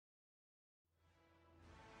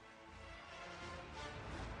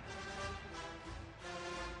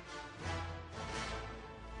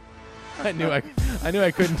I knew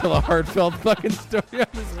I couldn't tell a heartfelt fucking story on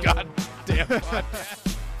this goddamn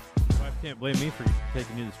podcast. Wife can't blame me for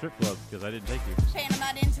taking you to the strip club because I didn't take you. Shane, I'm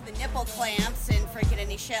not into the nipple clamps and freaking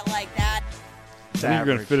any shit like that. I think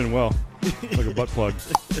you're gonna fit in well, like a butt plug.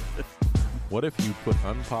 What if you put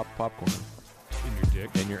unpopped popcorn In your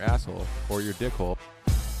dick. in your asshole or your dick hole?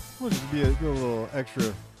 We'll just be a little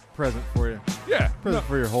extra present for you. Yeah. Present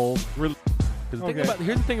for your hole. Because Okay.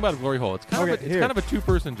 here's the thing about a glory hole. It's kind Okay, of it's here. kind of a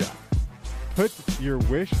two-person job. Put your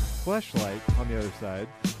Wish fleshlight on the other side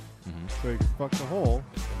so you can fuck the hole.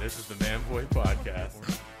 And this is the Man Boy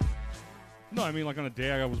Podcast. No, I mean like on a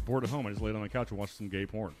day I was bored at home, I just laid on the couch and watched some gay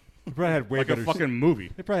porn, You probably had way like a better. fucking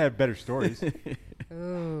movie. They probably had better stories.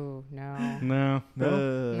 Ooh, no. No.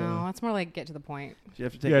 No, that's more like get to the point. You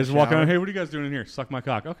have to take Yeah, a just walking shower? around. Hey, what are you guys doing in here? Suck my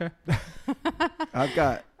cock. Okay. I've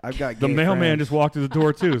got The gay mailman friends. just walked through the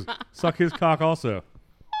door too. Suck his cock also.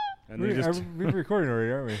 And they just. We're recording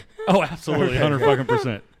already, aren't we? Oh, absolutely, Okay.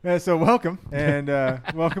 100%. Yeah, so welcome and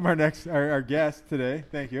welcome our guest today.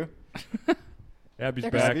 Thank you. Abby's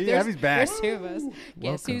There's- back. Abby's back. There's two of us.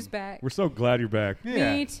 Guess who's back? We're so glad you're back.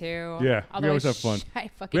 Yeah. Me too. Yeah, we Although always have fun. I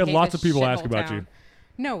fucking We had hate lots this of people ask shithole about town. you.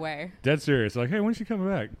 No way. Dead serious. Like, hey, when's she coming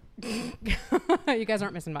back? You guys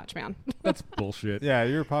aren't missing much, man. That's bullshit. Yeah,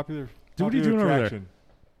 you're a popular. Dude, what are you popular doing over there? attraction.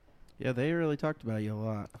 Yeah, they really talked about you a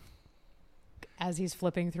lot. As he's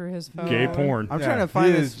flipping through his phone. Gay porn. I'm Yeah, trying to he find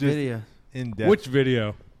is this just video. In depth. Which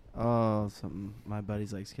video? Oh, something. My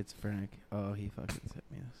buddy's like schizophrenic. Oh, he fucking sent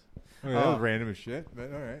me this. Okay, that was random as shit,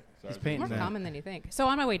 but all right. He's More painting that. common than you think. So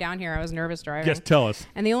on my way down here, I was nervous driving. Yes, tell us.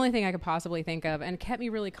 And the only thing I could possibly think of, and kept me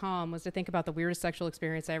really calm, was to think about the weirdest sexual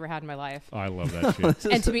experience I ever had in my life. I love that shit.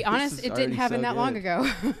 And to be This honest, is it didn't already happen so that long good.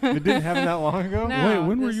 ago. It didn't happen that long ago. No. Wait,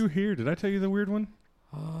 when were this- you here? Did I tell you the weird one?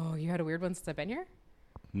 Oh, you had a weird one since I've been here?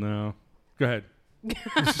 No. Go ahead.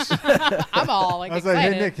 I'm all like I was like,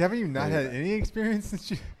 excited. hey Nick, haven't you not had any experience since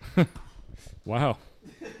you? Wow.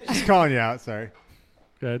 Just calling you out. Sorry.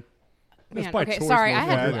 Go ahead. That's Man, by okay, choice sorry. most I of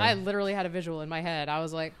the had time. Yeah. I literally had a visual in my head. I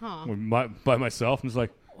was like, huh. By myself, and it's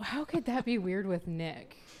like, How could that be weird with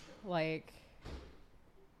Nick? Like,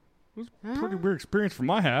 it was a pretty weird experience for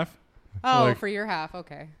my half. oh, Like- for your half,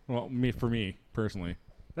 okay. Well, for me personally,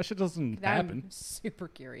 that shit doesn't happen. I'm super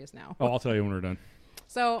curious now. Oh, I'll tell you when we're done.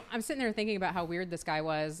 So I'm sitting there thinking about how weird this guy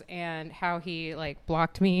was and how he like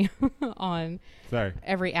blocked me on Sorry.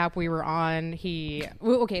 every app we were on.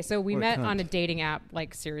 Okay, so we What a met cunt. on a dating app,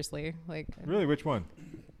 like seriously, like Really, which one?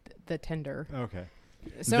 the Tinder. Okay.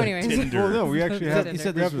 So The anyways, Tinder. Well, no, we actually have. You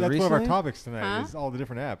said we this have was that's one of our recently? topics tonight. Huh? Is all the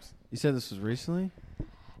different apps. You said this was recently?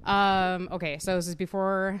 okay, so this is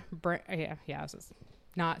before, this is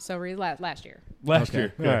not so last year. Last Okay.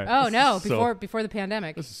 year. All Yeah. right. Oh no, So- before the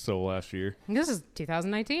pandemic. This is so last year. This is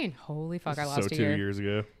 2019. Holy fuck, I This is lost so a 2 year. years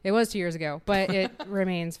ago. It was 2 years ago, but it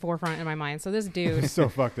remains forefront in my mind. So this dude, It's so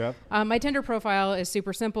fucked up. my Tinder profile is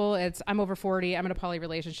super simple. I'm over 40. I'm in a poly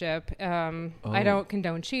relationship. I don't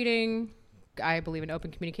condone cheating. I believe in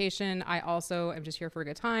open communication. I also am just here for a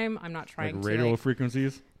good time. I'm not Like trying radio to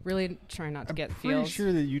frequencies. really trying not to get Pretty feels.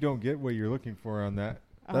 sure that you don't get what you're looking for on that.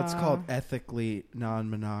 That's called ethically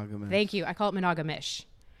non-monogamous. Thank you. I call it monogamish.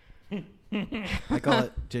 I call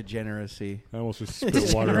it degeneracy. I almost just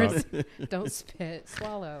spit water out. Don't spit,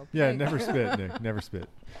 swallow. Yeah, Like, never spit, Nick. Never spit.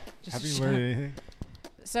 just Have you shut learned up. anything?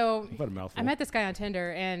 So About a mouthful. I met this guy on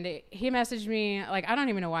Tinder, and he messaged me. Like, I don't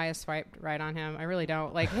even know why I swiped right on him. I really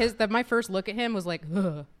don't. Like my first look at him was like,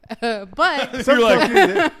 ugh. But You're like,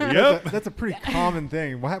 Yep. That's a pretty common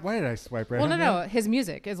thing. Why did I swipe right? well, on no. that? His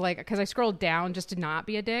music is like, because I scrolled down just to not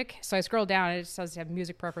be a dick. So I scrolled down, and it just says have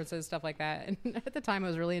music preferences, stuff like that. And at the time, I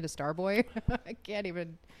was really into Starboy. I can't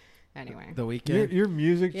even. Anyway. The weekend. Your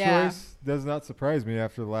music Yeah. choice does not surprise me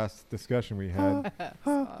after the last discussion we had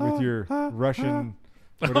with your Russian.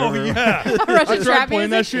 oh Whatever. yeah. I Russian tried trap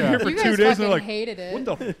playing that music? shit here for You 2 guys days, and fucking they're like, hated it. "What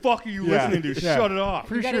the fuck are you Yeah. listening to? Yeah. Shut it off."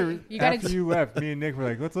 Pretty You gotta- sure you gotta after d- you left, me and Nick were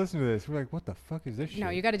like, "Let's listen to this." We're like, "What the fuck is this shit?"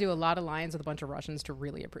 No, you got to do a lot of lines with a bunch of Russians to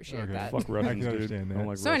really appreciate Okay. that. Fuck Russians, I can dude. understand I don't that.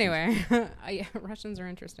 like So Russians. anyway, Russians are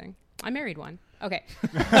interesting. I married one. Okay.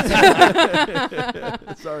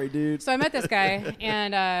 Sorry, dude. So I met this guy,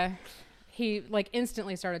 and he like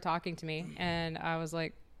instantly started talking to me, and I was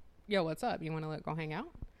like, "Yo, what's up? You want to go hang out?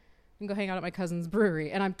 You can go hang out at my cousin's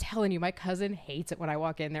brewery." And I'm telling you, my cousin hates it when I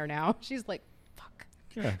walk in there now. She's like, "Fuck."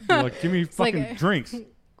 Yeah. You're like, give me like fucking a- drinks.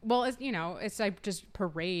 Well, it's I just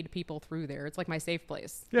parade people through there. It's like my safe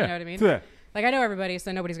place. Yeah. You know what I mean? Yeah. Like, I know everybody,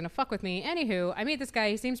 so nobody's going to fuck with me. Anywho, I meet this guy.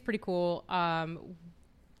 He seems pretty cool.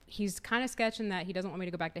 He's kind of sketching that he doesn't want me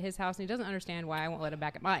to go back to his house, and he doesn't understand why I won't let him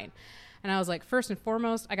back at mine. And I was like, first and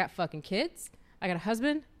foremost, I got fucking kids, I got a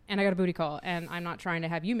husband, and I got a booty call, and I'm not trying to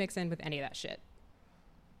have you mix in with any of that shit.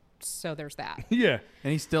 So there's that. Yeah.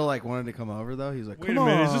 And he still like wanted to come over though. He was like, Wait "Come a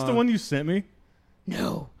minute. on." Is this the one you sent me?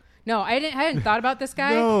 No, I hadn't thought about this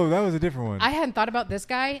guy. No, that was a different one. I hadn't thought about this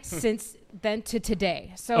guy since then to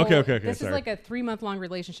today. So Okay, this sorry. is like a 3-month-long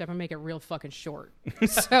relationship. I'm making it real fucking short.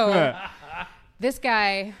 So this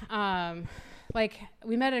guy, like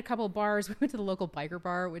we met at a couple of bars. We went to the local biker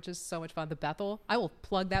bar, which is so much fun. The Bethel. I will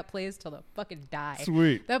plug that place till the fucking die.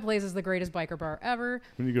 Sweet. That place is the greatest biker bar ever.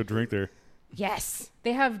 When you go drink there. Yes.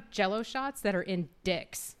 They have Jello shots that are in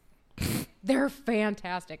dicks. They're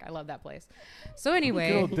fantastic. I love that place. So Good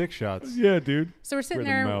anyway, old dick shots. Yeah, dude. so we're sitting Right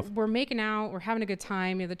in the there, mouth. we're making out, we're having a good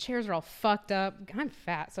time. You know, the chairs are all fucked up. I'm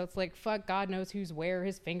fat, so it's like, fuck, God knows who's where.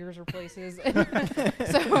 His fingers are places.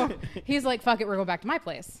 So he's like, fuck it, we're going back to my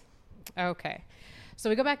place. Okay. So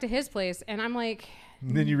we go back to his place, and I'm like,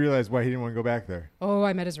 And then you realize why he didn't want to go back there. oh,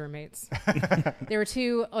 I met his roommates. There were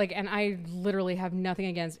two, like, and I literally have nothing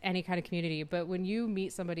against any kind of community, but when you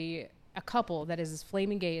meet somebody, a couple that is as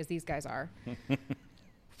flaming gay as these guys are,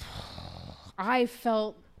 I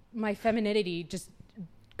felt my femininity just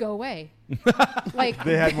go away. Like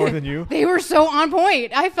They had more than you. they were so on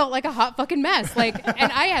point. I felt like a hot fucking mess. Like,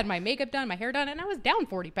 and I had my makeup done, my hair done, and I was down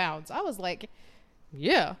 40 pounds. I was like,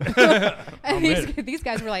 yeah. And these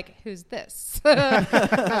guys were like, who's this? I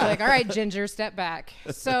was like, all right, Ginger, step back.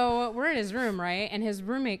 So we're in his room, right? And his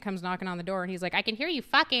roommate comes knocking on the door, and he's like, I can hear you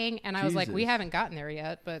fucking. And I was like, we Jesus. haven't gotten there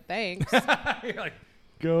yet, but thanks. You're like,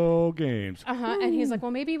 go games. And he's like,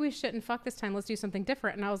 well, maybe we shouldn't fuck this time. Let's do something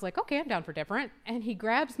different. And I was like, okay, I'm down for different. And he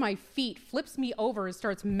grabs my feet, flips me over, and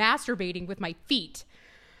starts masturbating with my feet.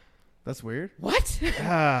 That's weird. What?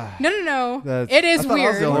 Ah, No. That's- It is I thought I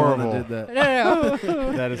was weird. the only one Horrible. that did that.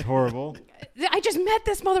 No. that is horrible. I just met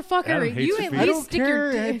this motherfucker. Adam hates You your at feet. I least don't stick your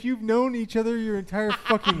care dick. if you've known each other your entire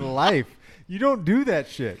fucking life. You don't do that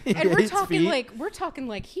shit. And we're Hates talking feet.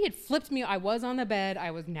 like he had flipped me. I was on the bed. I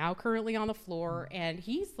was now currently on the floor, and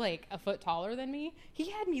he's like a foot taller than me. He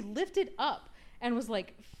had me lifted up and was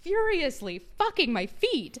like furiously fucking my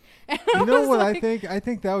feet. And You know was what like, I think? I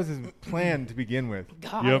think that was his plan to begin with.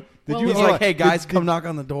 God. Yep. Did Well, you- He's Oh, like, hey did- guys, did- come knock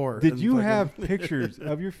on the door. Did And you fucking- have pictures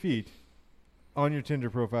of your feet on your Tinder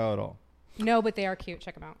profile at all? No, but they are cute.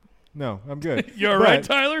 Check them out. No, I'm good. You all right,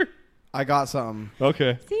 But- Tyler? I got something.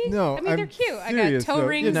 Okay. See? No, I mean, they're I'm cute. I serious, got toe though.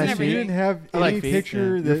 rings Yeah, and nice feet. You everything. didn't have I any like feet,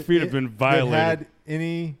 picture yeah. that Your feet have been that violated. had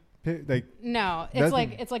any like. No, it's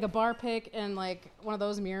Doesn't- like a bar pic and like one of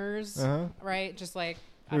those mirrors, Uh-huh. right? Just like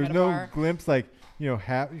There I'm was at a no bar. glimpse, like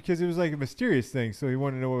because it was like a mysterious thing, so he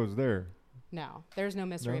wanted to know what was there. No, there's no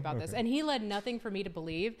mystery No? about this. Okay. And he led nothing for me to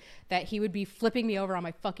believe that he would be flipping me over on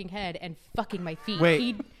my fucking head and fucking my feet.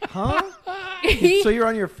 Wait. Huh? He, So you're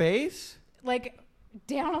on your face? like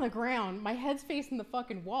down on the ground. My head's facing the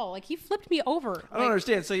fucking wall. Like he flipped me over. I don't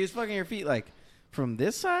understand. So he was fucking your feet like from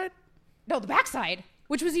this side? No, the backside.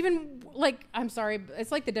 Which was even like, I'm sorry, but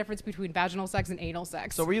it's like the difference between vaginal sex and anal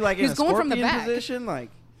sex. So were you like He in was a going from the scorpion back. position, like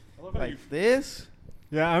this?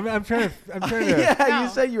 Yeah, I'm trying to. Yeah, No. you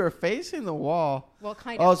said you were facing the wall. Well,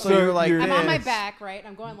 kind Oh, of. so So you were like you're- I'm on my this. back, right?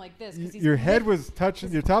 I'm going like this. 'cause he's Your head lit- was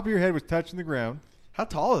touching. Your top of your head was touching the ground. How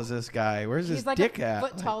tall is this guy? Where's his He's like dick a at?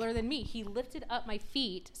 foot Like- taller than me. He lifted up my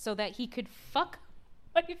feet so that he could fuck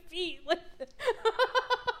my feet. Like,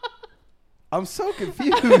 I'm so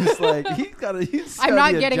confused. Like he's got to. I'm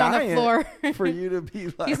not getting on the floor. for you to be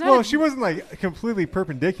like. He's not Well, a- she wasn't like completely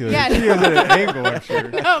perpendicular. Yeah, She was at an angle, I'm sure.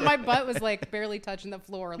 No, my butt was like barely touching the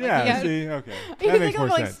floor. Like, Yeah. he had- See, okay, You that think makes I'm more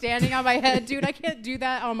like sense. standing on my head, dude? I can't do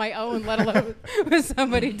that on my own, let alone with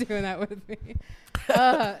somebody doing that with me.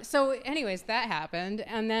 So, anyways, that happened,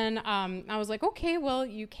 and then I was like, okay, well,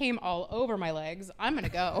 you came all over my legs. I'm gonna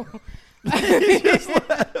go.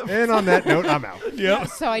 And on that note, I'm out. Yep.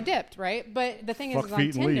 So I dipped, right? But the thing Fuck is on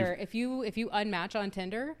feet and Tinder, if you unmatch on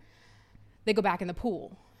Tinder, they go back in the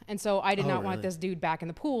pool. And so I did not want really? this dude back in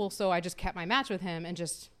the pool, so I just kept my match with him and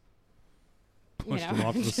just Pushed him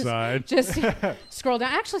off to the side. just scroll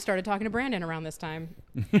down. I actually started talking to Brandon around this time.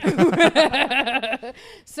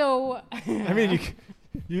 So I mean,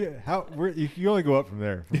 you only go up from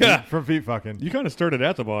there. Yeah. From feet fucking. You kind of started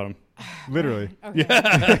at the bottom. Literally. okay.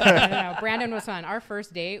 No. Brandon was fun. Our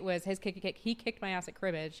first date was his kick. He kicked my ass at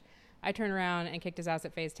cribbage. I turned around and kicked his ass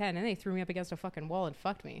at phase 10, and they threw me up against a fucking wall and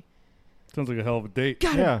fucked me. Sounds like a hell of a date.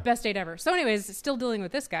 God, Yeah. best date ever. So, anyways, still dealing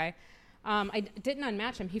with this guy. I didn't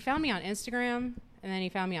unmatch him. He found me on Instagram, and then he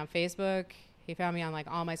found me on Facebook. He found me on like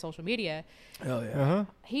all my social media. Hell yeah. Uh-huh.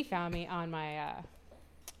 He found me on my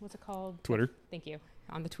what's it called? Twitter. Thank you.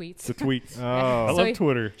 On the tweets. The tweets. I Oh. So love he-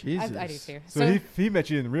 Twitter. Jesus. I do too. So he met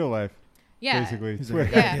you in real life. Yeah. Basically, He's like,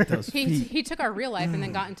 Twitter. Yeah, Get those feet. he took our real life and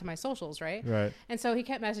then got into my socials, right? Right. And so he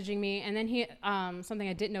kept messaging me, and then he something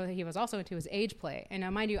I didn't know that he was also into was age play. And now,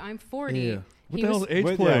 mind you, I'm 40. Ew. What He the hell was- is age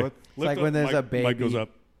What- play? yeah, what- It's like when there's a Mic goes baby. up.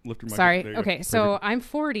 Lift your mic. Sorry. There you go. Okay, so Perfect. I'm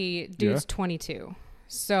 40. Dude's Yeah. 22.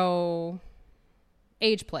 So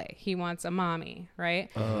age play. He wants a mommy, right?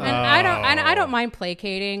 And I don't mind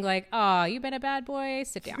placating. Like, oh, you been a bad boy.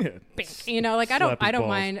 Sit down. Yeah. Bink. You know, like Slap his I don't balls.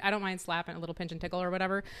 mind. I don't mind slapping a little pinch and tickle or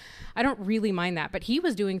whatever. I don't really mind that. But he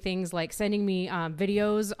was doing things like sending me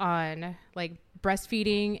videos on like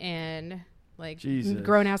breastfeeding and like Jesus.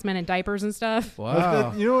 grown ass men in diapers and stuff.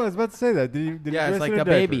 Wow. You know what I was about to say that. Did he Yeah, dress it's like in a diaper?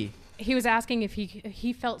 baby. He was asking if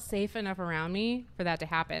he felt safe enough around me for that to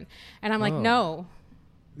happen, and I'm like, Oh. no,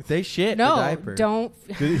 They shit no, the diaper. don't.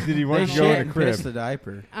 Did he want They to go shit in a and piss crib? the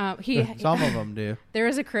diaper. He Some of them do. there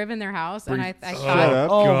is a crib in their house, and I Shut thought. up.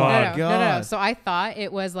 Oh God. my No. god. So I thought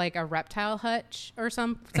it was like a reptile hutch or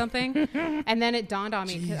something, and then it dawned on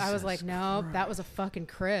me. 'Cause I was like, no, that was a fucking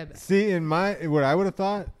crib. See, in what I would have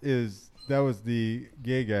thought is that was the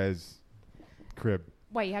gay guy's crib.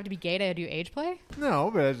 Why, you have to be gay to do age play?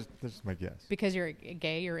 No, but that's just my guess. Because you're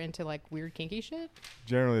gay, you're into like weird kinky shit?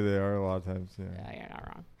 Generally, they are a lot of times. Yeah. Yeah, you're not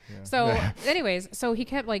wrong. Yeah. So, anyways, so he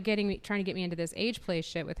kept like trying to get me into this age play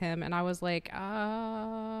shit with him, and I was like,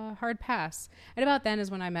 hard pass. And about then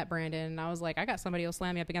is when I met Brandon, and I was like, I got somebody who'll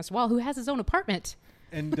slam me up against a wall who has his own apartment.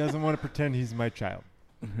 And doesn't want to pretend he's my child.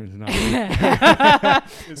 It's not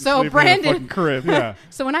So sleeping in a Brandon, fucking crib. Yeah.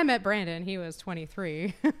 so when I met Brandon, he was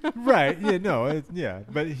 23. Right. Yeah. No. Yeah.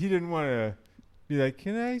 But he didn't want to be like,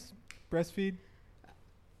 "Can I breastfeed?"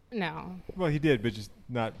 No, Well, he did, but just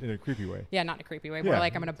not in a creepy way. yeah, not in a creepy way. Yeah. More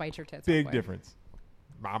like I'm gonna bite your tits. Big way. difference.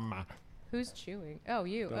 Mama. Who's chewing? Oh,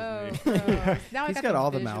 you. That Oh, was now I He's got got the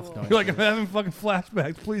all the visual. mouth noise. You're like, I'm having fucking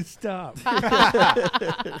flashbacks. Please stop.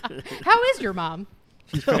 How is your mom?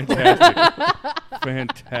 She's fantastic.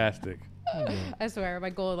 Fantastic. I swear, my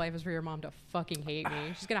goal in life is for your mom to fucking hate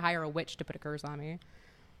me. She's gonna hire a witch to put a curse on me.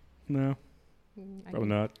 No, I probably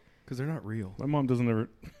not. Because they're not real. My mom doesn't ever.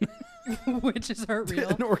 Witches aren't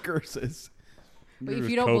real. Nor curses. But Neither if is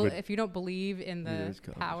you don't COVID. if you don't believe in Neither the is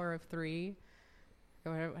COVID. power of three,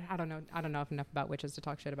 or I don't know enough about witches to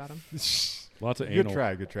talk shit about them. Lots of Good anal.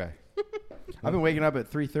 try. Good try. I've been waking up at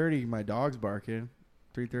 3:30. My dog's barking.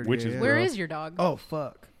 3:30. Which is a.m. Where bro. is your dog? Oh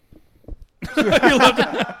fuck.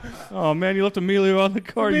 Oh man, you left Emilio on the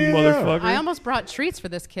car, you Emilio. motherfucker. I almost brought treats for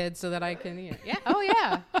this kid so that I can eat it. Yeah. Oh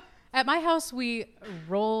yeah. At my house, we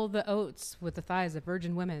roll the oats with the thighs of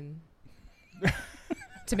virgin women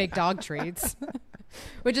to make dog treats,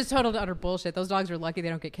 which is total utter bullshit. Those dogs are lucky they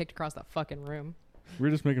don't get kicked across the fucking room. We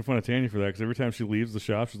were just making fun of Tanya for that because every time she leaves the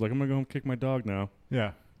shop, she's like, "I'm gonna go home and kick my dog now."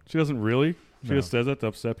 Yeah. She doesn't really. She No. just says that to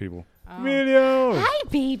upset people. Oh. Emilio. Hi,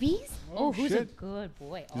 babies. Oh, who's a shit. good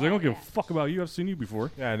boy? She's like, "I don't give a fuck about you. I've seen you before."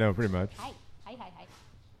 Yeah, I know, pretty much. Hi, hi, hi, hi.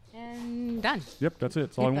 And done. Yep, that's it.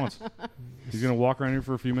 That's all he wants. He's gonna walk around here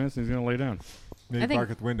for a few minutes and he's gonna lay down. Maybe I think-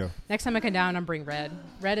 bark at the window. Next time I come down, I'm bring Red.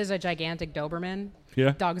 Red is a gigantic Doberman.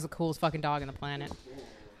 Yeah. Dog is the coolest fucking dog on the planet.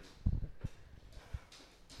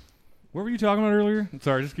 What were you talking about earlier?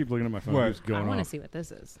 Sorry, I just keep looking at my phone. What? What's I going want to on? see what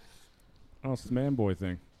this is. Oh, it's the man boy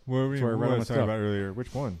thing. What were That's where I read what all was my I talking stuff. about earlier?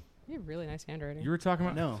 Which one? You have really nice handwriting. You were talking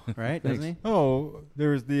about No, right? Doesn't he? Oh, there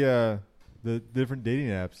was the different dating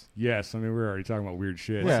apps. Yes, I mean we were already talking about weird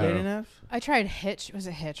shit. Yeah. so- Dating apps? I tried Hitch. Was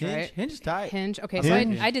it Hitch, Hinge? right? Hinge is tight. Hinge. Okay,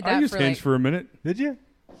 Hinge? so I did I that used for Hinge like. for a minute. Did you?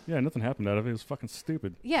 Yeah, nothing happened out of it. It was fucking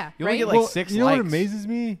stupid. Yeah, You only right. get, like, 6 you know what likes. amazes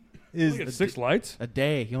me is Look at 6 lights. A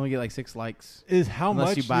day. You only get like 6 likes. is how Unless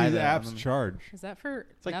much you buy these that apps on them. charge. is that for?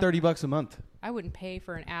 It's like nothing? $30 a month. I wouldn't pay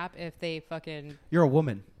for an app if they fucking. You're a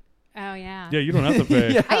woman. Oh yeah. Yeah, you don't have to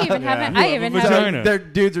pay. Yeah. I even haven't. You I have even a haven't. vagina. Their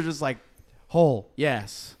dudes are just like, whole.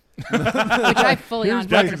 Yes. Which I fully Here's on.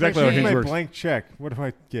 That's fucking exactly how appreciate. Hinge my works. blank check. What do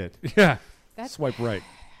I get? Yeah. That's- Swipe right.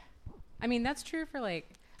 I mean, that's true for like.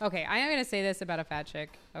 Okay, I am gonna say this about a fat chick.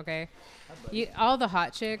 Okay, all the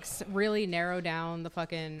hot chicks really narrow down the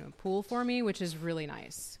fucking pool for me, which is really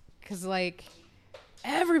nice. Cause like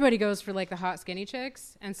everybody goes for like the hot skinny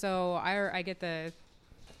chicks, and so I get the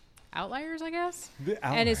outliers, I guess.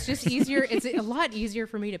 And it's just easier. It's a lot easier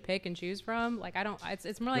for me to pick and choose from. Like I don't.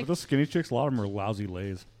 It's more like Those skinny chicks, a lot of them are lousy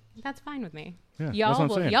lays. that's fine with me. Yeah, that's y'all what I'm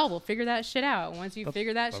will saying. y'all will figure that shit out. Once you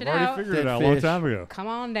figure that I've shit already out, figured it Dead out a long fish. time ago. come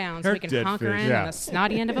on down so They're we can dead honker fish, in yeah. on the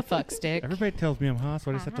snotty end of a fuck stick. Everybody tells me I'm hot, so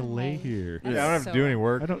I just have to lay here. I don't have to So- do any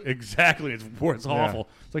work. I don't exactly. It's awful.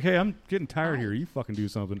 It's like, hey, I'm getting tired here. You fucking do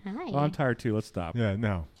something. Hi. Oh, I'm tired too. Let's stop. Yeah,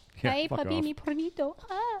 no. Yeah, Hi, fuck papi, off. mi perrito.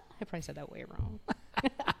 Ah. I probably said that way wrong.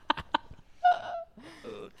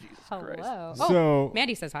 Christ. Hello. So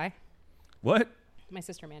Mandy says hi. What? My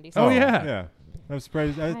sister Mandy. Oh, Says yeah. yeah. I'm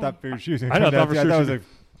surprised. I figured she was going I to come thought down. for I sure thought it was she-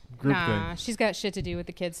 a group Nah, thing. she's got shit to do with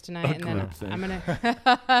the kids tonight, and then group thing. I'm gonna.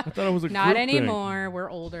 I thought it was a Not group thing. anymore. We're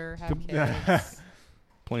older. Have kids.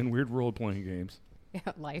 Playing weird role-playing games. Yeah,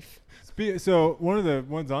 life. So one of the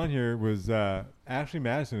ones on here was Ashley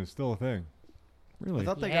Madison is still a thing. Really? I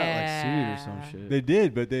thought they got like sued or Yeah. some shit. They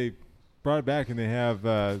did, but they brought it back, and they have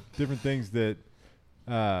different things that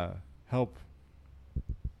help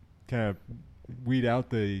kind of weed out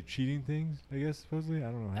the cheating things, I guess, supposedly.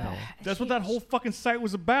 I don't know how. That's what that whole fucking site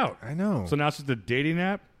was about. I know. So now it's just a dating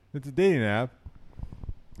app? It's a dating app.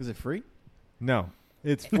 Is it free? No.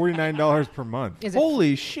 It's $49 per month. Is it?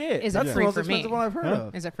 Holy shit! is it That's free the most for me? expensive one I've heard Huh?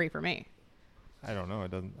 of. Is it free for me? I don't know. I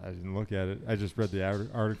didn't look at it. I just read the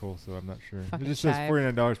article, so I'm not sure. Fucking It just says chive.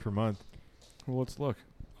 $49 per month. Well, let's look.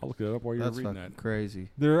 I'll look it up while you're That's reading fucking that. crazy.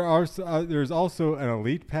 There's also an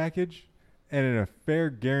elite package and an affair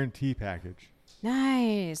guarantee package.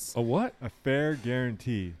 Nice. A what? A fair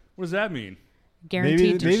guarantee. What does that mean?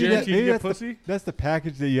 Guaranteed. to maybe cheat. Guaranteed to get that's pussy? that's the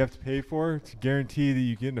package that you have to pay for to guarantee that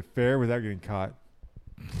you get an affair without getting caught.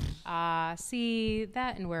 See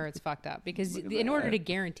that and where it's fucked up, because in order to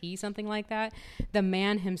guarantee something like that, the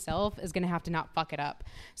man himself is going to have to not fuck it up.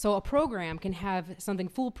 So a program can have something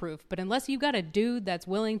foolproof, but unless you got a dude that's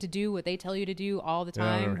willing to do what they tell you to do all the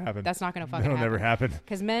That'll never time, happen. that's not going to fucking That'll happen. never happen.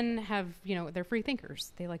 Because men have, they're free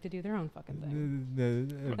thinkers. They like to do their own fucking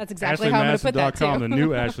thing. That's Uh, exactly how I'm going to put that AshleyMadison.com, too. the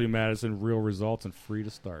new Ashley Madison, real results and free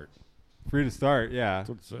to start. free to start, yeah. That's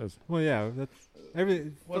what it says. Well, yeah, that's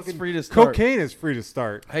every. What's fucking free to start? Cocaine is free to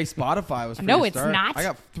start. Hey, Spotify was free No, to it's start. not. I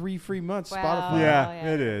got 3 free months Well, Spotify. Yeah,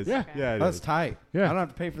 yeah. it is. Yeah. Okay. Yeah, it That's is. tight. Yeah. I don't have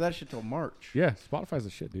to pay for that shit till March. Yeah, Spotify's the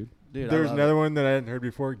shit, dude. Dude, I There's love another it. one that I hadn't heard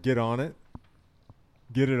before. Get on it.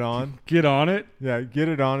 Get it on. Get on it. Yeah, get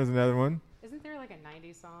it on is another one. Isn't there like a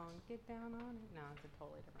 90s song, Get Down on It? No, it's a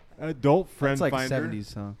totally different thing. Adult friend That's like finder. 70s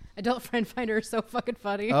song. Adult Friend Finder is so fucking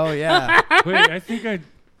funny. Oh yeah. Wait,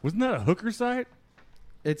 wasn't that a hooker site?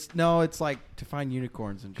 It's like to find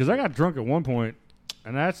unicorns and Because shit. I got drunk at one point,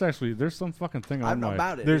 and that's actually, there's some fucking thing on I'm my...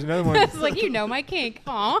 about it. There's another one. It's like, my kink.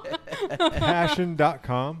 Aw.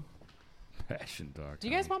 Passion.com. Passion dog. Do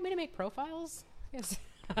you guys want me to make profiles? Yes.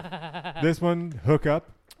 This one, hookup.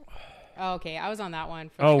 Oh, okay, I was on that one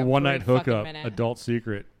for Oh, like a one brief night fucking hookup, minute. adult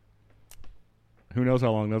secret. Who knows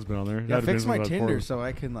how long that's been on there? Yeah, That'd have fix been my since I was Tinder four. so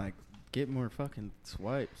I can like get more fucking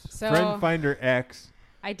swipes. So Friend finder X.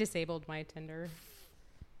 I disabled my Tinder.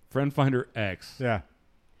 Friend Finder X. Yeah.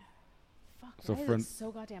 Fuck, So why is friend- it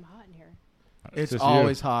so goddamn hot in here? It's just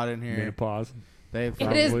always hot in here. Menopause. They've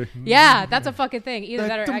It is. Probably. Yeah, that's a fucking thing. Either the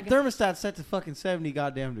that or I thermostat's set to fucking 70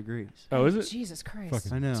 goddamn degrees. Oh, is it? Jesus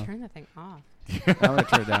Christ. I know. Turn that thing off. I'm gonna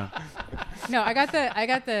turn it down. No, I got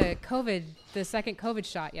the second COVID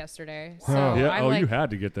shot yesterday. So Oh. Yeah. I'm Oh, like, you had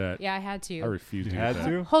to get that. yeah, I had to. I refused You to had get that.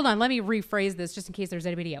 to? Hold on, let me rephrase this just in case there's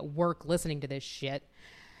anybody at work listening to this shit.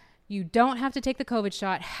 You don't have to take the COVID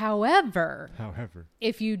shot. However,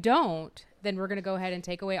 if you don't, then we're going to go ahead and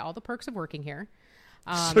take away all the perks of working here.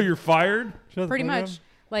 So you're fired? Shut the Pretty fuck much. up.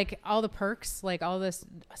 Like all the perks, like all this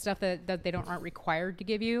stuff that they aren't required to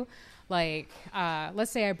give you. Like, let's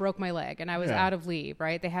say I broke my leg and I was Yeah. out of leave,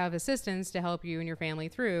 right? They have assistance to help you and your family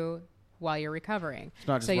through while you're recovering. It's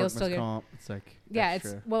not just so you'll workman's still get, comp. It's like yeah,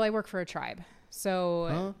 extra. it's well, I work for a tribe, so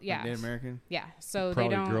Huh? yeah, Like Native American. yeah. So Probably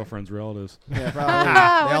they don't girlfriend's relatives. Yeah, probably. They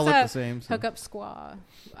all What's look up? the same. So. hook up squaw.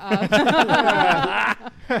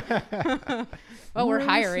 Well, we're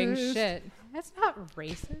hiring. Racist. Shit, that's not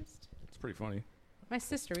racist. It's pretty funny. My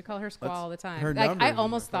sister, we call her Squaw That's all the time. her Like number I is in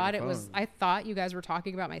almost my thought it fucking was. phone. I thought you guys were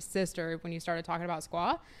talking about my sister when you started talking about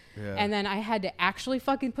Squaw, Yeah. and then I had to actually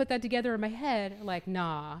fucking put that together in my head. Like,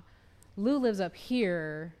 nah, Lou lives up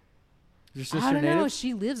here. Your sister I don't native? know.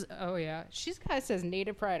 She lives. Oh yeah, she's got it says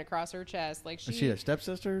native pride across her chest. Like Is she a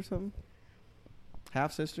stepsister or something?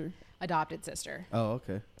 Half sister? adopted sister. Oh,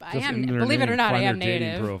 okay. I Just am. in their Believe it name, or not, I find am their dating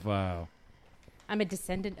native. profile. I'm a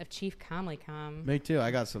descendant of Chief Comlycom. Me too. I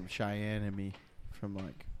got some Cheyenne in me from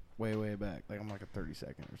like way, way back. Like I'm like a 32nd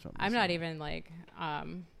or something. I'm not even like.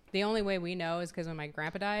 The only way we know is because when my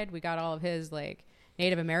grandpa died, we got all of his like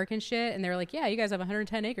Native American shit, and they were like, "Yeah, you guys have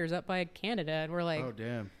 110 acres up by Canada," and we're like, Oh,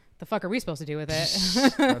 damn. "The fuck are we supposed to do with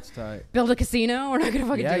it? That's tight. Build a casino? We're not gonna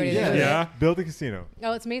fucking Yeah, do anything." yeah. with it." Yeah. Build a casino.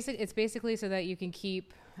 Oh, it's basically so that you can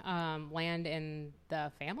keep land in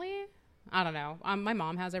the family. I don't know. My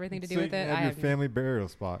mom has everything to do So with you it. can I have your have. family burial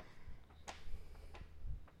spot.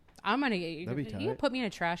 I'm gonna. That'd be You tight. can put me in a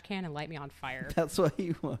trash can and light me on fire. That's what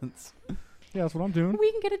he wants. Yeah, that's what I'm doing.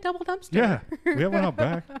 We can get a double dumpster. Yeah. We have one out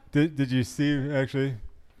back. Did you see actually?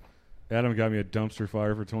 Adam got me a dumpster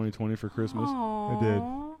fire for 2020 for Christmas, Aww.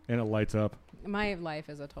 did. and it lights up. My life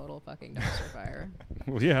is a total fucking dumpster fire.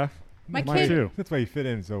 Well, yeah. My Mine kid. too. That's why you fit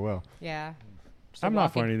in so well. Yeah. Just a I'm not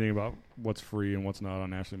walking- finding anything about what's free and what's not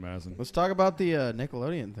on Ashley Madison. Let's talk about the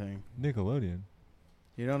Nickelodeon thing. Nickelodeon.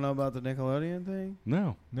 You don't know about the Nickelodeon thing?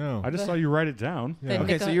 No. No. I just saw you write it down. The Yeah.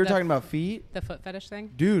 Okay, so you were talking about feet? the foot fetish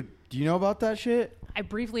thing. Dude, do you know about that shit? I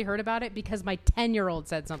briefly heard about it because my 10-year-old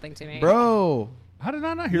said something to me. Bro, How did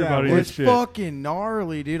I not hear Yeah, about well, any it's of this shit? fucking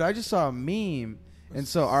gnarly, dude. I just saw a meme. And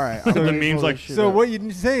so, all right. I'm The gonna meme's pull like- this shit So up. what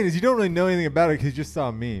you're saying is you don't really know anything about it because you just saw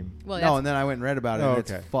a meme. Well, No, and then I went and read about it, Oh, and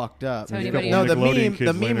okay. it's fucked up. So There's a anybody- couple No, the Nickelodeon meme. kids The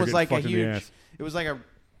laying meme there was getting like a fucked in the huge. ass. It was like a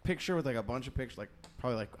picture with like a bunch of pictures, like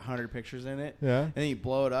probably like 100 pictures in it. Yeah. And then you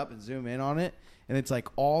blow it up and zoom in on it, and it's like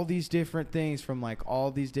all these different things from like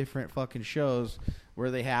all these different fucking shows where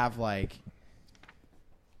they have like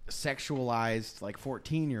sexualized like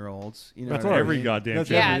 14-year-olds. You know, That's what I every mean? goddamn That's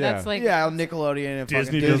show. yeah, Yeah. that's like Yeah, on Nickelodeon and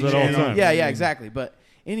Disney fucking does that all the Channel. time. Yeah, exactly. But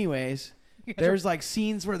anyways, there's like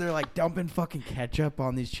scenes where they're like dumping fucking ketchup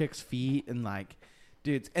on these chicks' feet and like,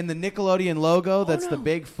 dudes, and the Nickelodeon logo that's the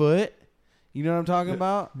big foot. You know what I'm talking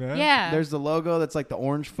about? Yeah. There's the logo that's like the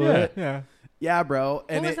orange foot. Yeah. Yeah, bro.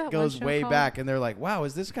 And was it that one goes show way called? back, and they're like, "Wow,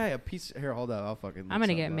 is this guy a piece?" Here, hold on, I'll fucking. I'm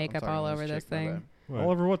gonna get makeup all over this thing. What?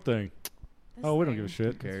 All over what thing? This Oh, we don't thing. give a shit.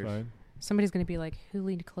 Who cares? It's fine. Somebody's gonna be like, "Who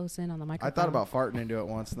leaned close in on the I microphone?" thought about farting into it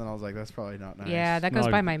once, and then I was like, "That's probably not nice." Yeah, that No,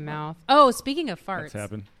 goes by I- my mouth. Oh, speaking of farts, That's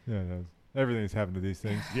happened. Yeah, it does. Everything's happened to these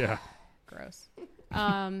things. Yeah. gross.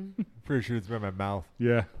 Pretty sure it's by my mouth.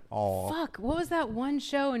 Yeah. Oh. Fuck, what was that one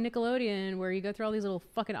show in Nickelodeon where you go through all these little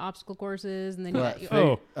fucking obstacle courses and then you, What? you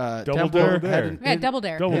Oh, Double Temple Dare. Dare. yeah, Double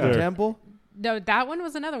Dare. Double Hidden Dare. Temple. No, that one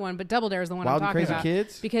was another one, but Double Dare is the one Wild I'm and talking Crazy about.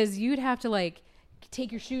 Kids. Because you'd have to like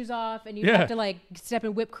take your shoes off and you'd Yeah. have to like step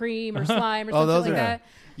in whipped cream or slime or Oh, something those like are- that.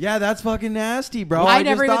 Yeah, that's fucking nasty, bro. I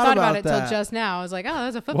never just even thought about it that. till just now. I was like, oh,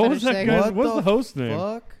 that's a foot What fetish was that thing. guy's- What what's the host name?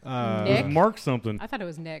 Fuck. It was Nick? Mark something. I thought it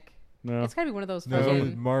was Nick. No. It's gotta be one of those No, it was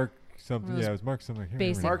fucking Mark something. One of those Yeah, it was Mark something. I can't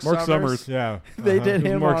basic- remember. Mark Summers. Yeah. They uh-huh. did It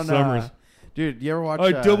was him Mark on. Summers. Dude, you ever watch?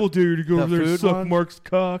 I double dare to go the over there and food suck one? Mark's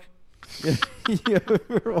cock. You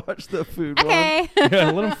ever watch the food one? okay. Yeah,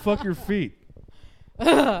 let him fuck your feet.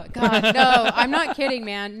 Ugh, God, no, I'm not kidding,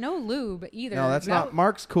 man. No lube either. No, that's That- not.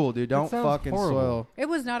 Mark's cool, dude. Don't sounds fucking horrible. soil. It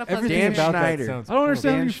was not a pleasant Everything Dan about Schneider. that sounds. I don't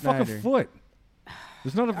understand how Dan you fuck a Schneider. foot.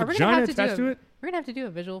 There's not a Are we gonna vagina have to attached do to a- it? We're gonna have to do a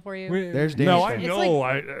visual for you. Wait, There's Dan. No, I Schneider. know.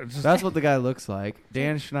 I just, That's what the guy looks like.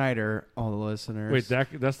 Dan Schneider. All the listeners. wait.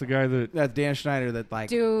 That's the guy that. That's Dan Schneider. That like.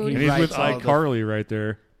 Dude. And he's writes with all the- iCarly right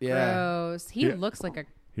there. Yeah. Gross. He Yeah. looks like a.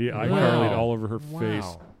 He Wow. iCarly'd all over her Wow.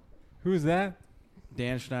 face. Who's that?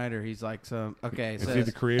 Dan Schneider. He's like some. Okay. Is he Says,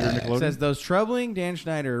 the creator of Nickelodeon? says those troubling Dan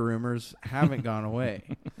Schneider rumors haven't gone away.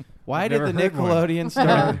 Why I've did the never heard one. Nickelodeon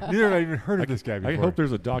star? Neither have I even heard of this guy I before. hope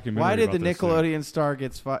there's a documentary. Why did the about this thing. Nickelodeon star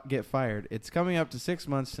get fired? It's coming up to 6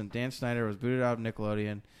 months since Dan Schneider was booted out of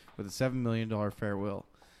Nickelodeon with a $7 million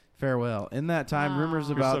farewell. In that time, rumors Aw.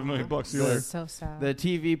 Here's about $7 million bucks, see you the- later. So sad. the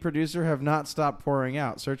TV producer have not stopped pouring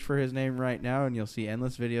out. Search for his name right now, and you'll see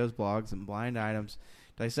endless videos, blogs, and blind items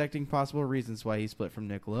dissecting possible reasons why he split from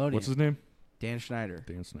Nickelodeon. What's his name? Dan Schneider.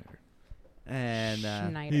 Dan Snyder. And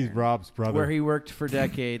Schneider. He's Rob's brother. where he worked for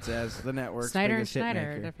decades as the network's Snyder and biggest hit Schneider are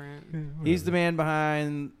maker. different. He's the man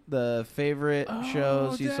behind the favorite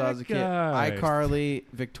shows you saw as a kid: guy. iCarly,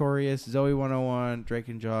 Victorious, Zoe 101, Drake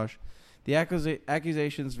and Josh. The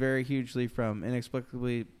accusations vary hugely from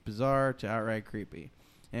inexplicably bizarre to outright creepy,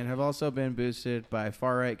 and have also been boosted by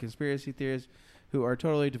far-right conspiracy theorists who are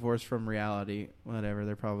totally divorced from reality. Whatever,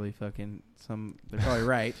 they're probably they're probably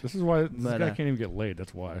right. This is why this But, guy can't even get laid.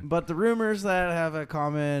 That's why. But the rumors that have a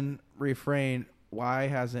common refrain: why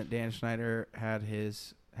hasn't Dan Schneider had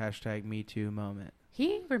his #MeToo moment?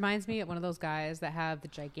 He reminds me of one of those guys that have the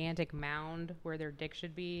gigantic mound where their dick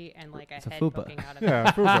should be and like a It's a head fupa. poking out of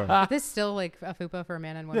Yeah, Fupa. it. This still like a fupa for a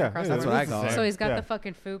man and women Yeah, across yeah, the that's what I board. call it. So he's got Yeah. the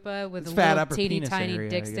fucking fupa with It's a fat little upper teeny penis tiny area,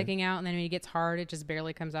 dick I guess. sticking out, and then when he gets hard, it just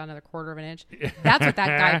barely comes out another quarter of an inch. That's what that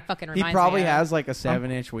guy fucking He reminds probably me of. has like a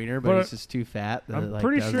 7-inch wiener, but but he's just too fat. That I'm it, like,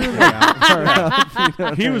 pretty doesn't sure go out far enough, you know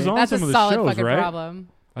what He I was mean? on That's a some of the solid shows, fucking right? problem.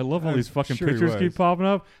 I love all I'm these fucking sure he pictures keep was. popping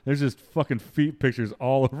up. There's just fucking feet pictures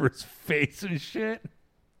all over his face and shit.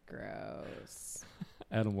 Gross.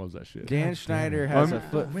 Adam loves that shit. Dan Schneider has a I'm-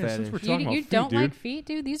 foot man, since fetish. we're talking about You feet, don't dude. like feet,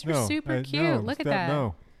 dude? These were No, super I- cute. no, Look at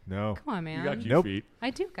stop, that. No. Come on, man. You got cute Nope. feet. I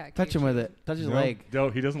do got Touch cute him with feet. it. Touch his No. leg. No,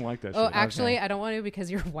 he doesn't like that Oh, shit. actually, I don't want to because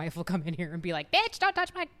your wife will come in here and be like, "Bitch, don't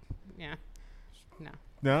touch my." Yeah. No.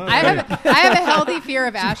 No. I have a healthy fear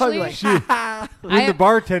of Ashley. like, When I- the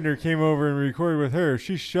bartender came over and recorded with her,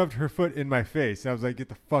 she shoved her foot in my face. I was like, "Get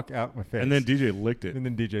the fuck out my face!" And then DJ licked it. and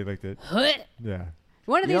then DJ licked it. Yeah.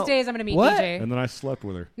 One of You these know- days, I'm gonna meet what? DJ. And then I slept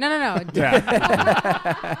with her. No.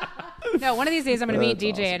 Yeah. No, one of these days I'm going to meet That's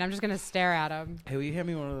DJ awesome. and I'm just going to stare at him. Hey, will you hand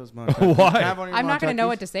me one of those Montuckies? Why? Can I have one of your I'm not going to know Montuckies?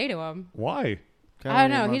 what to say to him. Why? Can I have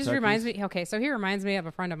don't one know. of He your just reminds Montuckies? me. Okay, so he reminds me of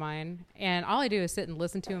a friend of mine, and all I do is sit and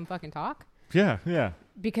listen to him fucking talk Yeah. Yeah.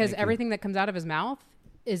 because Thank you. everything that comes out of his mouth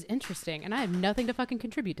is interesting, and I have nothing to fucking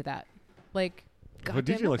contribute to that. Like, But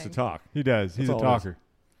goddamn DJ likes to nothing. talk. He does. He's That's a all it is. talker.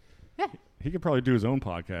 He could probably do his own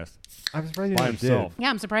podcast I'm surprised he by never himself. Yeah,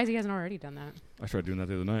 I'm surprised he hasn't already done that. I tried doing that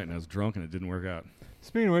the other night, and I was drunk, and it didn't work out. did.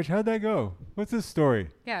 Speaking of which, how'd that go? What's this story?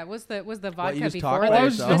 Yeah, was the you vodka just before talk the about I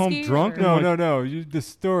was just at home whiskey, drunk. or- No, No. The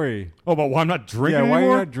story. Oh, but why I'm not drinking Yeah, why are you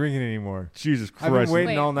anymore? not drinking anymore? Jesus I've Christ. been waiting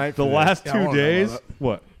Wait. all night The for this. last Yeah, I 2 wanna know days? about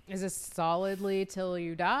What? Is this solidly till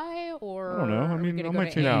you die, or I don't know. I are we mean, gonna I go might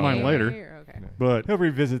to change my AA, mind later. or- Okay. But He'll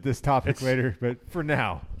revisit this topic It's- later, but for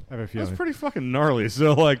now, I have a it was feeling. pretty fucking gnarly.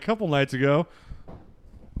 So, like, a couple nights ago,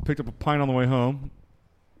 picked up a pint on the way home,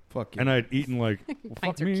 Fuck you. and I'd eaten, like, well, fuck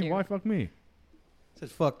Pints are me? cute. Why fuck me?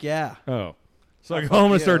 Said fuck yeah. Oh. So I Oh, go fuck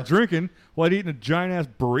home and yeah. start drinking. Well, I'd eaten a giant-ass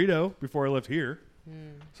burrito before I left here.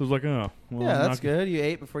 Hmm. So I was like, oh. Well, Yeah, I'm that's not- good. You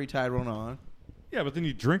ate before you tied one on. Yeah, but then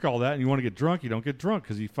you drink all that and you want to get drunk. You don't get drunk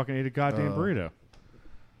because you fucking ate a goddamn burrito.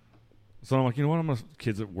 So I'm like, you know what? I'm going to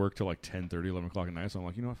kids at work till like 10:30, 11 o'clock at night. So I'm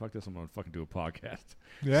like, you know what? Fuck this. I'm going to fucking do a podcast.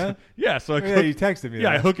 Yeah? Yeah, so I Oh, yeah, cook- you texted me yeah,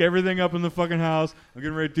 I that. hook everything up in the fucking house. I'm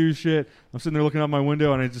getting ready to do shit. I'm sitting there looking out my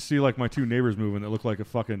window and I just see like my two neighbors moving that look like a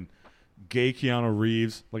fucking gay Keanu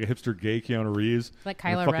Reeves, like a hipster gay Keanu Reeves. Like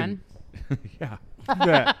And Kylo fucking- Ren. Yeah.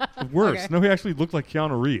 Yeah. Worse. Okay. No, he actually looked like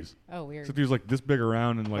Keanu Reeves. Oh, weird. Except he was like this big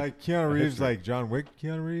around and like, Like Keanu a Reeves, hipster. like John Wick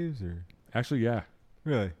Keanu Reeves? Or actually, yeah.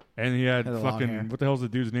 really? And he had Had the long hair. fucking, what the hell's the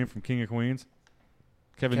dude's name from King of Queens?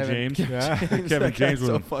 Kevin James. Yeah. Kevin That James guy's with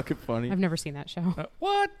so him. fucking funny. I've never seen that show.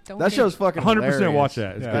 What? Don't That get- show's fucking 100% hilarious. watch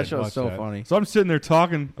that. It's Yeah, good. That show's watch so that. funny. So I'm sitting there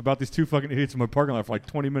talking about these two fucking idiots in my parking lot for like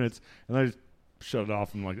 20 minutes, and I just shut it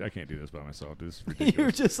off. And I'm like, I can't do this by myself. This is ridiculous. You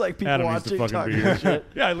were just like people Adam needs to watching, fucking talking be here. shit.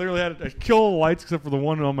 Yeah, I literally had to kill all the lights except for the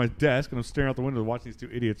one on my desk, and I'm staring out the window watching these two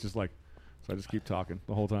idiots just like. So I just keep talking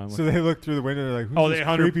the whole time. So they look through the window. They're like, "Who's Oh, this they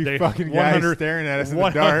 100 creepy they fucking guy 100 staring at us in the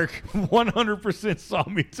dark?" 100% saw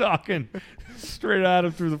me talking straight at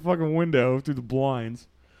him through the fucking window, through the blinds.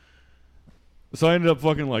 So I ended up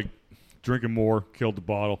fucking like drinking more, killed the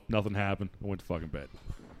bottle, nothing happened. I went to fucking bed.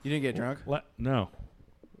 You didn't get drunk? No.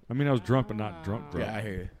 I mean, I was drunk, but not drunk. Yeah, I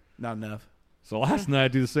hear you. Not enough. So last night I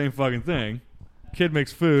do the same fucking thing. Kid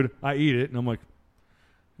makes food, I eat it, and I'm like,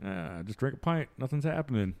 just drink a pint, nothing's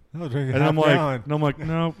happening. I'll drink a And half I'm like,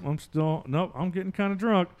 gallon. no, I'm getting kind of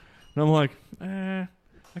drunk. And I'm like, I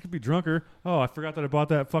could be drunker. Oh, I forgot that I bought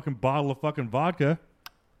that fucking bottle of fucking vodka.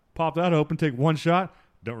 Pop that open, take one shot.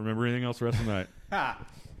 Don't remember anything else the rest of the night.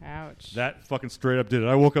 Ouch. That fucking straight up did it.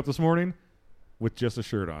 I woke up this morning with just a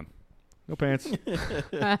shirt on. No pants.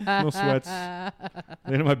 No sweats.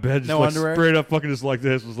 Laying in my bed, just No like underwear? straight up fucking just like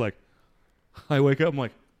this. Was like, I wake up, I'm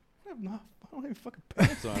like, I don't have fucking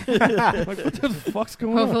pants on. Like, what the fuck's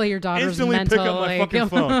going on? Hopefully your daughter's Instantly mental. pick up my like, fucking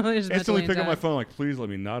phone. is Instantly mentally pick up my intact. phone. Like, please let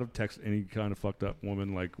me not have texted any kind of fucked up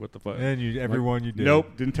woman. Like, what the fuck? And you, everyone you did.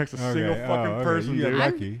 Nope, didn't text a Okay, single fucking okay, person, you got dude.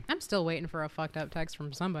 lucky. I'm still waiting for a fucked up text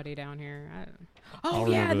from somebody down here. I'll Oh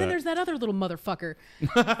yeah, remember and then that. there's that other little motherfucker,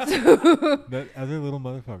 That other little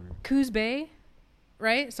motherfucker. Coos Bay,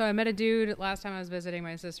 right? So I met a dude last time I was visiting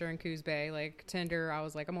my sister in Coos Bay. Like Tinder, I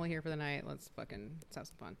was like, I'm only here for the night. Let's have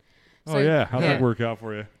some fun. Oh yeah, how'd yeah. that work out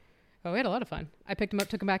for you? Oh, we had a lot of fun. I picked him up,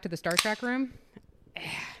 took him back to the Star Trek room.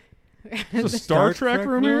 It's a Star Trek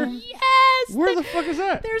room here? Yes. Where the fuck is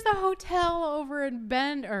that? There's a hotel over in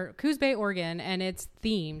Bend or Coos Bay, Oregon, and it's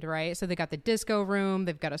themed, right? So they got the disco room,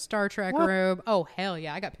 they've got a Star Trek room. Oh hell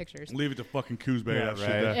yeah, I got pictures. Leave it to fucking Coos Bay. Yeah, that shit.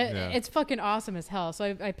 right. That- It- Yeah. It's fucking awesome as hell.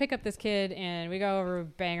 So I pick up this kid and we go over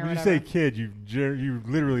bang or When you whatever. say kid, you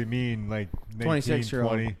literally mean like 19,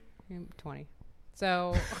 26-year-old. 20. 20.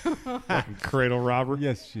 So fucking cradle robber.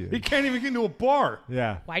 Yes, she He is. can't even get into a bar.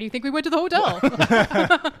 Yeah. why do you think we went to the hotel?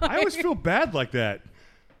 I always feel bad like that.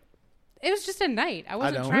 It was just a night. I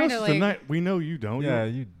wasn't don't. trying Else to is the like. night. We know you don't. Yeah,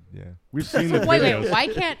 You- yeah. We've seen the Wait, videos. why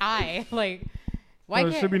can't I? Like, why No,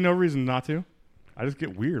 there can't? should be no reason not to. I just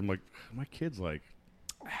get weird. I'm like, my kid's like,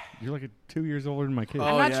 you're like 2 years older than my kid.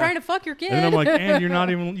 I'm Oh, not yeah. trying to fuck your kid. And then I'm like, and you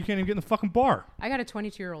can't even get in the fucking bar. I got a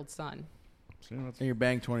 22-year-old son. See, that's- And you're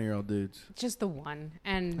bang 20-year-old dudes. Just the one.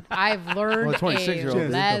 And I've learned Well, 26-year-old a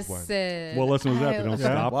is a tough one. lesson. What lesson was that? They don't Yeah.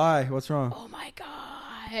 stop. Why? What's wrong? Oh my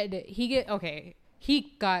God.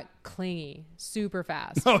 He got clingy super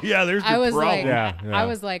fast. Oh yeah, there's your I was problem. like, Yeah, yeah. I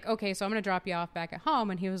was like, okay, so I'm gonna drop you off back at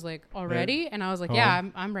home, and he was like, already? And I was like, yeah,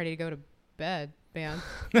 I'm ready to go to bed, man.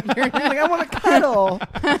 like, I want to cuddle.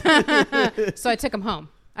 So I took him home.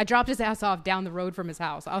 I dropped his ass off down the road from his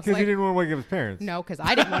house. I was Because like, you didn't want to wake up his parents. no, because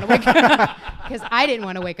I didn't want to wake up. Because I didn't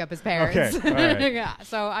want to wake up his parents. Okay, all right. Yeah.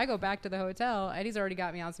 So I go back to the hotel, and he's already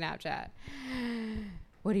got me on Snapchat.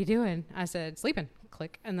 What are you doing? I said, sleeping.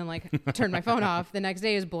 Click. And then like turned my phone off. The next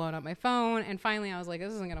day is blowing up my phone. And finally I was like,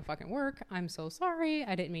 this isn't going to fucking work. I'm so sorry.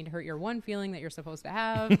 I didn't mean to hurt your one feeling that you're supposed to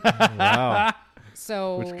have. Wow.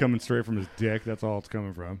 So Which coming straight from his dick. That's all it's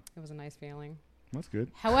coming from. it was a nice feeling. That's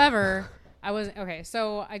good. However, I was okay.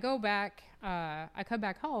 So I go back. I come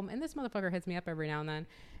back home, and this motherfucker hits me up every now and then. And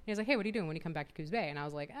he's like, "Hey, what are you doing when you come back to Coos Bay?" And I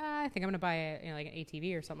was like, "I think I'm gonna buy like an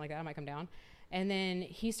ATV or something like that. I might come down." And then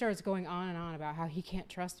he starts going on and on about how he can't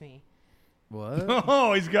trust me. What?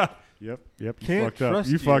 Oh, he's got. Yep. You Can't fucked up. trust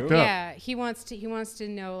You you. fucked up. Yeah, he wants to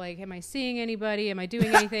know like, am I seeing anybody? Am I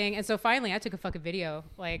doing anything? And so finally, I took a fucking video.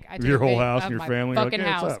 Like, I took Your a whole video house of and your my family, you're like, fucking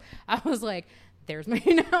 "Hey, what's house. up?" I was like, "There's my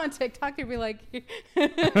on TikTok." They'd be like,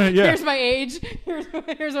 Yeah. "Here's my age.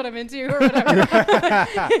 Here's what I'm into, or whatever.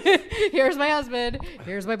 Here's my husband.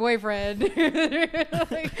 Here's my boyfriend.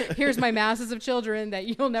 Like, here's my masses of children that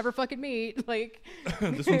you'll never fucking meet." Like,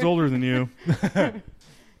 This one's older than you.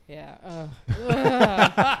 yeah.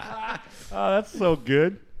 Oh, that's so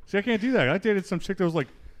good. See, I can't do that. I dated some chick that was like,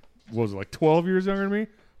 what was it, like 12 years younger than me?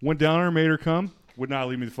 Went down on her, made her come, would not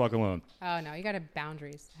leave me the fuck alone. Oh no, you got to have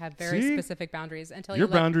boundaries. Have very See? specific boundaries until Your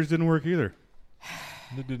you let. boundaries didn't work either.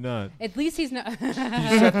 It did not. At least he's not. You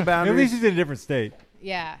set the At boundaries. least he's in a different state.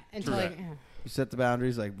 Yeah, until Correct. You set the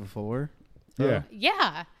boundaries like before. Yeah.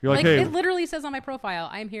 yeah. You're like, hey- it literally says on my profile,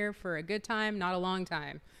 I'm here for a good time, not a long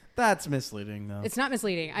time. That's misleading, though. It's not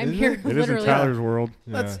misleading. I'm Is here it? It is in literally. Tyler's world.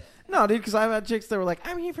 That's no, dude. Because I've had chicks that were like,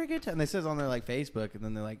 "I'm here for a good time." And they says on their like Facebook, and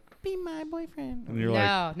then they're like, "Be my boyfriend." And you're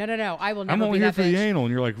like, No. I will never I'm only be here that for the bitch. anal.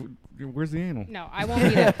 And you're like, where's the anal? No, I won't be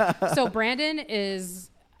that. So Brandon is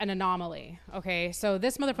an anomaly. Okay, so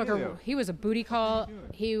this motherfucker, he was a booty call.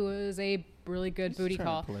 He was a really good booty trying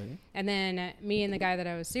call. to play. And then me and the guy that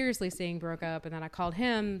I was seriously seeing broke up. And then I called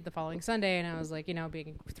him the following Sunday, and I was like,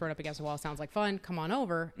 being thrown up against the wall sounds like fun. Come on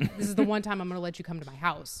over. This is the one time I'm going to let you come to my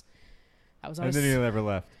house. I was And always then he never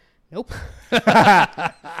left. nope.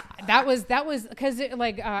 that was because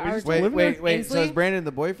like our Wait. So Ainsley? is Brandon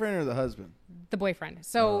the boyfriend or the husband? the boyfriend.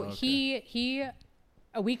 So okay. he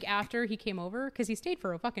a week after he came over, because he stayed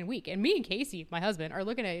for a fucking week, and me and Casey, my husband, are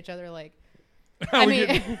looking at each other like, I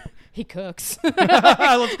mean, he cooks.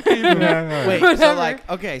 Let's keep it. Wait, so Whatever. like,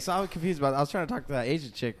 okay, so I was confused about. I was trying to talk to that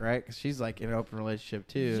Asian chick, right? Because she's like in an open relationship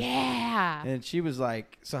too. Yeah. And she was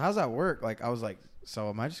like, "So how's that work?" Like, I was like, "So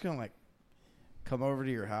am I just gonna like come over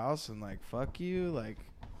to your house and like fuck you?" Like,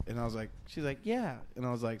 and I was like, she's like, "Yeah," and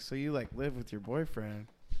I was like, "So you like live with your boyfriend?"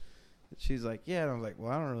 She's like, "Yeah," and I was like,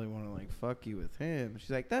 "Well, I don't really want to like fuck you with him." She's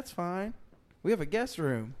like, "That's fine. We have a guest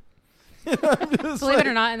room." Believe it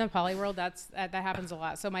or not, in the poly world, that happens a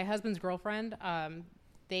lot. So my husband's girlfriend,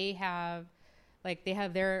 they have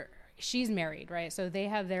their, she's married, right? So they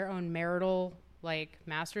have their own marital like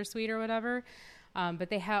master suite or whatever.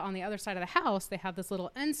 But they have on the other side of the house, they have this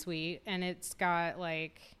little en suite, and it's got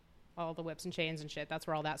like all the whips and chains and shit. That's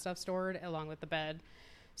where all that stuff's stored, along with the bed.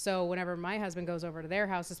 So whenever my husband goes over to their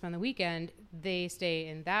house to spend the weekend, they stay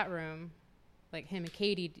in that room. Like him and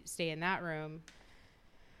Katie stay in that room,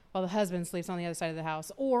 while the husband sleeps on the other side of the house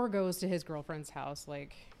or goes to his girlfriend's house.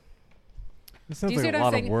 Like, It sounds do you see like a what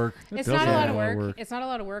I'm lot of saying? work. It's does not a sound lot like of a lot of work. work. It's not a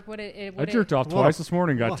lot of work. I jerked off twice this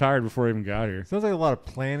morning. Got tired before I even got here. Sounds like a lot of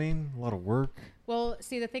planning, a lot of work. Well,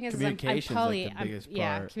 see, the thing is I'm Communication's, poly. like, the biggest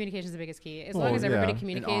yeah, part. communication's the biggest key. As Well, long as everybody yeah.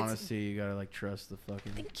 communicates. And honesty, you gotta like trust the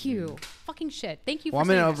fucking. Thank you. Fucking shit. Thank you Well,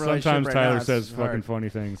 for I'm in saying a that. relationship Sometimes right Tyler now, says it's fucking hard. funny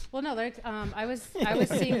things. Well, no, I was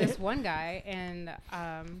seeing this one guy, and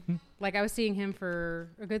like I was seeing him for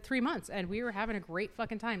a good 3 months, and we were having a great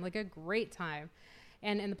fucking time, like a great time.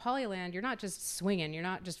 And in the polyland, you're not just swinging, you're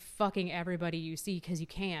not just fucking everybody you see because you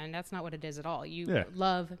can. That's not what it is at all. You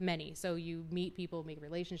love many, so you meet people, make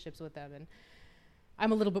relationships with them, and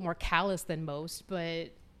I'm a little bit more callous than most, but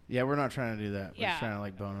Yeah, we're not trying to do that. We're Yeah. just trying to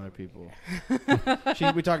like bone other people.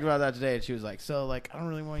 We talked about that today, and she was like, "So like, I don't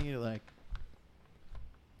really want you to like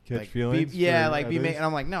Catch like, feelings. Be, yeah, for like be others. making." And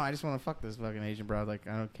I'm like, "No, I just want to fuck this fucking Asian broad. Like,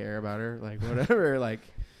 I don't care about her. Like, whatever. Like,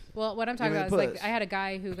 well, what I'm talking Give me about is the like puss. I had a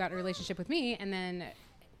guy who got in a relationship with me, and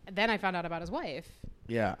then I found out about his wife.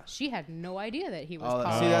 yeah." She had no idea that he was Oh,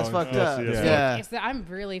 poly. see, that's Oh, fucked yeah, up. see, that's Yeah. It's that I'm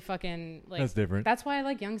really fucking like. That's different. That's why I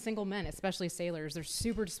like young single men, especially sailors. They're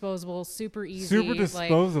super disposable, super easy. Super like-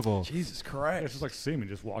 disposable. Jesus It's Christ. just like semen.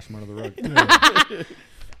 Just wash them under the rug.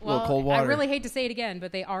 well, cold I water. really hate to say it again,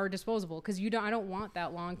 but they are disposable because I don't want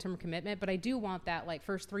that long term commitment, but I do want that like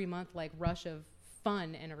first 3 month like rush of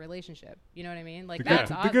fun in a relationship. You know what I mean? Like The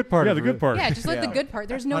that's good, the good part. Yeah, of the good it. part. Yeah, just like the Yeah. good part.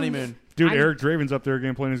 There's no Honeymoon. Dude, I'm- Eric Draven's up there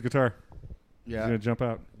again playing his guitar. He's Yeah. gonna jump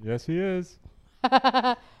out. Yes, he is.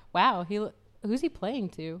 Wow, who's he playing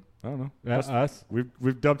to? I don't know. Us.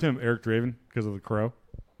 We've dubbed him Eric Draven because of the crow.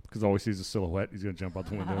 Because all he sees is a silhouette. He's gonna jump out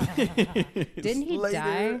the window. Didn't he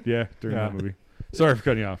die? Yeah, during Yeah. that movie. Sorry for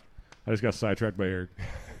cutting you off. I just got sidetracked by Eric.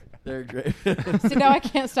 They're great. So now I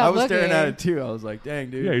can't stop I was looking. staring at it too. I was like, dang,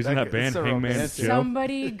 dude. Yeah, he's in that it's band, so Hangman romantic. Joe.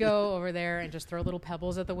 Somebody go over there and just throw little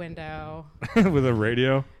pebbles at the window. With a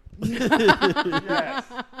radio.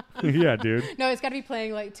 Yeah, dude. No, it's got to be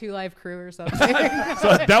playing like Two Live Crew or something.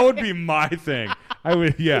 So that would be my thing. I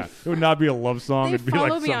would, yeah. It would not be a love song. They It'd be follow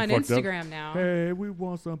like me on something fucked up. Instagram now. Hey, we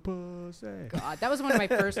want some pussy. God, that was one of my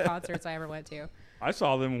first concerts I ever went to. I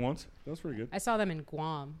saw them once. That was pretty good. I saw them in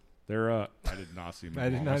Guam. They're I did not see them. I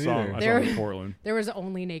did not saw either. them. I saw They're- them in Portland. There was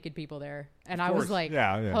only naked people there, and Of I was course. like,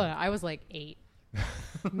 Yeah. hold on, I was like 8,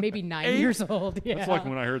 maybe 9 years old. Yeah. That's like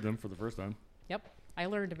when I heard them for the first time. Yep, I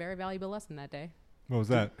learned a very valuable lesson that day. What was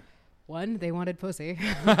that? 1, they wanted pussy.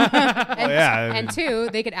 yeah. And 2,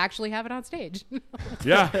 they could actually have it on stage.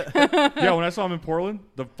 Yeah. Yeah, when I saw them in Portland,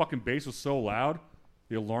 the fucking bass was so loud,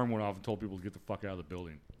 the alarm went off and told people to get the fuck out of the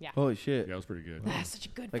building. Holy shit. Yeah, it was pretty good. That's such a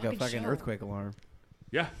good Like a fucking show. earthquake alarm.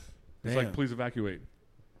 Yeah. It's Damn. like, please evacuate.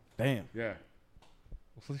 Damn. Yeah.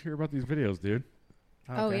 Let's hear about these videos, dude.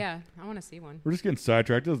 Oh Okay. yeah, I want to see one. We're just getting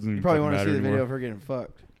sidetracked. It doesn't You even probably want to see the video anymore. of her getting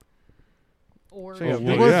fucked. Or So, yeah, Oh, big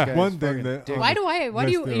well, There was yeah. guy's one fucking thing that. dick. why do I? Why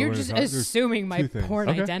do you? Missed it You're when just it comes- there's assuming my two things. porn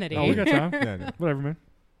Okay. identity. No, we got time. Yeah, no. Whatever, man.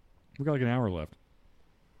 We got like an hour left.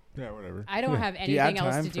 Yeah, whatever. I don't have Do you add anything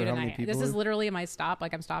else time to do for how many tonight. This people is are? literally my stop.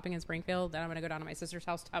 Like I'm stopping in Springfield, then I'm gonna go down to my sister's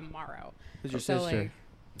house tomorrow. Who's your So, sister? like,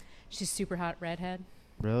 she's super hot redhead.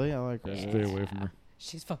 Really? I like her. Yeah. Stay away from her.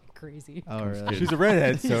 She's fucking crazy. Oh, really? She's a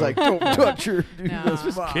redhead, so He's like, don't touch her, dude. No. That's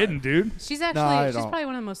Just fine. Kidding, dude. She's I actually she's don't. probably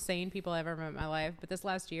one of the most sane people I've ever met in my life. But this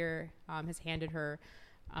last year has handed her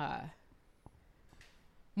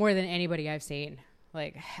more than anybody I've seen.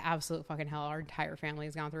 Like absolute fucking hell. Our entire family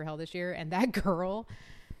has gone through hell this year, and that girl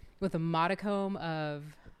with a modicum of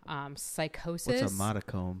psychosis. What's a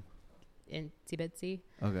modicum? Itsy bitsy.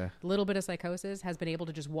 Okay. Little bit of psychosis has been able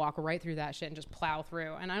to just walk right through that shit and just plow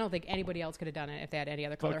through. And I don't think anybody else could have done it if they had any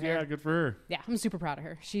other color Fuck hair. yeah, good for her. Yeah, I'm super proud of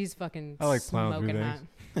her. She's fucking I like plowing through smoking hot.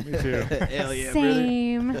 things. Me too. Hell yeah,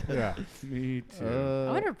 Same. yeah. Me too.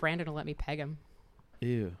 I wonder if Brandon will let me peg him.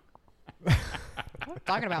 Ew.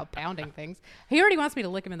 Talking about pounding things. He already wants me to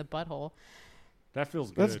lick him in the butthole. That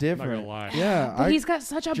feels good. That's I'm different. not gonna lie. Yeah. But he's got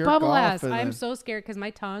such a jerk bubble off ass. and I'm then- so scared because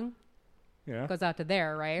my tongue Yeah. goes out to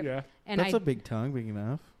there, right? Yeah. And That's I a big tongue, big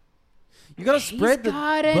enough. You gotta He's spread the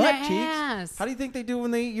got an butt ass. cheeks. How do you think they do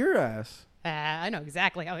when they eat your ass? I know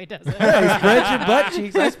exactly how he does it. Hey, spread your butt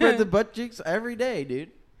cheeks. I spread the butt cheeks every day,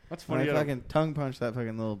 dude. That's When funny. I You had a fucking tongue punch that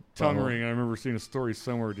fucking little tongue butthole. ring. I remember seeing a story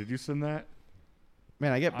somewhere. Did you send that?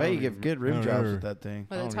 Man, I I bet don't you give even- good rim I don't jobs remember. with that thing.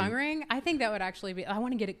 With I a don't tongue even- ring, I think that would actually be. I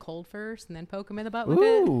want to get it cold first and then poke him in the butt with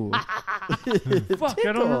Ooh. Fuck,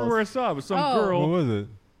 I don't remember where I saw it. But some Oh. What girl, was it?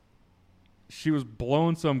 she was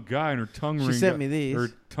blowing some guy, and her tongue She ring. sent got- me these. Her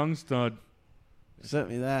tongue stud. Sent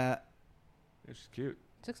me that. Yeah, she's cute.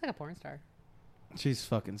 She looks like a porn star. She's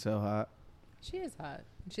fucking so hot. She is hot.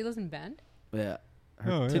 She lives in Bend. Yeah.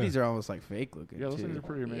 Her Oh, yeah. titties are almost like fake looking. Yeah, those things are too.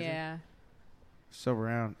 pretty amazing. Yeah. So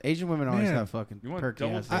round. Asian women always Man. have fucking You want perky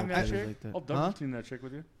double ass team that titties chick? like that. I'll double Huh? team that chick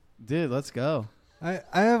with you. Dude, let's go. I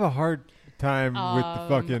have a hard time with the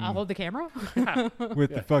fucking I'll hold the camera.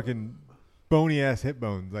 with Yeah. the fucking bony ass hip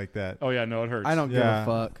bones like that. Oh yeah, no, it hurts. I don't Yeah.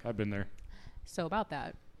 give a fuck. I've been there. So about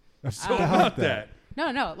that. So Stop about that.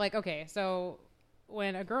 No. Like, okay. So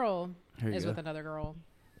when a girl Here you is go. with another girl,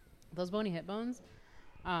 those bony hip bones,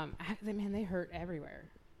 man, they hurt everywhere.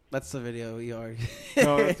 That's the video we already.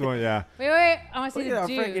 No, that's the one. Yeah, Wait. I want to Look see at the how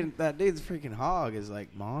dude. freaking that dude's freaking hog is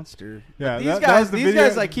like monster. yeah. These that guys, was the these video-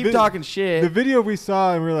 guys like keep talking shit. The video we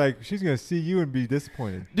saw, and we are like, she's gonna see you and be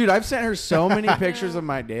disappointed. Dude, I've sent her so many pictures of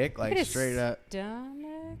my dick, Look at like his straight up.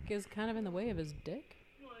 stomach is kind of in the way of his dick.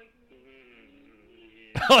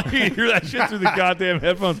 You hear that shit through the goddamn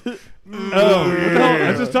headphones. What the hell?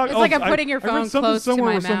 I just talked. It's like I'm I- putting your I read phone something close to somewhere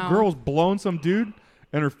my where some mouth. girl was blowing some dude,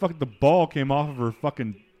 and her fucking the ball came off of her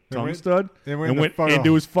fucking tongue went- stud it and went in the went fuck-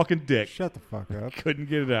 into his fucking dick. Shut the fuck up. Couldn't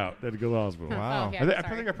get it out. Had to go to the hospital. Wow. Oh, yeah, I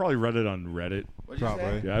sorry. think I probably read it on Reddit.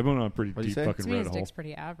 Probably. Yeah, I've been on a pretty What'd you deep say? fucking To me, his Reddit hole. dick's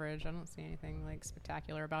pretty average. I don't see anything like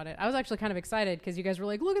spectacular about it. I was actually kind of excited because you guys were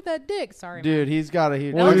like, "Look at that dick." Sorry, Dude, he's got a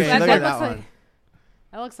huge. Well, okay, that- look that at that looks one. like-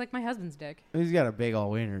 that looks like my husband's dick. He's got a big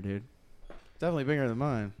old wiener, dude. Definitely bigger than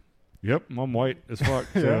mine. Yep, I'm white as fuck.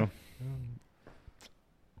 Yeah.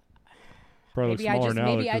 So Probably Maybe look smaller now.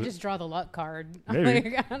 maybe I 'cause just draw the luck card. Maybe.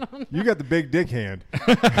 Like, I don't know. You got the big dick hand.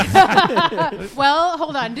 Well,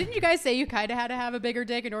 hold on. Didn't you guys say you kind of had to have a bigger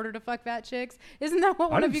dick in order to fuck fat chicks? Isn't that what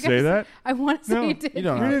I one of didn't you guys say that. I want to say No, you did. you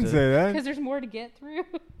don't You have didn't to. say that. Because there's more to get through.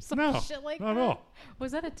 Some No, shit like not that. at all.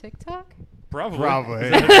 Was that a TikTok? Probably.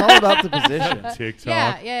 It's all about the position.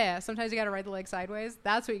 TikTok. Yeah. Sometimes you got to ride the leg sideways.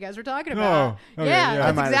 That's what you guys were talking Oh, about. okay, yeah, yeah. I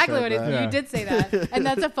that's might have exactly said what it that. You Yeah. did say that. And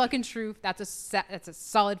that's a fucking truth. That's a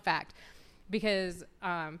solid fact. Because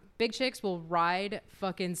big chicks will ride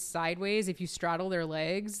fucking sideways if you straddle their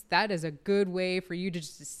legs. That is a good way for you to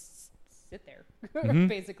just sit there,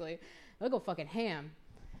 basically. They'll go fucking ham.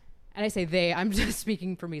 And I say they, I'm just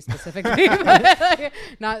speaking for me specifically.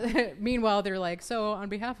 But, meanwhile, they're like, so on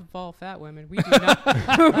behalf of all fat women,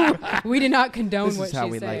 we do not condone This what is how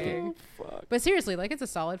she's we like it. saying. But seriously, like, it's a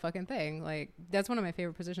solid fucking thing. Like, that's one of my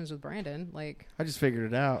favorite positions with Brandon. Like, I just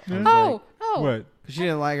figured it out. I was oh, What? Because she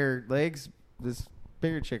didn't like her legs. This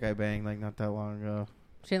bigger chick I banged like not that long ago.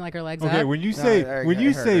 she didn't like her legs Okay, up. when you No, say her- when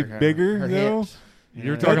you her- say her- bigger her though, hips.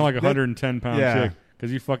 You're Yeah. talking like a That- 110-pound yeah. chick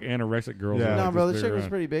because you fuck anorexic girls. Yeah. that are No, like bro, the this chick big was around.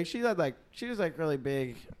 pretty big. She was like really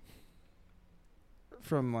big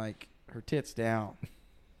from like her tits down.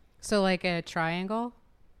 So like a triangle.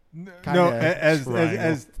 no, Kinda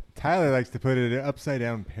as Tyler likes to put it, an upside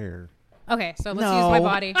down pear. Okay, so let's No. use my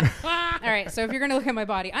body. All right, so if you're gonna look at my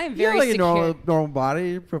body, I am Yeah, very like a secure. normal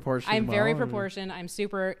body proportion. I'm very model. proportioned. I'm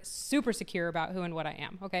super secure about who and what I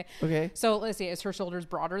am. Okay. Okay, So let's see. Is her shoulders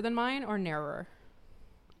broader than mine or narrower?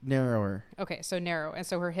 narrower. Okay, so narrow. And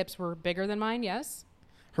so her hips were bigger than mine. Yes.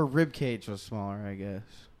 Her rib cage was smaller, I guess.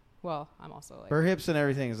 Well, I'm also like. Her hips and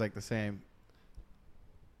everything is like the same.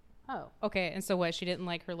 Oh, okay. And so what? She didn't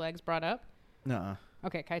like her legs brought up. Nuh-uh.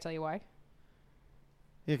 Okay, can I tell you why?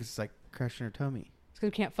 Yeah, 'cause it's like crushing her tummy. It's because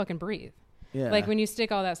you can't fucking breathe. Yeah, Like when you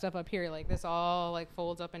stick all that stuff up here, like this all like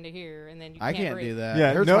folds up into here, and then you I can't can't breathe. do that.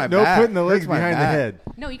 Yeah, It hurts no my no back. putting the Hurts legs my behind the back. head.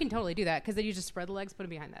 No, you can totally do that because then you just spread the legs, put them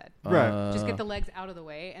behind the head. Right. Just get the legs out of the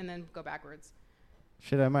way and then go backwards.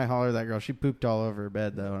 Shit, I might holler at that girl. She pooped all over her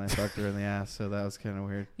bed though, and I fucked her in the ass, so that was kind of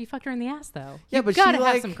weird. You fucked her in the ass though. Yeah, you but gotta she,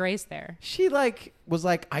 have like- some grace there. She like was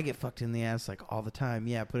like, I get fucked in the ass like all the time.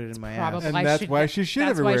 Yeah, put it in my probably- ass. And I that's should- why she shit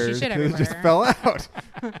that's why everywhere. she shit because it just everywhere. fell out.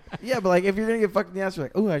 Yeah, but like if you're gonna get fucked in the ass, you're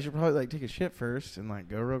like, oh, I should probably like take a shit first and like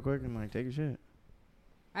go real quick and like take a shit.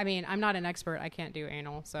 I mean, I'm not an expert. I can't do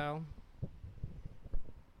anal, so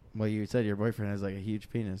Well, you said your boyfriend has like a huge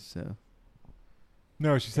penis, so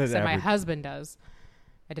No, she said my average. husband does.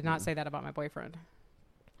 I did not say that about my boyfriend.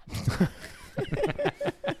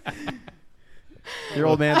 your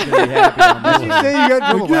old man's gonna be happy. On Did this you one. say you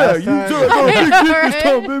got dribbled last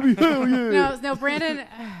time? Right? Hell yeah. No,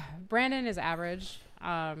 Brandon is average.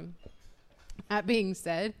 That being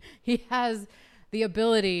said, he has the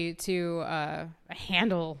ability to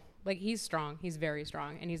handle. Like he's strong. He's very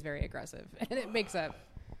strong, and he's very aggressive, and it makes up.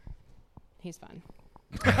 He's fun.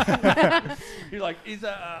 You're like, he's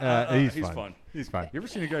He's fun. fun. He's fine. You ever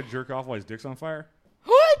seen a guy jerk off while his dick's on fire?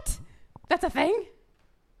 What? That's a thing?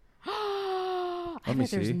 I Let me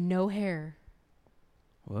bet there's see. no hair.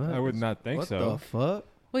 What? I would not think what so. the fuck?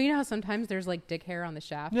 Well, you know how sometimes there's like dick hair on the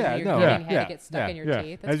shaft. Yeah, and you're no. getting Yeah, head, it gets stuck in your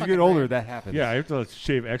teeth. That's As you fucking get older, great. that happens. Yeah, I have to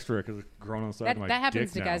shave extra because it's grown on the side That, of my that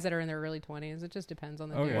happens dick to guys now. that are in their early 20s. It just depends on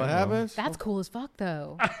the Okay. dude. What well. happens? That's cool as fuck,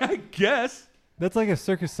 though. I guess. That's like a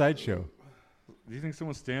circus sideshow. Do you think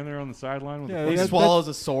someone's standing there on the sideline with Yeah, a He that- swallows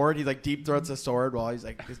a sword. He like deep throats a sword while he's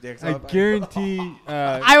like his dick's I up. guarantee.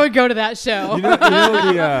 I would go to that show. You know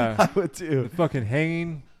I would the too. fucking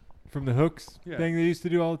hanging from the hooks Yeah. thing they used to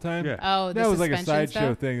do all the time? Yeah. Oh, the That was like a suspension sideshow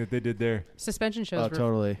stuff? thing that they did there. Suspension shows Oh, were...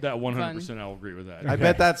 totally. That 100%, I'll agree with that. I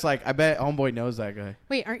bet that's like. I bet homeboy knows that guy.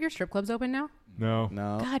 Wait, aren't your strip clubs open now? No.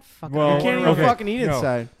 No, God, fuck. Well, you can't even okay, fucking eat no.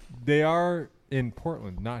 inside. They are in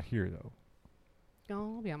Portland, not here though.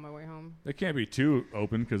 Oh, I'll be on my way home. They can't be too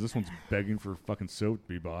open because this one's begging for fucking soap to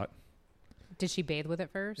be bought. Did she bathe with it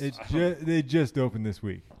first? They just opened this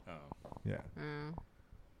week. Oh. Yeah.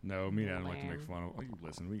 No, me and Adam like to make Lame. fun of. Oh, you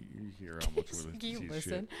listen. You hear how much we're You see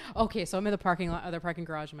listen. shit. Okay, so I'm in the parking lot, other parking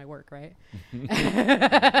garage in my work, right?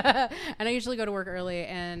 And I usually go to work early,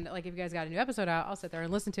 and like if you guys got a new episode out, I'll sit there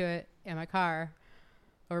and listen to it in my car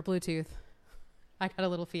over Bluetooth. I got a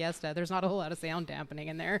little Fiesta. There's not a whole lot of sound dampening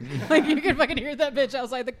in there. Like you can fucking hear that bitch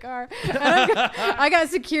outside the car. And I got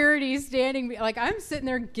security standing. Like I'm sitting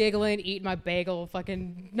there giggling, eating my bagel,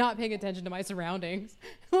 fucking not paying attention to my surroundings,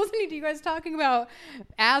 listening to you guys talking about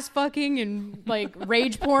ass fucking and like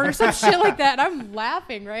rage porn or some shit like that. And I'm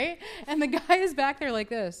laughing, right? And the guy is back there like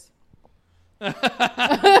this.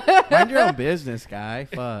 Mind your own business, guy.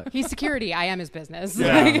 Fuck. He's security. I am his business.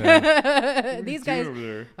 Yeah. These Dude guys. over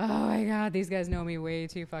there. Oh my god, these guys know me way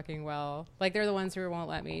too fucking well. Like they're the ones who won't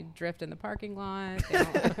let me drift in the parking lot. They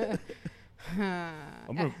don't-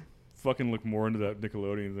 I'm gonna fucking look more into that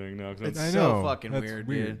Nickelodeon thing now. 'Cause It's I'm- I so know. fucking That's weird,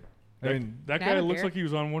 weird. dude. I mean, that Can I guy have a looks beer? like he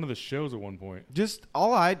was on one of the shows at one point. Just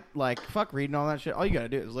all I like, fuck reading all that shit. All you gotta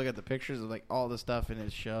do is look at the pictures of like all the stuff in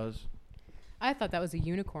his shows. I thought that was a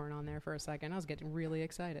unicorn on there for a second. I was getting really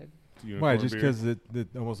excited. It's a why? unicorn Just beer. because it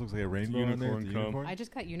almost looks like a rainbow on there. unicorn The cum. unicorn? I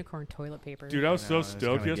just got unicorn toilet paper. Dude, I was I so know, it's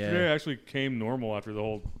stoked kinda yesterday. gay. I actually came normal after the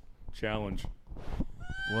whole challenge.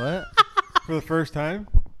 What? For the first time?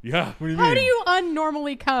 Yeah. What do you How mean? do you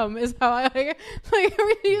unnormally come? Is how I like.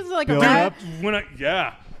 He's like a Build rat. up? When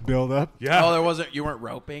yeah. Build up? Yeah. Oh, there wasn't. You weren't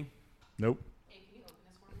roping. Nope.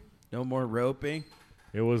 No more roping.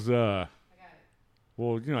 It was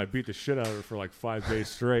well, you know, I beat the shit out of her for like 5 days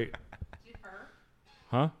straight.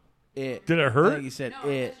 Huh? It. Did it I hurt? think you said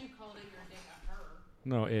it.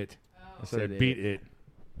 No, it. I Said said I beat it.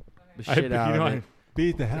 The I- shit you out know, of it.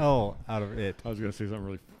 Beat the hell out of it. I was gonna say something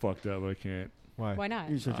really fucked up, but I can't. Why? Why not?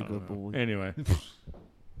 You're such I a don't good know. boy. Anyway,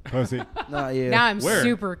 Pussy. Not you. Now I'm Where?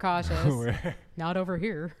 super cautious. Where? Not over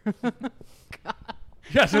here.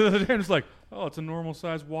 yeah. So the other day, it's like, oh, it's a normal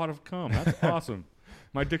sized wad of cum. That's awesome.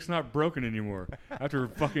 My dick's not broken anymore after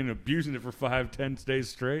fucking abusing it for 5-10 days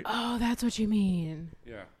straight. Oh, that's what you mean.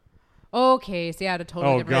 Yeah. Okay, so I had a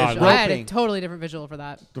totally Oh, different God. visual. I had a Roping. totally different visual for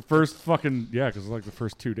that. The first fucking because like the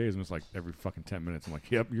first 2 days, it was like every fucking 10 minutes. I'm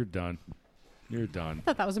like, yep, you're done. You're done. I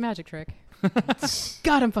thought that was a magic trick.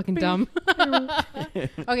 God, I'm fucking dumb.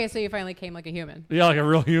 Okay, so you finally came like a human. Yeah, like a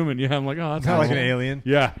real human. Yeah, I'm like, oh, that's Not like awesome. an alien.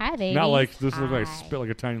 Yeah. Hi, baby. Not like this. Look like Hi. spit like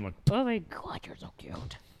a tiny one. Oh my god, you're so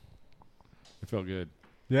cute. It felt good.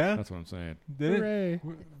 Yeah? That's what I'm saying. Did it? Hooray.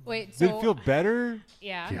 Wait, so Did it feel better?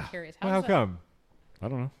 yeah, I'm Yeah. curious. Well, how does that- come? I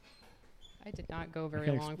don't know. I did not go very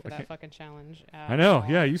can't long exp- for I that can't- fucking challenge. I know.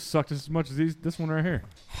 Yeah, you sucked as much as this one right here.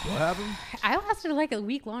 What happened? I lasted like a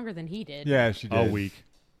week longer than he did. Yeah, she did. A week.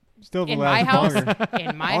 Still the In my last house, longer.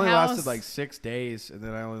 in my I only house, lasted like 6 days, and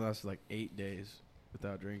then I only lasted like 8 days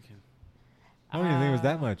without drinking. I don't even think it was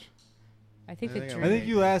that much. I think I the think I I drink. think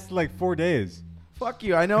you lasted like 4 days. Fuck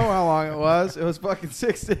you. I know how long it was. It was fucking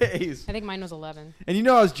 6 days. I think mine was 11. And you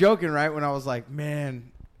know I was joking, right? When I was like,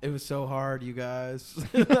 man, it was so hard, you guys.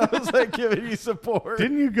 I was like giving you support.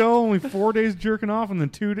 Didn't you go only 4 days jerking off and then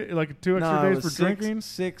 2 extra No, it days was for drinking?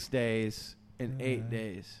 6 days and 8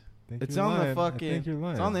 days. Think It's you're on lying. the I fucking. think you're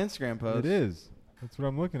lying. It's on the Instagram post. It is. That's what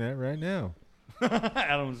I'm looking at right now.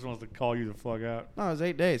 Adam just wants to call you the fuck out. No, it was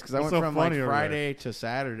 8 days because I What's went so from like funny over there? Friday to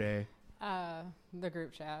Saturday. The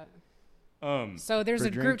group chat. Um, So there's For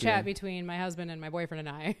a group chat drinking. between my husband and my boyfriend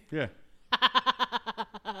and I. yeah.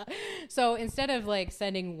 So instead of like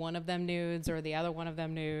sending one of them nudes or the other one of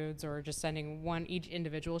them nudes or just sending one each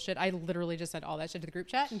individual shit, I literally just sent all that shit to the group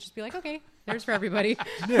chat and just be like, okay, there's for everybody.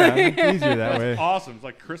 Yeah, it's easier that way. Awesome. It's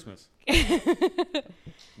like Christmas.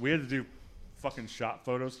 We had to do fucking shot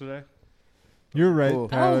photos today. You're right, Cool.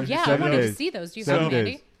 Tyler. Oh yeah, I 7 wanted days. to see those. Do you 7 have them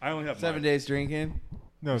days. handy? I only have 7 mine. days drinking.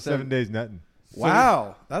 No, 7 days nothing.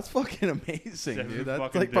 Wow, that's fucking amazing, 7 dude. That's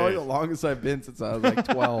fucking like probably days. the longest I've been since I was like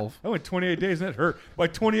 12. I went 28 days and that hurt. By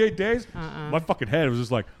 28 days, my fucking head was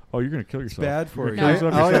just like, oh, you're going to kill yourself. bad for You're you. gonna I, kill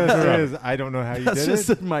all I yourself. gotta Shut say up. is I don't know how you That's did just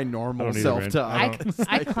it. my normal I don't either, man. self-talk.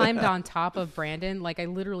 I climbed on top of Brandon. Like I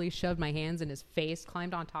literally shoved my hands in his face,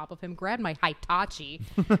 climbed on top of him, grabbed my Hitachi,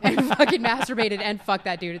 and fucking masturbated and fucked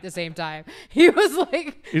that dude at the same time. He was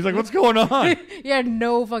like, He's like, what's going on? he had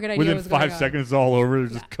no fucking idea Within what was going 5 on. seconds, it's all over.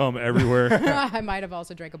 There's just cum everywhere. I might have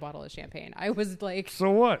also drank a bottle of champagne. I was like,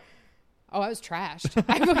 So what? oh, I was trashed.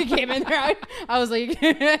 I fucking came in there. I was like,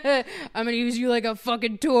 I'm gonna use you like a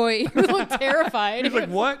fucking toy. He was like terrified. He's like,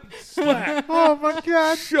 what? Slap. Oh my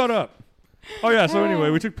god! Shut up. Oh, yeah. So anyway,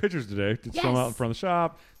 we took pictures today to show them out in Yes. front of the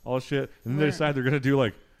shop, all this shit. And then they Where? decided they're going to do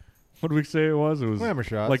like, what did we say it was? It was Glamour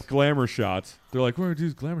shots. like glamour shots. They're like, we're going to do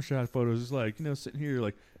these glamour shot photos. It's like, sitting here,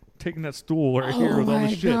 like taking that stool right here with all my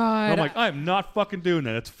this shit. And I'm God. like, I am not fucking doing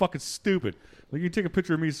that. It's fucking stupid. Like, you take a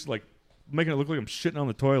picture of me, like, making it look like I'm shitting on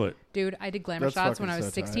the toilet. Dude, I did glamour That's shots when I fucking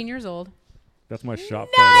was so 16 tight. years old. That's my shop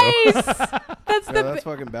photo. Nice. That's Yeah, the. that's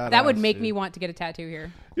fucking badass. That would make dude. me want to get a tattoo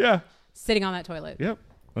here, Yeah. sitting on that toilet. Yep.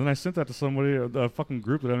 And then I sent that to somebody, a fucking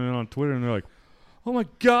group that I'm in on Twitter, and they're like, oh my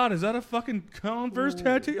God, is that a fucking Converse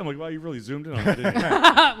tattoo? I'm like, wow, you really zoomed in on it, didn't you?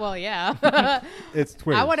 Well, yeah. It's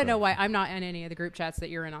Twitter. I want to so. know why I'm not in any of the group chats that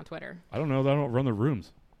you're in on Twitter. I don't know. I don't run the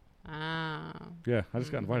rooms. Ah. Yeah, I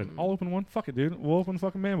just got invited. I'll open one. Fuck it, dude. We'll open the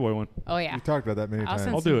fucking Man Boy one. Oh yeah. We talked about that many I'll times.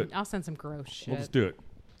 send I'll some, do it. I'll send some gross shit. We'll just do it.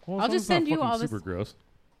 Well, I'll as long just as it's not send you fucking all this- super gross.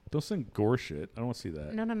 Don't send gore shit. I don't want to see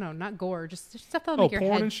that. No, not gore. Just stuff that'll make your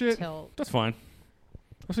porn head and shit? tilt. That's fine.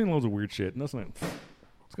 I've seen loads of weird shit. And that's not.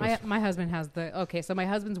 My husband has so my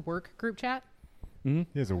husband's work group chat. Mm-hmm.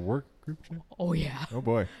 He has a work group chat. Oh yeah. Oh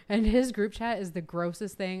boy. And his group chat is the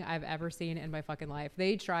grossest thing I've ever seen in my fucking life.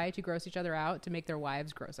 They try to gross each other out to make their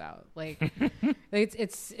wives gross out. Like,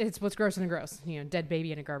 it's what's grosser than gross. You know, dead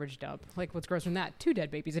baby in a garbage dump. Like, what's grosser than that? 2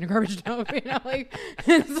 dead babies in a garbage dump. You know, like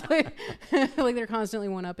it's like like they're constantly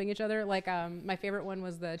one upping each other. Like, my favorite one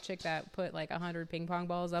was the chick that put like 100 ping pong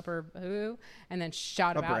balls up her hoo and then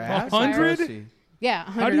shot them Up her out. ass? 100? Yeah,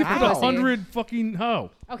 100 How do you up put her pussy. 100 fucking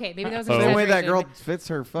hoe? Okay, maybe that was Oh. The way that exaggeration. girl fits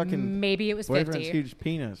her fucking Maybe it was boyfriend's 50, huge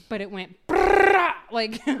penis. but it went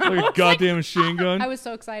like Like a goddamn machine gun? I was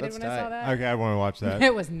so excited That's when I saw tight. that. Okay, I want to watch that.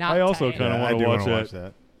 It was not. I also tight. kinda I wanna do watch wanna that. watch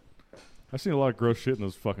that. I've seen a lot of gross shit in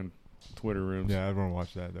those fucking Twitter rooms. Yeah, I want to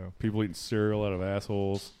watch that though. People eating cereal out of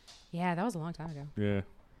assholes. Yeah, that was a long time ago. Yeah.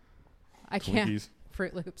 I can't. Twinkies.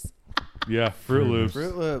 Fruit Loops. Yeah, Fruit Loops.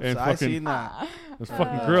 Fruit Loops. And I fucking- seen that. That's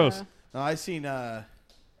fucking gross. No, I seen The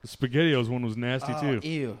SpaghettiOs one was nasty too.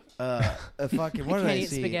 Ew. Fucking what I did can't I eat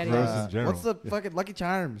see? spaghetti. Gross in general. What's the fucking Lucky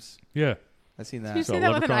Charms? Yeah. I seen Did you that. say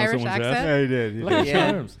that with an leprechaun on Irish someone's ass? accent? Yeah, he did. He Lucky did.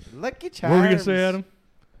 Yeah. Charms. Lucky What Charms. were we gonna say, Adam?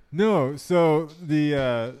 No, so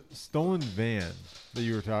the stolen van that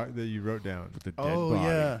you were that you wrote down. With the dead Oh body.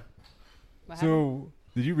 yeah. What happened? So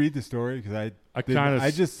did you read the story? Because I didn't. kind of.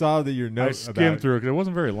 I just saw that your note I skimmed about. through it because it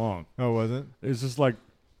wasn't very long. Oh, wasn't? It's just like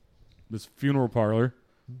this funeral parlor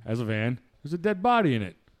has a van. There's a dead body in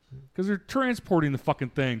it because they're transporting the fucking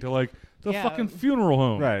thing to like the Yeah. fucking funeral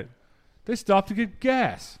home. Right. They stop to get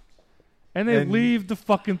gas, and they And- leave the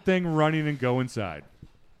fucking thing running and go inside.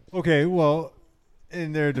 Okay. Well,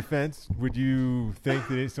 in their defense, would you think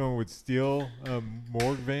that someone would steal a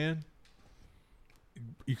morgue van?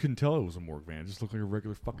 You couldn't tell it was a morgue van. It just looked like a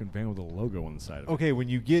regular fucking van with a logo on the side of it. Okay, when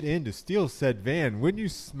you get in to steal said van, wouldn't you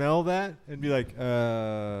smell that and be like,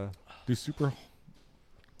 Do super.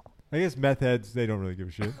 I guess meth heads, they don't really give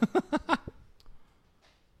a shit.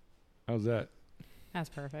 How's that? That's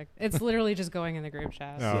perfect. It's literally just going in the group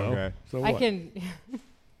chat. Oh, okay. So I what? can.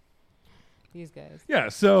 These guys. Yeah.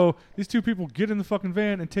 So these two people get in the fucking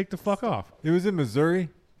van and take the fuck off. It was in Missouri,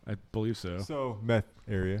 I believe so. so meth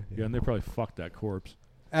area. Yeah, and they probably fucked that corpse.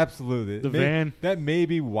 Absolutely. The van- That may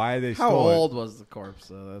be why they How stole old was the corpse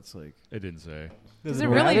though? That's like. It didn't say. Does Does it it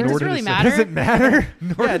really? matter? Does it Nor really did it say- matter? Does it matter?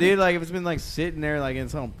 Yeah, dude. Like if it's been like sitting there like in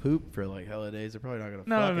some poop for like hella days, they're probably not gonna.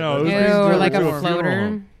 No, fuck no, It. it was Ew, being or delivered like to a a funeral floater.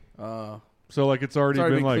 home. So like it's already It's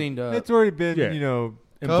already been like cleaned up. It's already been, Yeah.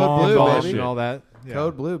 embalmed blue, and baby. all that. Yeah.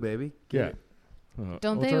 Code blue, baby. yeah. Don't well, it's they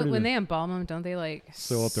already when been they embalm them? Don't they like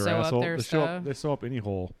sew up their sew asshole? up their they, stuff? sew up any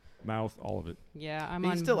hole, mouth, all of it. Yeah, I'm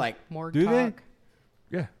You on still, like, morgue do they? talk.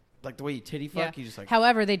 Yeah. Like the way you titty fuck, Yeah. you just like.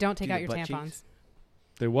 However, they don't take Do out the your butt tampons. cheeks?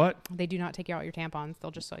 They what? They do not take out your tampons.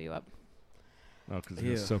 They'll just sew you up. Oh, because they're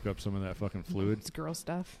Ew. gonna soak up some of that fucking fluid. It's girl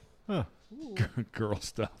stuff. Huh. Girl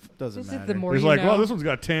stuff. Doesn't This matter. is the more It's you like, know. well, this one's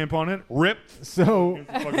got a tampon in it. Rip. So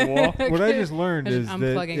Against the fucking wall. what I just learned I'm is that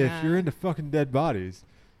unplugging if that. you're into fucking dead bodies,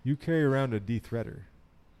 you carry around a de-threader.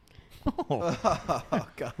 Oh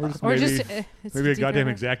god. Or just Or maybe, just it's maybe a deep goddamn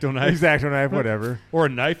river. X-Acto knife. Exacto knife, whatever. Or a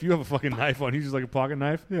knife. You have a fucking knife on you, just like a pocket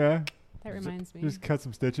knife. Yeah. That reminds me. Just cut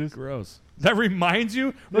some stitches. Gross. That reminds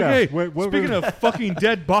you? Yeah, Okay, what speaking rem- of fucking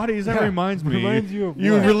dead bodies, that Yeah, reminds me. reminds you of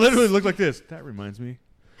You what? literally look like this. That reminds me.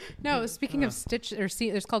 No, speaking of stitch or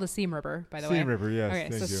seam, it's called a seam ripper, by the way. Seam ripper, yes. Okay,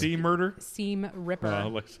 thank so you. Sea murder? Seam ripper.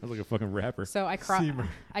 Sounds like a fucking rapper. So I Seamer.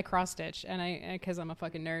 I cross stitch, and I because I'm a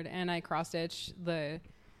fucking nerd, and I cross stitch the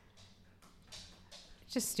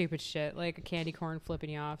just stupid shit like a candy corn flipping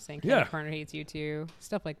you off, saying candy Yeah. corn hates you too,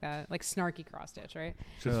 stuff like that, like snarky cross stitch, right?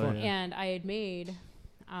 Shit's Oh, fun. yeah. And I had made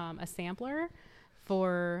a sampler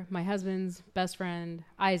for my husband's best friend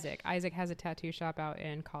Isaac. Isaac has a tattoo shop out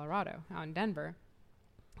in Colorado, out in Denver.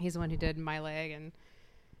 He's the one who did my leg and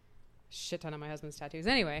shit ton of my husband's tattoos.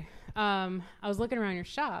 Anyway, I was looking around your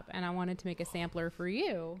shop and I wanted to make a sampler for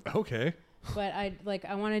you, Okay. but I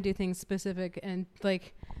want to do things specific, and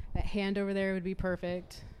like that hand over there would be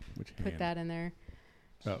perfect. Which hand? Put that in there.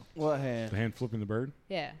 Oh, What the hand? hand flipping the bird?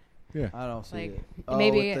 Yeah. Yeah. I don't see Like it. Oh,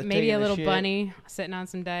 maybe with the maybe taking a the little shit? bunny sitting on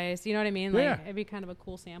some dice. You know what I mean? Like Yeah. it'd be kind of a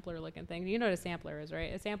cool sampler looking thing. You know what a sampler is,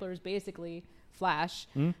 right? A sampler is basically Flash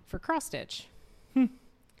Hmm? for cross stitch.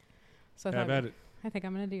 So I Have thought at it. I think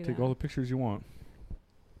I'm gonna do Take that. all the pictures you want.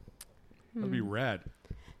 That'd be rad.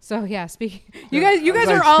 So yeah, you guys Like,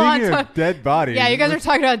 are all on. speaking of dead bodies. Yeah, you guys are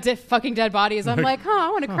talking about fucking dead bodies. I'm like, I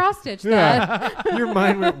want to cross stitch that. Yeah. Your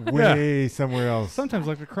mind went way somewhere else. Sometimes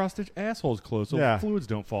like the cross stitch asshole's closed so Yeah. fluids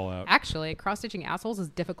don't fall out. Actually, cross stitching assholes is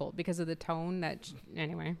difficult because of the tone that.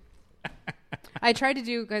 Anyway, I tried to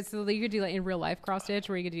do because so you could do like in real life cross stitch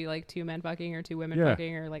where you could do like 2 men fucking or 2 women Yeah.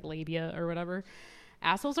 fucking or like labia or whatever.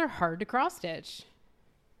 Assholes are hard to cross stitch.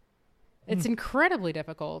 It's incredibly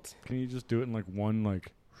difficult. Can you just do it in like one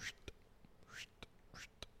like?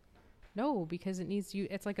 No, because it needs you.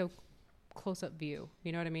 It's like a close-up view.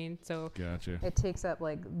 You know what I mean? So Gotcha. it takes up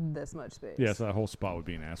like this much space. Yeah, so that whole spot would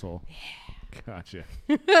be an asshole. Gotcha.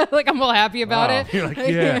 Like I'm all happy about Wow. it. You're like,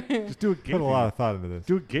 yeah, just do a gaping. Put a lot of thought into this.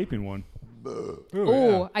 Do a gaping one. Ooh,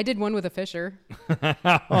 Oh, I did one with a fissure.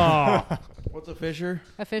 What's a fissure?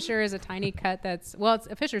 A fissure is a tiny cut that's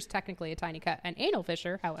a fissure is technically a tiny cut. An anal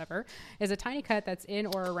fissure, however, is a tiny cut that's in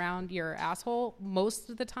or around your asshole. Most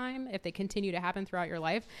of the time, if they continue to happen throughout your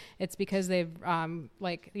life, it's because they've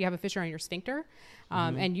like you have a fissure on your sphincter,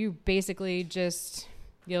 and you basically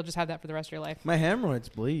you'll just have that for the rest of your life. My hemorrhoids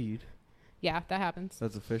bleed. Yeah, that happens.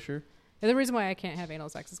 That's a fissure. And the reason why I can't have anal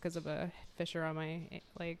sex is because of a fissure on my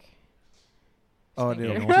like. Oh,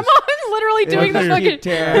 sphincter. dude. I'm literally doing the Keep fucking.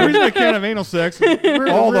 The reason I can't have anal sex,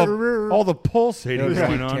 all the pulsating Yeah.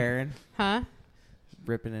 going on. Tearing. Huh?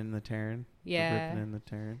 Ripping in the tearing. Yeah. Ripping in the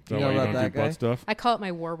tearing. Is that You why know you about don't that do butt guy? stuff? I call it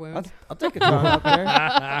my war wound. I'll take a tongue up there.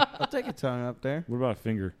 I'll take a tongue up there. What about a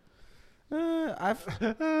finger?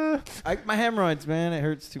 My hemorrhoids, man, it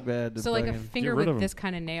hurts too bad. To So like a fucking- finger rid with of 'em. this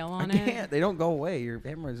kind of nail I on can't. it. They don't go away. Your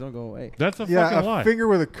hemorrhoids don't go away. That's a Yeah, fucking a lie. finger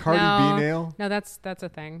with a Cardi No. B nail. No, that's a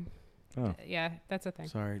thing. Oh. Yeah, that's a thing.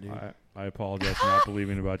 Sorry, dude. I apologize for not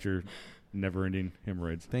believing about your never-ending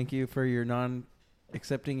hemorrhoids. Thank you for your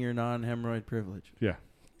accepting your non-hemorrhoid privilege. Yeah.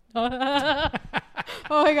 Oh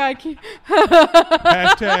my god,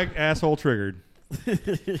 Hashtag asshole triggered.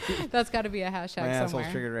 that's got to be a hashtag My asshole's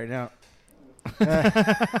somewhere. triggered right now.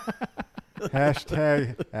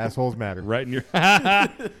 Hashtag assholes matter. Right in your.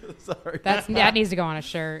 Sorry. That needs to go on a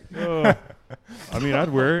shirt. Oh. I mean, I'd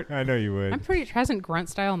wear it. I know you I'm would. pretty sure hasn't Grunt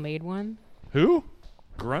Style made one? Who?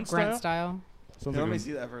 Grunt Grunt style? Style. Sounds Let like me a-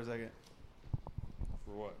 see that for a second.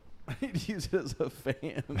 For what? I need to use it as a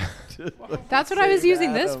fan. to, like, That's what I was save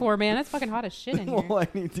using this Adam. for, man. It's fucking hot as shit in here. Well, I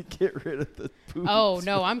need to get rid of the poop. Oh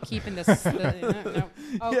no, I'm keeping this. No. Yeah,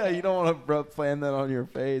 Okay. you don't want to fan that on your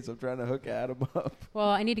face. I'm trying to hook Adam up. Well,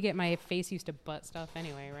 I need to get my face used to butt stuff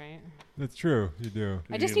anyway, right? That's true. You do.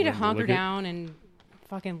 I just need to hunker down and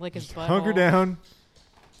fucking lick his butt. Hunker down.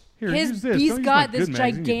 Here, use this. He's Don't use got my this good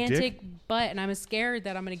magazine, you dick. gigantic butt, and I'm scared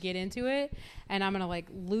that I'm gonna get into it, and I'm gonna like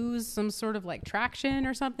lose some sort of like traction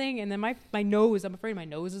or something, and then my nose. I'm afraid my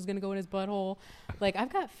nose is gonna go in his butthole. Like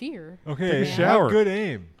I've got fear. Okay, Man. shower. have good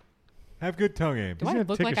aim. Have good tongue aim. Do He's I gonna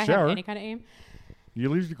look take like a I shower. have any kind of aim? You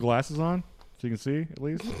leave your glasses on so you can see at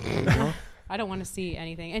least. I don't want to see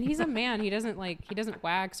anything. And he's a man. He doesn't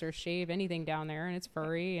wax or shave anything down there, and it's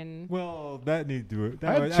furry and Well, that need to do it.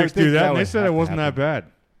 I had chicks do that, and they said it wasn't that bad.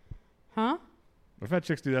 huh? I've had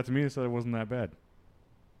chicks do that to me, and said it wasn't that bad.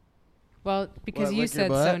 Well, because What, you lick your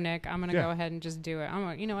said so, butt? Nick, I'm gonna Yeah. go ahead and just do it. I'm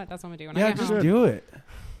like, you know what? That's what I'm gonna do. When Yeah, I get just home. do it.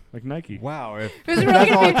 Like Nike. Wow, if Is it really that's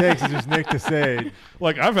gonna all be- it takes is just Nick to say,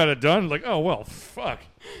 Like, I've had it done. Like, oh, well, fuck.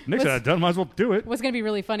 Nick's had it done. Might as well do it. What's gonna be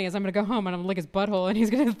really funny is I'm gonna go home and I'm gonna lick his butthole, and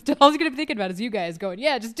all he's gonna be thinking about is you guys going,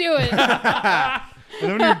 yeah, just do it. And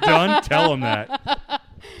then when you're done, tell him that.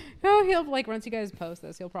 Oh, he'll like once you guys post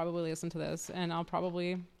this, he'll probably listen to this, and I'll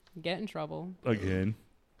probably get in trouble. Again.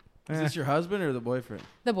 Is this your husband or the boyfriend?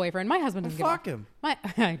 The boyfriend, my husband doesn't Fuck give him.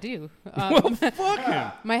 I do. Well, fuck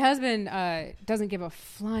him. My husband doesn't give a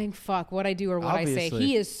flying fuck what I do or what I say. Obviously.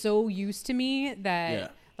 He is so used to me that Yeah.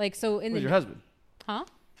 like so in Who's the your husband? huh?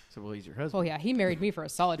 So, well, he's your husband. Well, yeah, he married me for a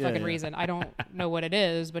solid Yeah, fucking yeah. reason. I don't know what it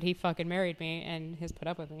is, but he fucking married me and has put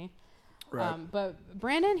up with me. Right. But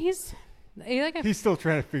Brandon, he's like a he's still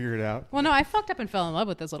trying to figure it out. well, no, I fucked up and fell in love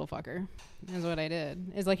with this little fucker. Is what I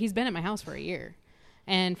did. Is like he's been at my house for a year,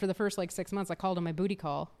 and for the first like 6 months, I called him my booty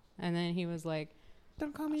call, and then he was like,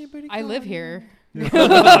 Don't call me a booty. "I live here." Wait,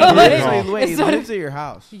 he So- lives at your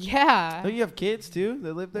house. Yeah. Don't you have kids too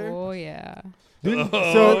that live there? Oh yeah.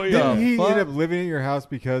 So yeah. didn't he Fuck. end up living at your house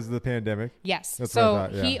because of the pandemic? Yes. That's so what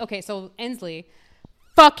I thought, yeah. so Inslee.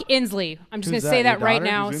 Fuck Inslee. I'm just Who's gonna say that, that your right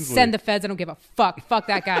daughter? now. Who's Inslee? Send the feds. I don't give a fuck. Fuck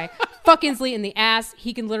that guy. Fuck Inslee in the ass.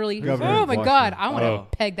 He can literally. Governor Oh of my Washington. god, I want to Oh.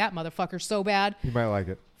 peg that motherfucker so bad. You might like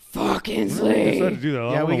it. Fuck I decided to Inslee. do that.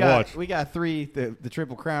 Yeah, I'm we gonna got watch. we got three the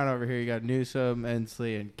triple crown over here. You got Newsom,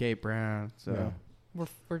 Ensley, and Kate Brown. So Yeah.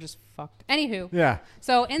 We're just fucked. Anywho, Yeah.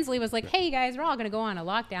 so Inslee was like, "Hey guys, we're all gonna go on a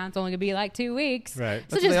lockdown. It's only gonna be like 2 weeks. Right. So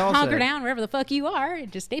That's what just they all hunker say. down wherever the fuck you are and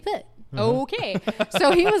just stay put." Okay.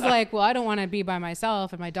 So he was like, "Well, I don't want to be by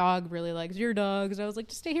myself, and my dog really likes your dogs." I was like,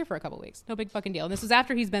 "Just stay here for a couple weeks. No big fucking deal." And this was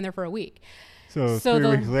after he's been there for a week. So So 3 the-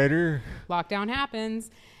 weeks later, Lockdown happens,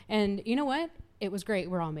 and you know what? it was great.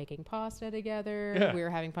 We're all making pasta together. Yeah. We were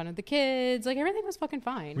having fun with the kids. Like everything was fucking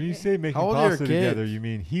fine. When you say making How old are your pasta together, kids? you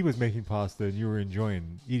mean he was making pasta and you were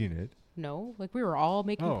enjoying eating it. No, like we were all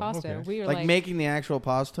making Oh, pasta. okay. We were Like making the actual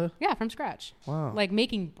pasta. yeah, from scratch. Wow. Like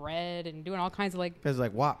making bread and doing all kinds of like Because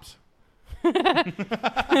like wops.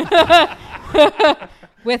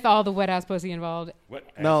 with all the wet ass pussy involved. What?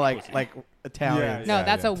 No, like Italian. No, Yeah,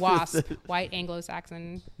 that's yeah. a WASP, white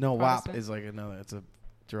Anglo-Saxon. No, WAP Protestant. is like another. It's a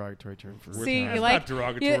derogatory term for. See, That's you not like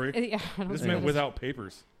derogatory. Yeah, I don't This know meant what it is. without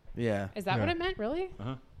papers. Yeah. Is that what Yeah. it meant? Really?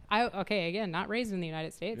 Uh-huh. Okay, again, not raised in the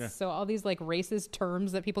United States, Yeah. so all these like racist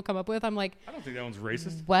terms that people come up with, I'm like, I don't think that one's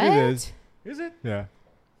racist. what? It is. Is it? Yeah.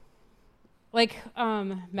 Like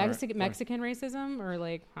fine. Mexican racism, or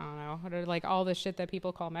like I don't know, or like all the shit that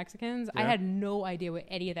people call Mexicans. I Yeah. had no idea what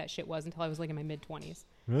any of that shit was until I was like in my mid 20s.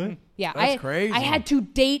 Really? Yeah, That's crazy. I had to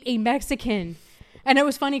date a Mexican, and it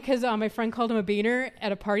was funny because my friend called him a beaner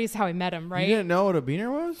at a party. Is how I met him, right? You didn't know what a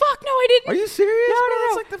beaner was? Fuck no, I didn't. Are you serious? No, Man, no,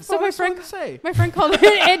 That's no. like the So my funnest friend- thing to say. My friend called it.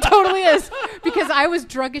 It totally is because I was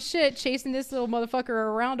drunk as shit chasing this little motherfucker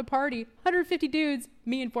around a party. 150 dudes,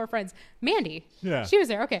 me and 4 friends. Mandy, Yeah. she was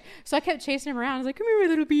there. Okay, so I kept chasing him around. I was like, "Come here, my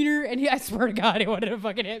little beaner," and I swear to God, he wanted to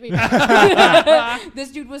fucking hit me.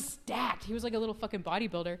 This dude was stacked. He was like a little fucking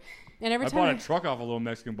bodybuilder, and every I time bought a truck off a little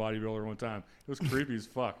Mexican bodybuilder one time. It was creepy as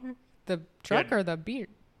fuck. the truck Yeah. or the beater.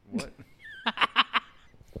 What?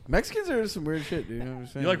 Mexicans are some weird shit, dude. You know what I'm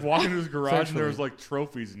saying? You like walk into his garage and Sexually. there was like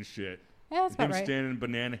trophies and shit. Yeah, that's Him about right. standing in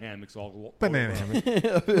banana hammocks all Banana over.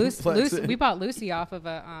 hammock. Lucy, we bought Lucy off of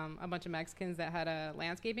a bunch of Mexicans that had a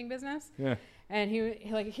landscaping business. Yeah. And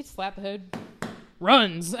he slapped the hood,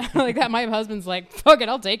 runs like that. My husband's like, "Fuck it,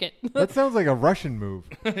 I'll take it." That sounds like a Russian move.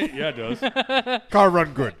 Yeah, it does. Car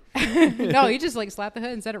run good. No, he just like slapped the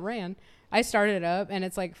hood and said it ran. I started it up, and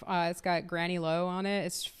it's like it's got Granny Low on it.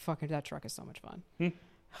 It's fucking that truck is so much fun.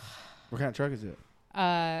 What kind of truck is it?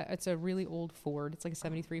 It's a really old Ford. It's like a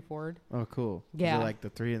 '73 Ford. Oh, cool. Yeah. Is it like the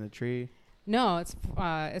 3 in the tree? No, it's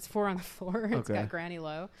 4 on the floor. It's Okay. got Granny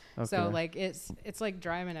Low. Okay. So like it's like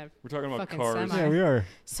driving a We're talking about Fucking cars. semi. Yeah, we are.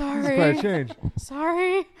 It's quite a sorry, change.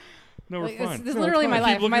 sorry. No, we're Like, fine. this is No, literally it's my fine. I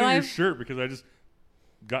life. keep looking My at your life. shirt because I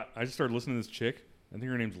just started listening to this chick. I think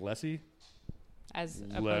her name's Leslie. As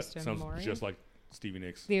opposed to Sounds Maury. just like Stevie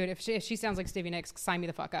Nicks. Dude, if she sounds like Stevie Nicks, sign me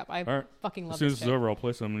the fuck up. I All right. fucking As love soon as this it's chick. over, I'll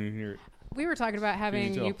play something and hear it. We were talking about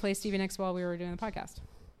having tell. you play Stevie Nicks while we were doing the podcast.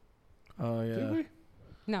 Oh, yeah. Did we?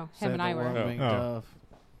 No, Said him and I the were. Warming Oh. Duff.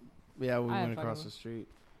 Yeah, we I went fucking across will. the street.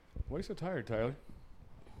 Why are you so tired, Tyler?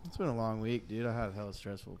 It's been a long week, dude. I had hella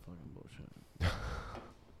stressful fucking bullshit.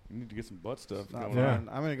 You need to get some butt stuff Not going Yeah. fun.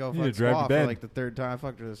 I'm gonna go You need fuck to drive to Squaw for bed. like the 3rd time. I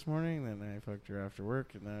fucked her this morning, then I fucked her after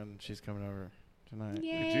work, and then she's coming over tonight. Look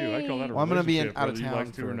at you. I call that a Well, I'm gonna be relationship, out of whether you town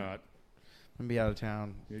like to or for- not. I'm gonna be out of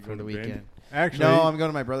town You for going the to Bend? weekend. Actually, No, I'm going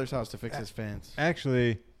to my brother's house to fix his fence.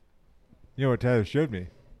 actually, you know what Tyler showed me?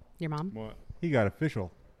 Your mom? What? He got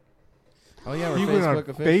official. Oh yeah, we're He Facebook went on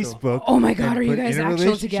official. Facebook. Oh my God, and are you put guys in a actual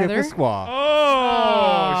relationship together? with Squaw.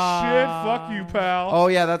 Oh, shit. Fuck you, pal. Oh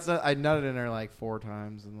yeah, that's I nutted in her like 4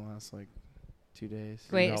 times in the last like 2 days.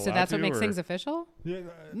 You're Wait, not so allowed that's what to, makes or- things official? Yeah,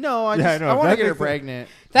 No, I Yeah, just I know. I want to That get her makes it- pregnant.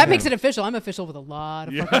 That Yeah. makes it official. I'm official with a lot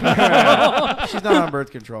of Yeah. fucking She's not on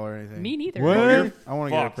birth control or anything. Me neither. What? you're I want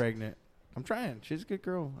to get her fucked. pregnant. I'm trying. She's a good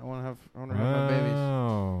girl. I want to have my babies.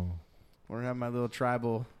 Oh, I want to have my little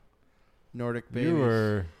tribal Nordic babies. you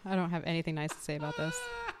were I don't have anything nice to say about this.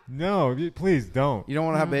 no. Please don't. You don't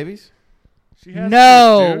want to have No. babies? She has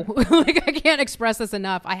No, kids, dude. like I can't express this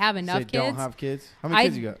enough. I have enough Say kids. don't have kids. How many I-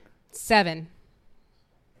 kids you got? 7.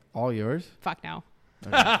 All yours? Fuck no.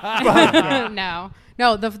 Okay. No.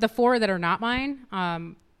 The 4 that are not mine.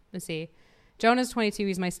 Let's see. Jonah's 22.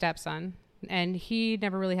 He's my stepson, and he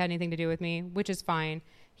never really had anything to do with me, which is fine.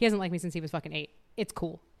 He hasn't liked me since he was fucking 8. It's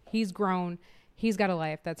cool. He's grown. He's got a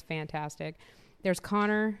life. That's fantastic. There's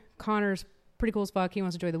Connor. Connor's pretty cool as fuck. He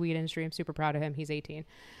wants to join the weed industry. I'm super proud of him. He's 18,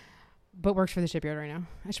 but works for the shipyard right now.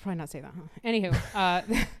 I should probably not say that. Huh?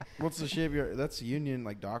 Anywho, What's the shipyard? That's union,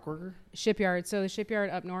 like dock worker? shipyard. So the shipyard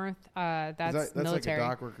up north, that's That's military. like a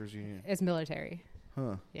dock workers union. It's military.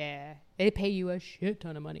 Huh. Yeah, they pay you a shit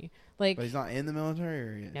ton of money. Like But he's not in the military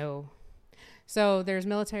or yet? no. So there's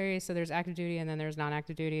military, so there's active duty, and then there's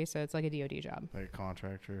non-active duty. So it's like a DoD job. Like a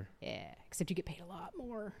contractor. Yeah, except you get paid a lot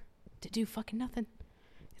more to do fucking nothing.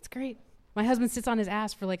 It's great. My husband sits on his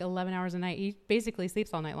ass for like 11 hours a night. He basically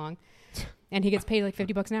sleeps all night long, and he gets paid like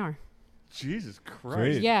 $50 an hour. Jesus Christ.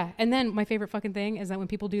 Great. Yeah, and then my favorite fucking thing is that when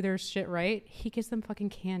people do their shit right, he gives them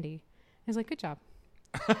fucking candy. He's like, "Good job."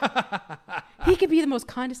 He could be the most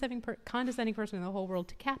condescending person in the whole world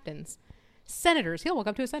to captains, senators. He'll walk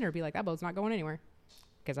up to a senator and be like, "That boat's not going anywhere,"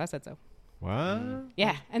 because I said so. What?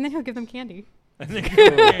 Yeah, and then he'll give them candy. And then give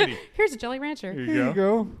him candy. Here's a Jolly Rancher. Here Here you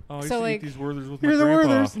go. Oh, I used So, to like, eat these Werthers with Here are my the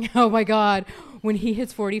grandpa. Werthers. Oh my God. When he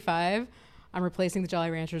hits 45, I'm replacing the Jolly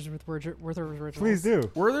Ranchers with Werther's Originals. Please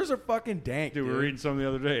do. Werther's are fucking dank, Dude, we were eating some the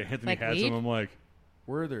other day. Anthony Like had weed? some. I'm like,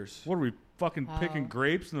 Werther's. what are we fucking picking Oh.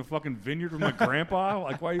 grapes in the fucking vineyard with my grandpa?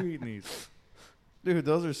 Like, why are you eating these? Dude,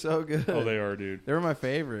 those are so good. Oh, they are, dude. They were my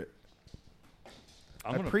favorite.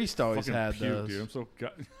 I'm My gonna priest always fucking had puke, those. dude. I'm so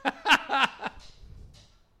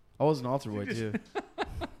I was an altar boy too.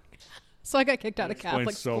 So I got kicked out of explains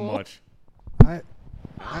Catholic so school. much.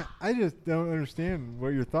 I just don't understand what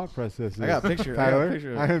your thought process is. I got a picture. I got a Tyler.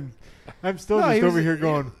 picture. I'm still No, just he was- over here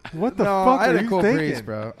going, what the No, fuck I had are a you cool thinking? priest,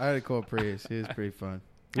 bro. I had a cool priest. He was pretty fun.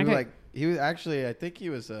 He was Okay. like, he was actually, I think he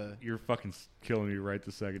was You're fucking killing me right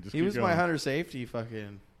this second. Just he keep was going. my hunter safety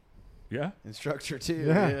fucking Yeah. instructor too.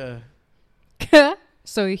 Yeah. Yeah.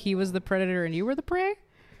 So he was the predator and you were the prey?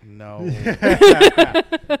 No.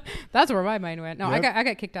 That's where my mind went. No, Yep. I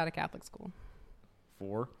got kicked out of Catholic school.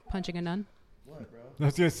 4. Punching a nun. I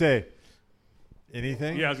was going to say,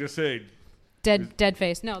 anything? Yeah, I was gonna say. Dead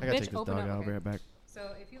face. No, I the gotta bitch take this opened dog up. out. I'll Okay. be right back.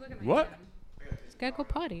 So if you look at my What? hand, just gotta go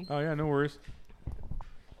potty. Oh yeah, no worries.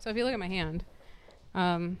 So if you look at my hand,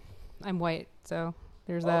 I'm white. So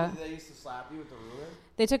there's that. They used to slap you with the ruler?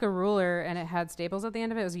 They took a ruler and it had staples at the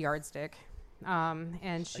end of it. It was a yardstick.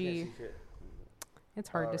 And she, it's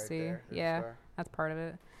hard to see. Yeah, that's part of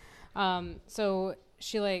it. So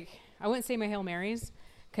she I wouldn't say my Hail Marys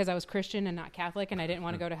because I was Christian and not Catholic, and I didn't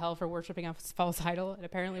want to go to hell for worshiping a false idol. And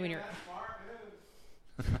apparently, when you're,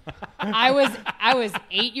 I was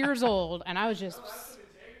 8 years old, and I was just.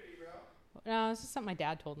 No, this is something my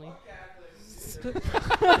dad told me.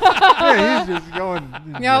 Yeah, he's just going.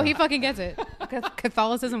 No, he fucking gets it.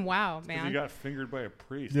 Catholicism, wow, Because man. he got fingered by a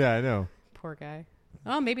priest. Yeah, I know. Poor guy.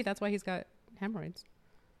 Oh, maybe that's why he's got hemorrhoids.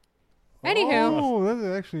 Anywho, Oh, that's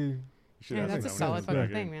actually. You should yeah, ask that's a him that solid when he fucking comes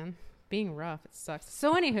back thing, in. man. Being rough, it sucks.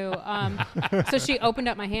 So anywho, so she opened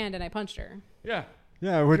up my hand and I punched her. Yeah,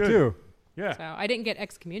 Yeah, I would Good. too. yeah. So I didn't get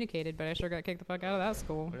excommunicated, but I sure got kicked the fuck out of that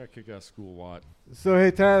school. I got kicked out of school a lot. So,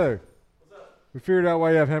 hey, Tyler. We figured out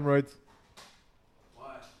why you have hemorrhoids.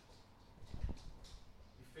 What? You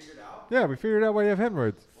figured out? Yeah, we figured out why you have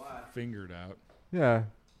hemorrhoids. Why? Fingered out. Yeah,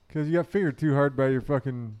 because you got fingered too hard by your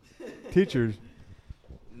fucking teachers.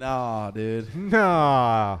 Nah, dude.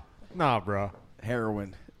 Nah, bro.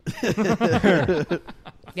 Heroin.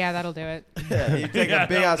 Yeah, that'll do it. Yeah, you take a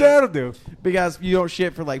That'll do. big ass. You don't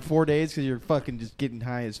shit for like 4 days because you're fucking just getting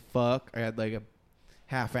high as fuck. I had like a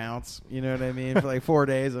half ounce. You know what I mean? For like 4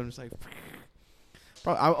 days, I'm just like.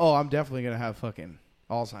 I'm definitely gonna have fucking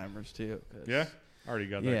Alzheimer's too. 'Cause Yeah, I already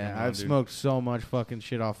got that. Yeah, going on, I've dude. smoked so much fucking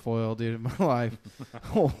shit off foil, dude, in my life.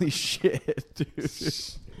 Holy shit, dude.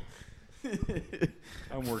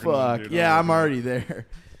 I'm working on it, Fuck. dude. Yeah, I'm working on it. already there.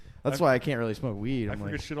 That's why I can't really smoke weed. I I'm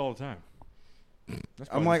forget like, shit all the time. That's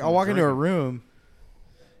I'm probably like, just I'll from walk into a drinking. room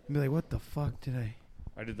and be like, what the fuck did I?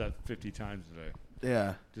 I did that 50 times today,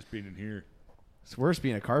 Yeah. just being in here. It's worse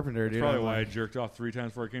being a carpenter, That's dude. probably I'm why I like, jerked off 3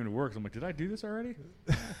 times before I came to work. 'Cause I'm like, did I do this already?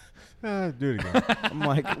 Do it again. I'm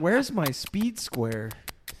like, where's my speed square?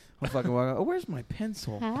 I'm fucking walking. Oh, where's my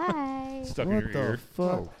pencil? Hi. Stuck What in the your ear.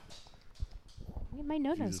 fuck? My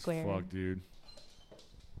nose Jesus square. fuck, dude.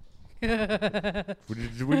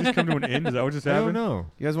 Did we just come to an end? Is that what just I don't happened? know.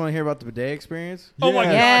 You guys want to hear about the bidet experience? Oh my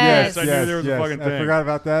God, Yes. I knew there was a fucking I thing. forgot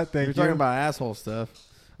about that. Thank You're you. talking about asshole stuff.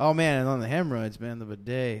 Oh man, and on the hemorrhoids, man, the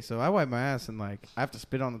bidet. So I wipe my ass and like I have to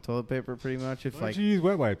spit on the toilet paper pretty much. If Why like don't you use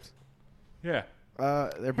wet wipes? Yeah. they're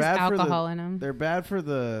Has bad for alcohol the in them. they're bad for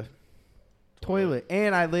the toilet.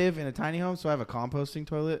 And I live in a tiny home, so I have a composting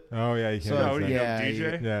toilet. Oh yeah, you can't. So, Oh, use you that. know,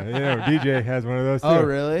 yeah, DJ? Yeah, DJ has one of those too. Oh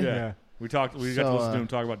really? Yeah. Yeah. We got to So, listen to him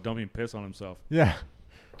talk about dumping piss on himself. Yeah.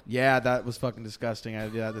 Yeah, that was fucking disgusting. I had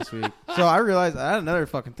to do that this week. So I realized I had another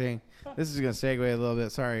fucking thing. This is gonna segue a little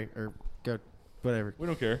bit. Sorry, or go, whatever. We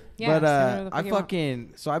don't care. Yeah, But so whatever the I fuck you want.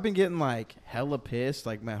 fucking so I've been getting like hella pissed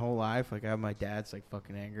like my whole life. Like I have my dad's like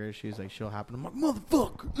fucking anger issues. Like she'll happen. I'm like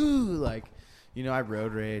motherfucker. Ooh, like you know I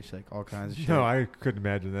road rage like all kinds of shit. No, I couldn't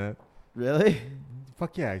imagine that. Really?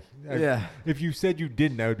 Fuck yeah. Yeah. If you said you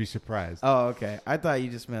didn't, I would be surprised. Oh, okay. I thought you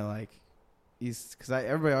just meant like he's because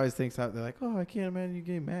everybody always thinks that they're like, oh, I can't imagine you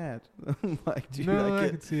getting mad. I'm like, dude, no, I I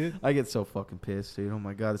can see it. get so fucking pissed, dude. Oh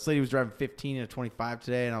my god, this lady was driving 15 and a 25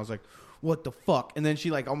 today, and I was like, what the fuck? And then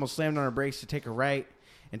she like almost slammed on her brakes to take a right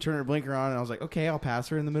and turn her blinker on, and I was like, okay, I'll pass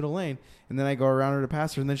her in the middle lane. And then I go around her to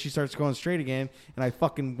pass her, and then she starts going straight again, and I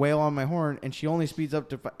fucking wail on my horn, and she only speeds up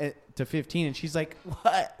to 15, and she's like,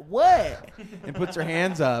 what? And puts her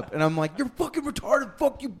hands up, and I'm like, you're fucking retarded,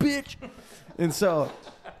 fuck you, bitch. And so,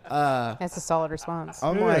 That's a solid response.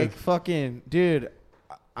 I'm Yeah. like, fucking, dude,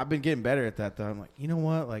 I've been getting better at that though. I'm like, you know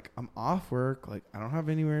what? Like, I'm off work. Like, I don't have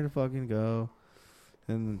anywhere to fucking go.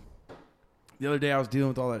 And the other day I was dealing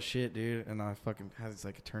with all that shit, dude, and I fucking had these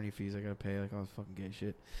like attorney fees I gotta pay, like all this fucking gay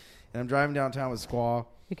shit. And I'm driving downtown with Squaw,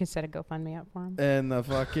 You can set a GoFundMe up for him. and the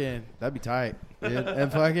fucking that'd be tight, dude.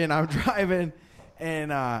 And fucking I'm driving,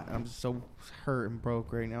 and I'm just so hurt and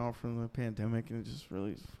broke right now from the pandemic, and it just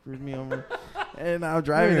really screwed me over. And I'm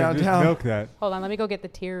driving Yeah, just downtown. milk that. Hold on, let me go get the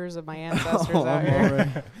tears of my ancestors Oh, out I'm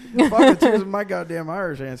here. alright. Fuck the tears of my goddamn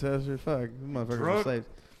Irish ancestors. Fuck, these motherfuckers were slaves.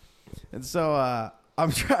 And so I'm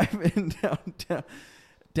driving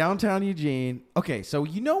downtown Eugene. Okay, so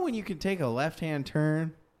you know when you can take a left-hand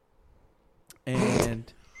turn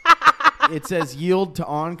and it says yield to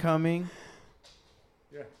oncoming?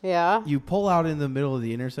 Yeah. You pull out in the middle of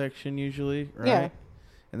the intersection usually, right? Yeah.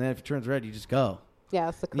 And then if it turns red, you just go. Yeah,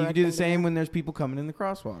 that's the And you correct can do the thing to same when there's people coming in the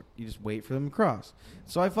crosswalk. You just wait for them to cross.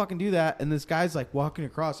 So I fucking do that, and this guy's like walking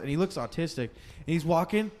across, and he looks autistic. And he's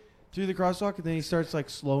walking through the crosswalk, and then he starts like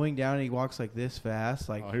slowing down, and he walks like this fast,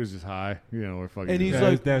 like. Oh, he was just high. You know, we're fucking. And he's Yeah,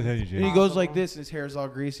 like- it's downtown Eugene. And he goes like this, and his hair's all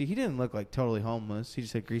greasy. He didn't look like totally homeless. He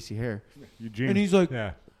just had greasy hair. Eugene. And he's like,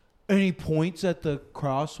 Yeah. and he points at the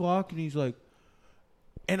crosswalk, and he's like,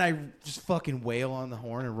 and I just fucking wail on the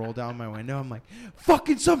horn and roll down my window. I'm like,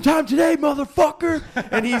 fucking sometime today, motherfucker.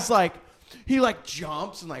 And he's like, he like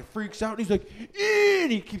jumps and like freaks out, and he's like, "Eh,"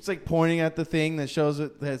 and he keeps like pointing at the thing that shows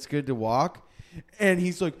it that it's good to walk. And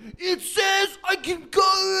he's like, it says I can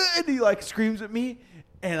go. And he like screams at me,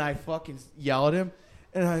 and I fucking yell at him,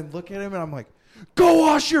 and I look at him, and I'm like, go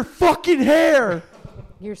wash your fucking hair.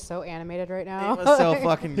 You're so animated right now. It was so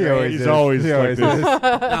fucking He great. always He's is. always He like always this. is.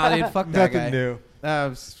 Nah, dude, fuck that Nothing guy. new.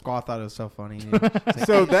 Squaw thought it was so funny.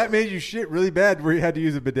 So that made you shit really bad where you had to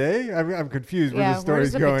use a bidet? I'm confused where Yeah, the story's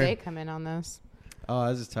where's the going. bidet come in on this? Oh, I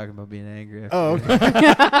was just talking about being angry. Oh, okay.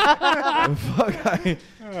 Fuck.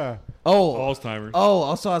 Ah. Oh, Alzheimer's.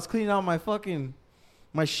 also I was cleaning out my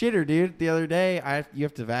shitter, dude. The other day, you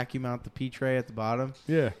have to vacuum out the pee tray at the bottom,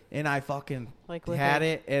 Yeah. and I fucking Like with had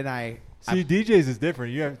it, and I. See, DJ's is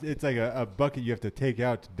different. You have it's like a bucket you have to take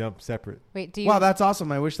out to dump separate. Wait, do you, Wow, that's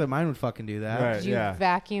awesome. I wish that mine would fucking do that. Right. did you yeah.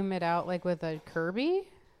 vacuum it out like with a Kirby?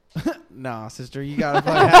 No, sister, you gotta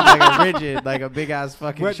fucking have like a rigid, like a big ass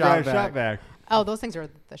fucking Wet shop dry vac. shop vac. Oh, those things are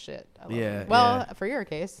the shit. I love Yeah, them. Well, yeah. for your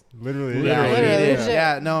case. Literally. Yeah, Literally. it is. Legit.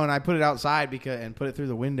 Yeah, no, and I put it outside and put it through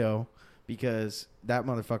the window because that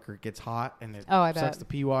motherfucker gets hot and it Oh, I sucks bet. the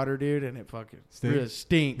pee water, dude, and it fucking Stinks. really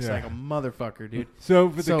stinks Yeah. like a motherfucker, dude. So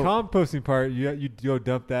for the So- composting part, you go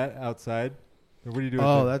dump that outside. Or what do you do?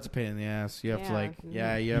 Oh, with that's a pain in the ass. You have to Yeah. like,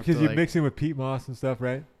 yeah, you it? have Because to you like, mix in with peat moss and stuff,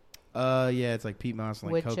 right? yeah, it's like peat moss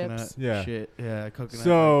and like Wood coconut chips. Yeah. shit. Yeah, coconut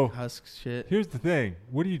So- like, husk shit. Here's the thing.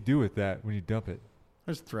 What do you do with that when you dump it?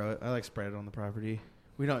 I just throw it. I like spread it on the property.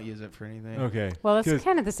 We don't use it for anything. Okay. Well, it's 'Cause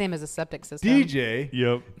kind of the same as a septic system. DJ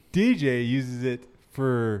Yep. uses it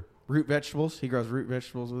for Root vegetables. He grows root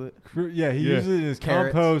vegetables with it. yeah, he Yeah. uses it in his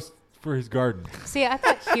Carrots. compost for his garden. See, I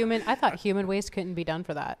thought human waste couldn't be done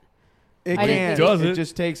for that. It I didn't can. think- Does it it?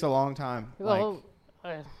 just takes a long time. Well,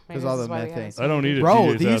 Because maybe all this the is why we methane. haven't seen I don't it. need it. Bro,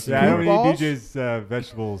 DJ's these house. Yeah, I don't Poop eat balls? DJ's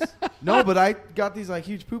vegetables. No, but I got these like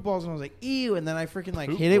huge poop balls and I was like, ew, and then I freaking like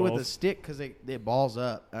Poop hit it with a balls? stick because it balls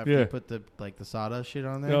up after Yeah. you put the sawdust shit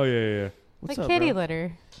on there. Oh yeah. What's Like up, kitty bro?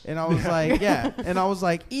 litter. And I was like, yeah, and I was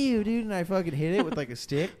like, ew, dude, and I fucking hit it with like a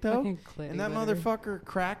stick though, Fucking kitty and that litter. motherfucker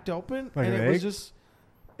cracked open, Like and an it was egg? just,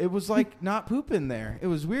 it was like not poop in there. It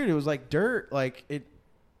was weird. It was like dirt. Like it,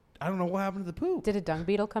 I don't know what happened to the poop. Did a dung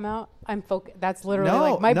beetle come out? That's literally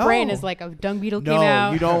No, like my no. brain is like a dung beetle No, came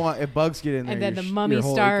out. you don't want if bugs get in there. And then your the sh- mummy your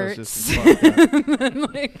whole starts. ecosystem's fucked up.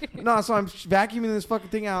 And like, No, so I'm vacuuming this fucking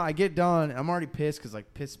thing out. I get done. I'm already pissed because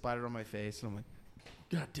like piss splattered on my face, and I'm like,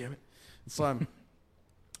 God damn it! And so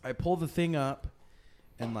I pull the thing up,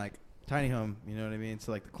 and like tiny home, you know what I mean?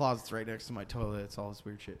 So like the closet's right next to my toilet. It's all this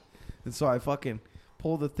weird shit. And so I fucking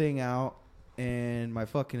pull the thing out, and my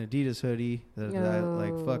fucking Adidas hoodie, like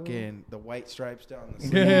No. fucking the white stripes down the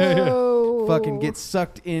sleeve, no. fucking gets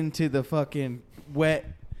sucked into the fucking wet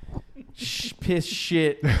piss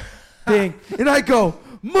shit thing, and I go,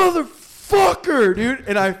 motherfucker, dude,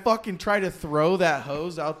 and I fucking try to throw that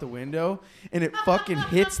hose out the window, and it fucking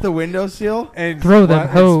hits the windowsill And Throw them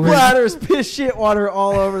hose. splatters piss shit water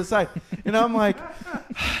all over the side, and I'm like,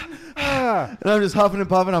 Ah, and I'm just huffing and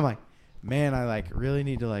puffing. I'm like, man, I like really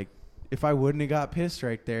need to like, if I wouldn't have got pissed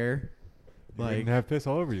right there, you like, wouldn't have piss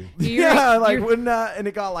all over you. yeah, like wouldn't not, and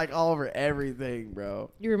it got like all over everything, bro.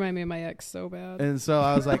 You remind me of my ex so bad. And so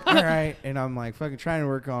I was like, all right. And I'm like fucking trying to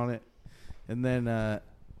work on it. And then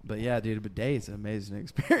But yeah, dude, a bidet is an amazing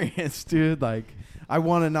experience, dude. Like, I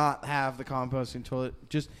want to not have the composting toilet.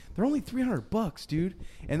 They're only $300, dude.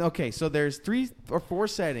 And okay, so there's 3 or 4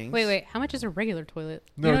 settings. Wait. How much is a regular toilet?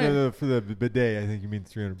 No. For the bidet, I think you mean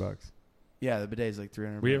 $300. Yeah, the bidet is like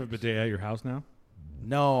 $300. We have a bidet at your house now?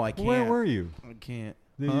 No, I can't. Where were you? I can't.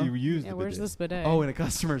 That you used Yeah, the where's bidet. this bidet? Oh, in a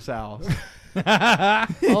customer's house.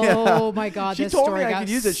 Oh my God, She this told story me I got could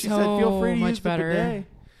use it. She so said, "Feel free to much use better. the bidet."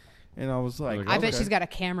 And I was like, I bet okay. she's got a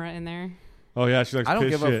camera in there. Oh, yeah. She likes I don't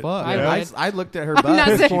piss give shit. a fuck. I I, would. I looked at her I'm butt. not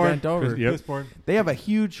and saying- she bent over. Yep. Piss porn. They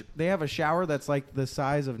have a shower that's like the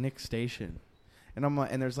size of Nick's station, and I'm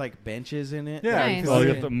like, and there's like benches in it. Yeah, Nice. Oh, you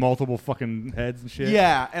Yeah. got the multiple fucking heads and shit?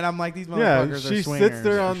 Yeah, and I'm like, these Yeah, motherfuckers are she swingers sits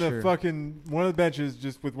there on for the sure. fucking one of the benches,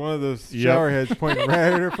 just with one of those Yep. shower heads pointing right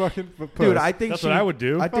at her fucking puss. Dude, I think That's she, what I would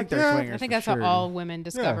do. I think Fuck they're yeah. swingers. I think for that's sure, how all dude. women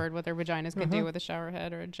discovered what their vaginas could do with a shower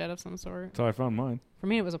head or a jet of some sort. That's how I found mine. For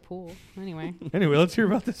me, it was a pool. Anyway, Anyway, let's hear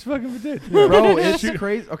about this fucking bidet. Bro, it's Shoot-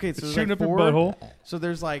 crazy. Okay, so It's there's shooting like up your 4. butthole. So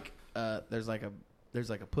there's like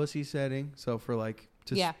a pussy setting. So for like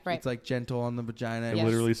just Yeah, right. it's like gentle on the vagina. It Yes.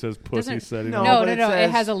 literally says pussy Doesn't- setting. No, on but no. it It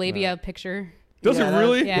says- has a labia picture. Does it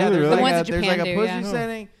really? Yeah, there's the like ones a, that there's Japan like a do, pussy yeah.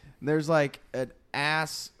 setting. There's like an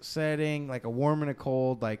ass setting, like a warm and a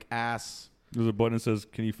cold, like ass. There's a button that says,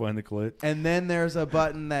 "Can you find the clit?" And then there's a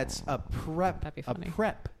button that's a prep. That'd be A funny.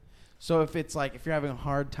 prep. So if it's like if you're having a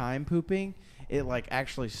hard time pooping, it like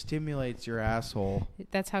actually stimulates your asshole.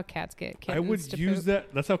 That's how cats get kittens I would to use poop.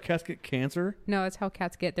 that. That's how cats get cancer. No, it's how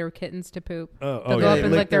cats get their kittens to poop. Oh, They'll oh go yeah. up they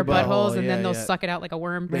and lick lick their their buttholes, butthole, and then yeah, they'll yeah. suck it out like a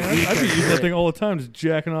worm. Man, I'd be using that thing all the time, just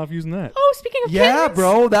jacking off using that. Oh, speaking of Yeah, kittens,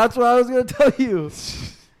 bro, that's what I was gonna tell you.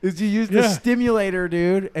 Is you use the Yeah. stimulator,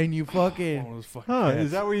 dude, and you fucking. One of those fucking Huh? cats.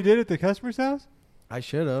 Is that what you did at the customer's house? I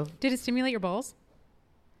should have. Did it stimulate your balls?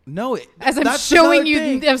 No, As I'm that's showing another you,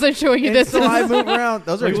 thing. as I'm showing you And this. so I move around.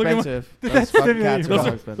 Those are Like, look at my- expensive. That's Those fucking stimulating cats are your all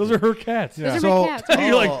those, are, expensive. those are her cats. Yeah. Those are my cats.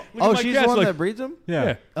 You're like, Oh. look at Oh, my she's cats, the one like, that breeds them. Yeah.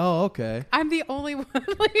 Yeah. Oh, okay. I'm the only one.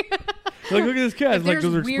 Like, Like, look at this cat. if Like, there's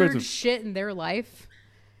those are weird expensive. shit in their life,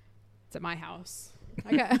 it's at my house.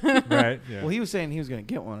 I got Right. Yeah. Well, he was saying he was gonna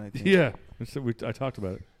get one. I think. Yeah. I talked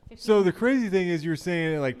about it. So the crazy thing is, you were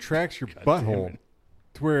saying it like tracks your God butthole damn it.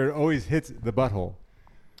 to where it always hits the butthole.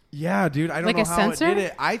 Yeah, dude. I don't Like know a how sensor? it did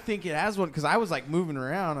it. I think it has one because I was like moving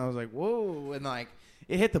around. I was like, whoa, and like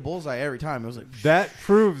it hit the bullseye every time. It was like That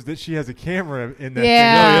proves that she has a camera in that.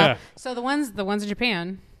 yeah. Oh, yeah. So the ones in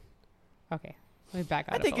Japan. Okay, let me back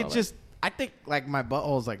out. I think it's just. I think like my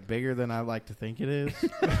butthole is like bigger than I like to think it is.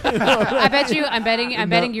 I bet you. I'm betting. I'm Not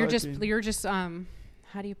betting you're just. fucking- You're just.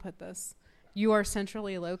 How do you put this? You are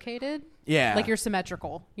centrally located. Yeah. Like you're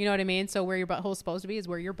symmetrical. You know what I mean? So where your butthole is supposed to be is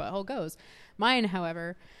where your butthole goes. Mine,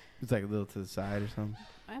 however, It's like a little to the side or something.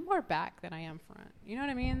 I'm more back than I am front. You know what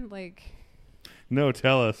I mean? Like. No,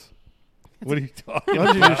 tell us. What are you talking Why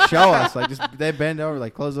don't you just show us? Like just they bend over,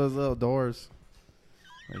 like close those little doors.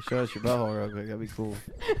 Like show us your butthole real quick. That'd be cool.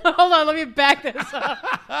 Hold on, let me back this up.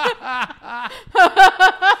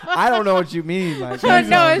 I don't know what you mean. Like, No, that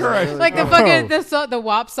sounds it's really like the cool. fucking the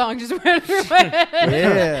WAP song just went through my head.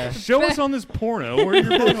 Yeah. Show us on this porno where your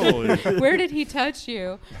butthole is. Where did he touch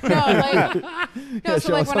you? No, like no. So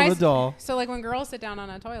show like us when on I the doll. so like when girls sit down on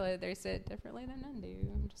a toilet, they sit differently than men do.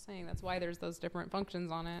 I'm just saying that's why there's those different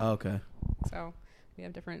functions on it. Okay. So we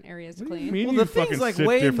have different areas to What do you clean. mean Well, you the thing's fucking like sit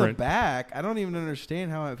way in the different? back. I don't even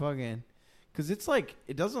understand how it fucking, because it's like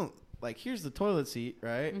it doesn't like here's the toilet seat,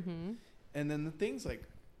 right? Mm-hmm. And then the thing's like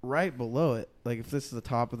right below it. Like if this is the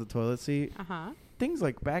top of the toilet seat, Uh huh. things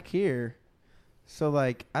like back here. So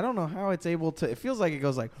like I don't know how it's able to. It feels like it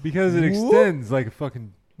goes like Because it Whoop. extends like a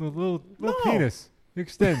fucking little No. penis. It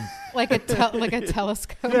extends. Like a like a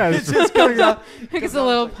telescope. Yeah, it's just coming up. Like it's a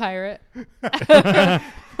little pirate.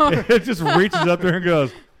 It just reaches up there and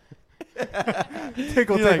goes.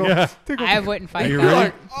 tickle, You're like, tickle, yeah. tickle. I wouldn't fight you that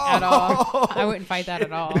really? at all. I wouldn't fight that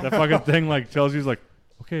at all. That fucking thing like tells you, he's like,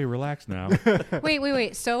 okay, relax now.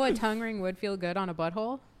 Wait. So a tongue ring would feel good on a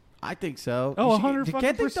butthole? I think so. Oh, You should- 100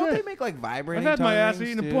 can't they, Don't they %. make like I've vibrating? had my tongue ass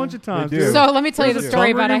rings, eaten a too? bunch of times. They do. dude. So let me tell you There's the a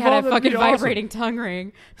story tongue about I ring had a involved? That'd fucking be awesome. vibrating tongue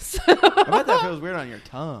ring. So I bet that feels weird on your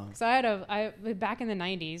tongue. I back in the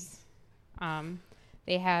 90s,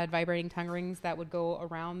 they had vibrating tongue rings that would go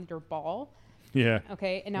around your ball. Yeah.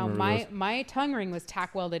 Okay, and now Remember my tongue ring was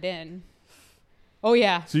tack welded in. Oh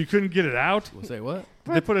yeah, So you couldn't get it out? Say what?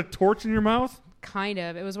 Did they put a torch in your mouth? kind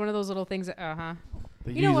of. It was one of those little things.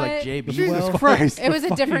 They You know use like what? JB Jesus Weld. Christ. It was a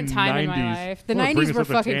fucking different time in my 90s. life. The I'm gonna bring 90s this were up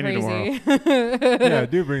to fucking Tanny crazy. Yeah,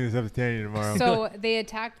 do bring this up to Tanny tomorrow. So they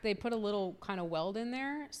put a little kind of weld in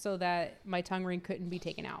there so that my tongue ring couldn't be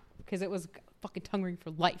taken out because it was fucking tongue ring for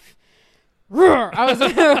life. I was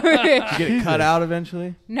Get it cut out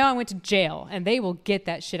eventually. no, I went to jail, and they will get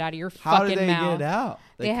that shit out of your How fucking did they mouth. get it out?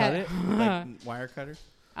 They, They cut had- it like wire cutters,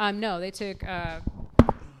 No, they took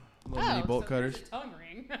little mini bolt cutters. there's a tongue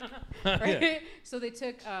ring. Right? So they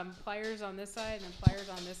took pliers on this side and then pliers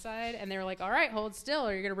on this side, and they were like, "All right, hold still,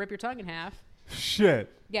 or you're gonna rip your tongue in half."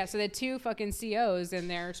 Shit. Yeah, so they had 2 fucking COs in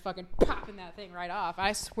there, just fucking popping that thing right off.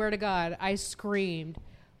 I swear to God, I screamed,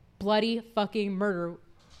 "Bloody fucking murder!"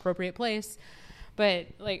 Appropriate place, but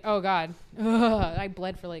like, oh God, ugh, I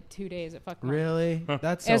bled for like 2 days. It fucked. Really?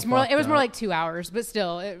 That's so It was more. It was more fucked like 2 hours, but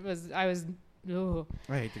still, it was. I was. Ugh. up.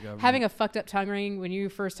 I hate the government. Having a fucked up tongue ring when you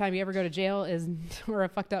first time you ever go to jail is, or a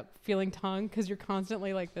fucked up feeling tongue because you're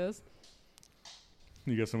constantly like this.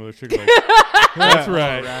 You got some other chick like, that's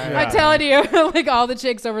right. I'm telling you, like all the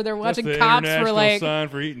chicks over there That's watching the cops international were like, sign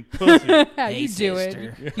for eating pussy. "How Hey, you doing?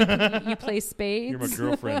 sister. You play spades? You're my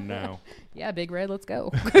girlfriend now. Yeah, Big Red, let's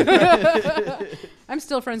go." I'm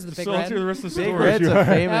still friends with Big So let's hear the Red. rest of the Big story. Red's a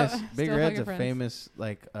famous. Oh, Big still Red's fucking a friends. famous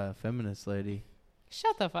like feminist lady.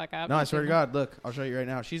 Shut the fuck up. No, I swear to God. Look, I'll show you right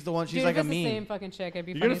now. She's the one. She's Dude, like if a it's the meme. same fucking chick, it'd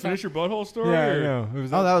be You funny. gonna as finish fuck. your butthole story? Yeah, I or know. It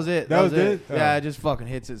was Oh, that was it. That was it? Yeah, Oh. it just fucking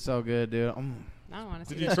hits it so good, dude. I don't want to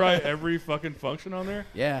see Did you that. try every fucking function on there?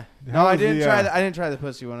 Yeah. How No, I was didn't the, try. I didn't try the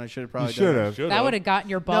pussy one. I should have probably. You should done it. have. Should've. That would have gotten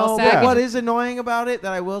your ball No, sack. but what is annoying about it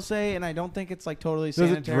that I will say, and I don't think it's like totally Does it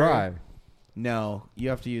sanitary. dry? No, you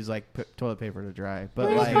have to use like toilet paper to dry. But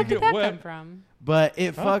Where the like- fuck did Get that wet. come from? but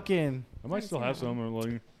it Huh? fucking I might still have some.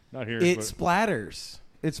 Like, not here. it but splatters.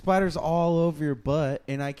 It splatters all over your butt,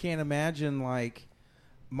 and I can't imagine like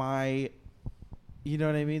my, you know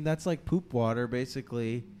what I mean? That's like poop water,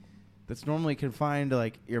 basically. That's normally confined to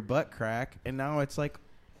like your butt crack, and now it's like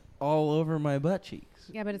all over my butt cheeks.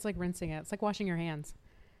 Yeah, but it's like rinsing it. It's like washing your hands.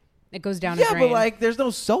 It goes down. Yeah, a drain. but like there's no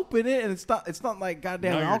soap in it, and it's not like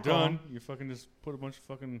goddamn now you're alcohol. done. You fucking just put a bunch of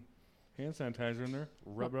fucking hand sanitizer in there,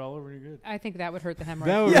 rub it all over, and you're good. I think that would hurt the hemorrhoid.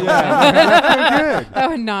 That was, Yeah. that's so That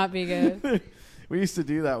would not be good. We used to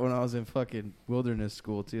do that when I was in fucking wilderness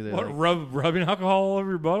school too. They What, like, rubbing alcohol all over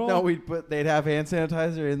your butthole? no, they'd have hand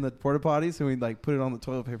sanitizer in the porta potties, and we'd like put it on the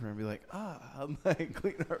toilet paper and be like, I'm like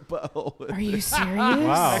clean our butthole. with Are you it." serious?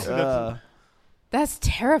 Wow. That's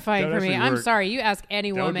terrifying That for me. actually I'm worked. sorry. You ask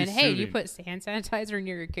any That would be woman, hey, you soothing. put hand sanitizer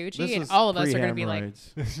near your coochie, This and was all of us are going to be like,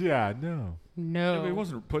 pre-hemorrhoids. yeah, no. no. Yeah, but he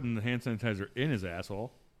wasn't putting the hand sanitizer in his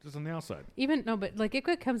asshole, just on the outside. Even no, but like if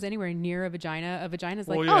it comes anywhere near a vagina's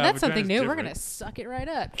like, Well, yeah, oh, that's something vagina's new. We're different. gonna suck it right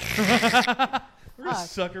up. We're gonna Fuck.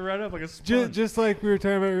 suck it right up like a Just, sponge. just like we were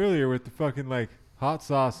talking about earlier with the fucking like hot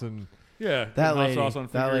sauce and yeah, that hot lady, sauce on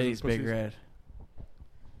that fingers lady's and big pussies. red.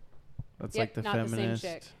 That's Yep, like the not the same feminist.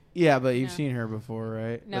 chick. Yeah, but you've No. seen her before,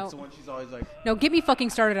 right? No. That's the one she's always like. No, get me fucking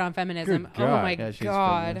started on feminism. Good Oh God. my Yeah, she's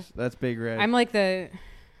god. feminist. That's big red. I'm like the.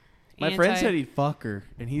 My friend anti- said he'd fuck her,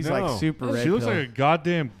 and he's No. like super red. She looks pill. like a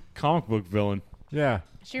goddamn comic book villain. yeah.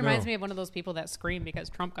 She reminds No. me of one of those people that scream because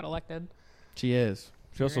Trump got elected. She is.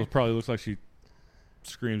 She also probably looks like she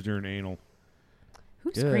screams during anal.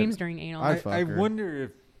 Who Good. screams during anal? I'd fuck I her. wonder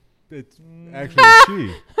if it's actually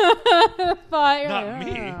she. Fire. Not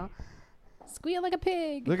me. Squeal like a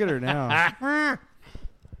pig. Look at her now.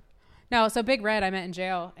 No, so Big Red I met in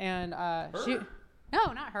jail, and she.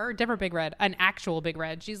 No, not her. Different Big Red. An actual Big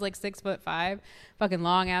Red. She's like 6'5", fucking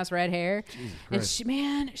long ass red hair. And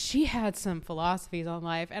she had some philosophies on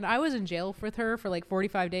life. And I was in jail with her for like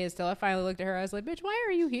 45 days till I finally looked at her. I was like, bitch, why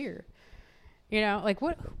are you here? You know, like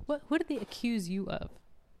what did they accuse you of?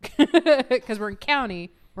 Because we're in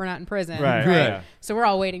county, we're not in prison. Right. Yeah. So we're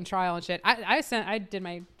all waiting trial and shit. I did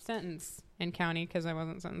my sentence in county because I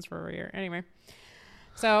wasn't sentenced for a year. Anyway,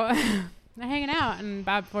 so I'm hanging out, and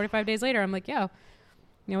about 45 days later, I'm like, yo,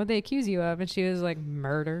 you know what they accuse you of? And she was like,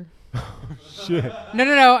 murder. Shit.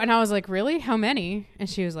 No. And I was like, really? How many? And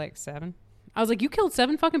she was like, 7. I was like, you killed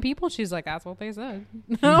 7 fucking people? She's like, that's what they said.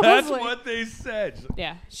 I was That's like- what they said.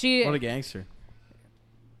 Yeah. She What a gangster.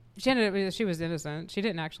 ended up, she was innocent. She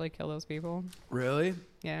didn't actually kill those people. Really?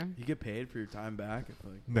 Yeah. You get paid for your time back? I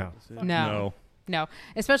feel like No. that's it. No. No.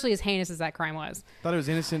 Especially as heinous as that crime was. Thought it was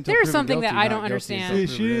innocent. till There's proven something that guilty, I not don't guilty understand. until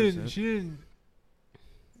See, proven she innocent. didn't.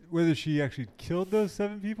 Whether she actually killed those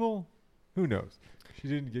 7 people, who knows? She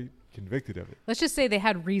didn't get convicted of it. Let's just say they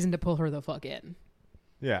had reason to pull her the fuck in.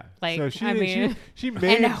 Yeah. Like, so she I didn't- mean, she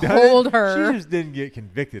may and have done hold it. her. She just didn't get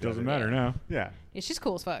convicted. Doesn't of it. matter now. Yeah. Yeah, she's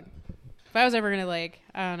cool as fuck. If I was ever gonna like,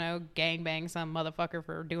 I don't know, gangbang some motherfucker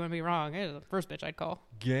for doing me wrong, it was the first bitch I'd call.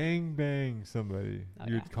 Gang bang somebody. Oh,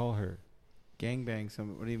 You'd yeah. call her. Gangbang.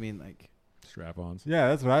 Some. What do you mean, like? Strap-ons. Yeah,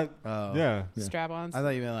 that's what I. Oh. Yeah. Yeah. Strap-ons. I thought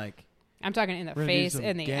you meant like I'm talking in the We're gonna do face, some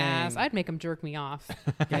in the gang. ass. I'd make them jerk me off.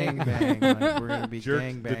 gangbang. Like we're gonna be Jerk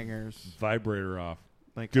the- gangbangers. Vibrator off.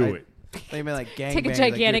 Like Do I- it. They meant like gang Take a bangs,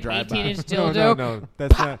 like, gigantic your drive-by. 18-inch No, dildo. no,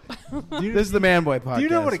 that's not. Do you, This is the Man Boy podcast. do you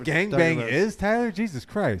know what a We're gangbang talking about- is, Tyler? Jesus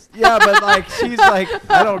Christ. Yeah, but like she's like,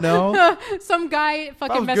 I don't know. Some guy If I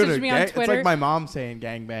fucking was good messaged at me on gang- Twitter. It's like my mom saying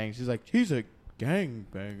gangbang. She's like, she's a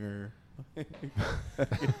gangbanger.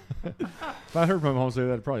 If I heard my mom say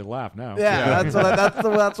that, I'd probably laugh now. Yeah, that's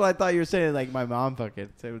what I thought you were saying. Like my mom fucking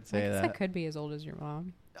would I say guess I that. could be as old as your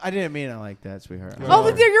mom. I didn't mean it like that, sweetheart. Well-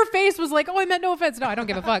 Oh, your face was like, oh, I meant no offense. No, I don't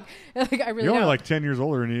give a fuck. Like, I really You're only don't. like 10 years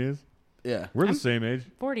older than he is. Yeah. We're I'm- the same age.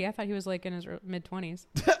 40. I thought he was like in his mid 20s.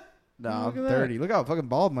 No, Look I'm at 30. Look how fucking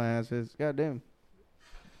bald my ass is. God damn.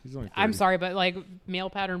 He's only 30. I'm sorry, but like male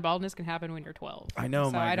pattern baldness can happen when you're 12. I know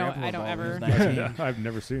So my I don't. grandpa I don't was ever. bald when he was 19. I've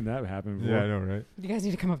never seen that happen before. Yeah, I know, right? You guys need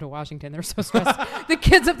to come up to Washington. They're so stressed. The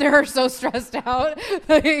kids up there are so stressed out.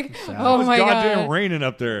 Like, oh It's my goddamn god. raining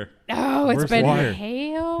up there. Oh, it's Where's been water?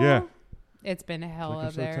 hail. Yeah. It's been hell Like, I'm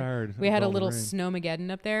up so there. tired We of had a all the little rain. snowmageddon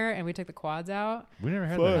up there, and we took the quads out. We never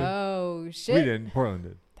had Fuck. that. Oh shit! We didn't. Portland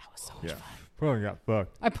did. That was so much Yeah. fun. Portland got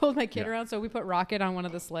fucked. I pulled my kid Yeah. around, so we put Rocket on one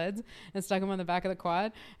of the sleds and stuck him on the back of the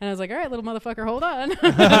quad. And I was like, "All right, little motherfucker, hold on."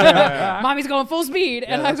 Mommy's going full speed,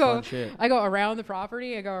 Yeah, and I that's go, fun shit. I go around the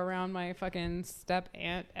property. I go around my fucking step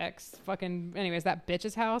aunt ex fucking. Anyways, that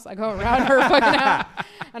bitch's house. I go around her fucking house,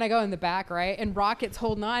 and I go in the back, right? And Rocket's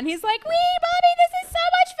holding on. He's like, "Wee, mommy, this is so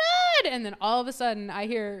much fun!" And then all of a sudden, I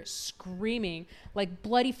hear screaming, like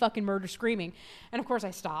bloody fucking murder screaming, and of course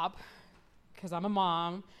I stop because I'm a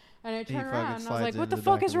mom. And I turn fucking around and I was slides like, what into the the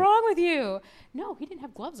fuck back is of it. wrong with you? No, he didn't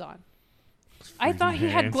have gloves on. I freezing thought he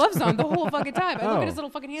had hands. gloves on the whole fucking time. I look Oh. at his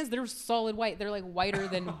little fucking hands. They're solid white. They're like whiter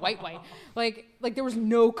than white. Like there was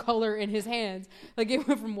no color in his hands. Like it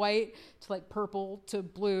went from white to like purple to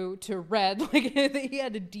blue to red. Like he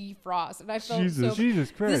had to defrost. And I felt so...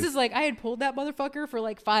 Jesus Christ. This is like, I had pulled that motherfucker for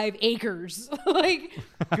like 5 acres. Like...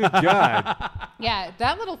 Good God. Yeah,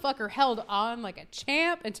 that little fucker held on like a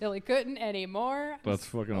champ until he couldn't anymore. That's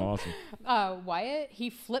fucking awesome. Wyatt, he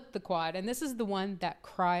flipped the quad, and this is the one that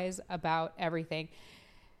cries about everything.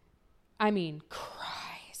 I mean,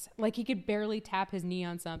 cries. Like he could barely tap his knee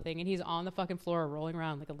on something, and he's on the fucking floor rolling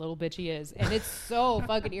around like a little bitch he is. And it's so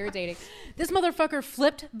fucking irritating. This motherfucker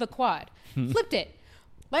flipped the quad. Flipped it.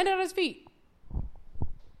 Landed on his feet.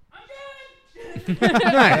 Nice.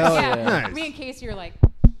 Yeah. Nice. Me and Casey are like,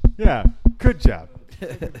 Yeah. Good job.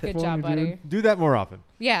 good job, buddy. Do that more often.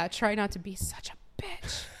 Yeah, try not to be such a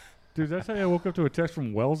bitch. Dude, did I tell you I woke up to a text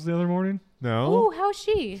from Wells the other morning? No. Ooh, how's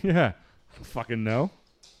she? Yeah. I don't fucking know.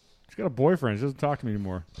 She's got a boyfriend. She doesn't talk to me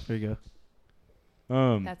anymore. There you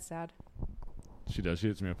go. That's sad. She does. She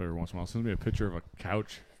hits me up every once in a while. Sends me a picture of a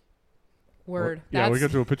couch. Word. Yeah, we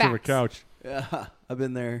That's got to a picture of a facts. couch. Yeah, I've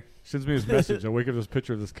been there. Sends me his message. I wake up to this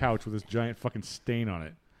picture of this couch with this giant fucking stain on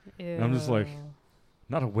it. Ew. I'm just like,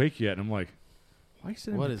 Not awake yet. And I'm like, why are you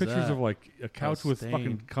sending What me is pictures that? of like a couch with stain.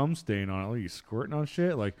 fucking cum stain on it? Like you squirting on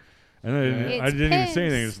shit? Like, and then It's I didn't even say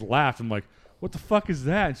anything. I piss. just laughed. I'm like, what the fuck is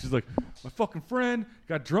that? And she's like, my fucking friend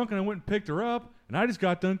got drunk and I went and picked her up. And I just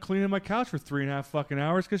got done cleaning my couch for 3.5 fucking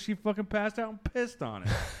hours because she fucking passed out and pissed on it.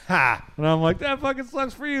 Ha! And I'm like, that fucking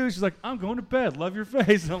sucks for you. She's like, I'm going to bed. Love your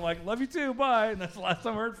face. And I'm like, love you too. Bye. And that's the last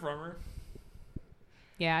time I heard from her.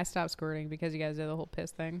 Yeah, I stopped squirting because you guys did the whole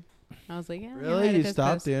piss thing. I was like, yeah. you're Really? right, You it is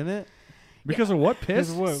stopped piss. doing it? Because of what? Piss?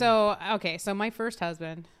 So, okay, so my first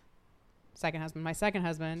husband, my second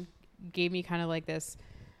husband gave me kind of like this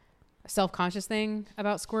self-conscious thing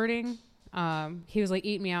about squirting. He was like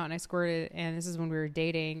eating me out and I squirted, and this is when we were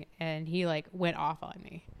dating, and he like went off on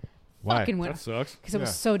me. Why? Fucking went That sucks. because it was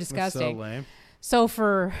Yeah. so That's disgusting. so lame. So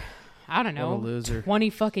for, I don't What a know, loser. 20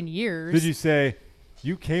 fucking years. Did you say,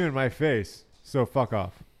 you came in my face, so fuck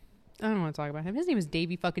off? I don't want to talk about him. His name is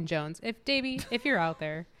Davey fucking Jones. If you're out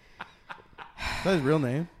there. Is that his real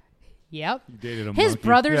name? Yep. You dated a His monkey.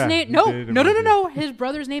 brother's Yeah, name. you No, dated a no, no, no, monkey. no. His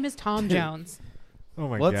brother's name is Tom Jones. Oh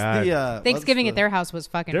my What's god. the Thanksgiving what's at their house was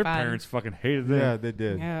fucking Their fun. parents fucking hated them. Yeah, they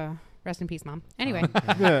did. Yeah. Rest in peace, Mom. Anyway.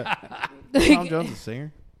 Yeah. Tom Jones a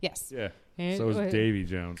singer? Yes. Yeah. And- So is Davy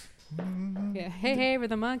Jones. Yeah. Hey, we're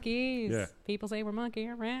the monkeys. Yeah. People say we're monkey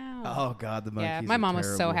around. Oh God, the monkeys. yeah. My are mom was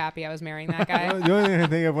so terrible. happy I was marrying that guy. The only thing I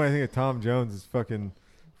think of when I think of Tom Jones is fucking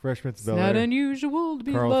Fresh Prince of It's Bel not Air. unusual to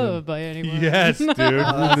be Carlton. loved by anyone. Yes, dude. The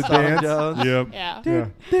Tom dance. Jones. Yep. Yeah.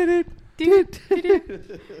 Yeah.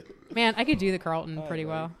 Man, I could do the Carlton pretty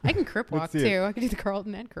well. I can crip walk Let's see it. too. I could do the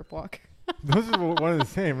Carlton and crip walk. Those are one and the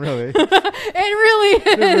same, really. It really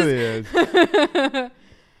It is. really is.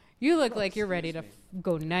 You look like you're ready to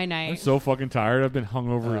go I'm night-night. so fucking tired. I've been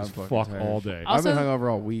hungover I'm as fucking fuck tired. all day. Also, I've been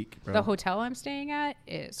hungover all week, bro. The hotel I'm staying at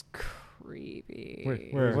is creepy.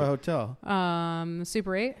 Wait, where? What hotel?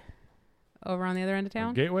 Super 8 over on the other end of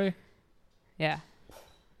town. Gateway? Yeah.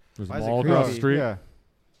 There's a Why is it mall creepy? across the street. Yeah.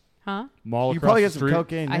 Huh? Mall You across probably the get some street.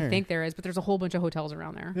 cocaine I there. think there is, but there's a whole bunch of hotels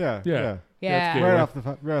around there. Yeah. Yeah. Yeah. Yeah. good. Right Yeah.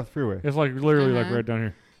 off the freeway. It's like literally like Uh-huh. right down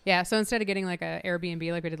here. Yeah, so instead of getting like a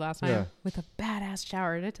Airbnb like we did last time Yeah. with a badass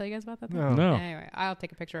shower, did I tell you guys about that? thing? No. No. Anyway, I'll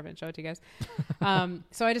take a picture of it and show it to you guys.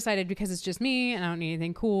 So I decided because it's just me and I don't need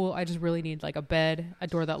anything cool, I just really need like a bed, a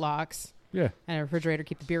door that locks, Yeah. and a refrigerator to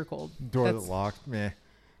keep the beer cold. Door That's- that locked. Meh.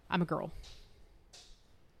 I'm a girl.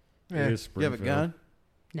 It Yeah. is You have a Springfield. gun?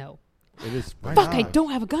 No. It is Why Fuck, I not?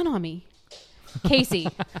 don't have a gun on me. Casey,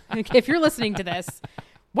 if you're listening to this,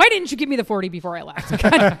 why didn't you give me the 40 before I left?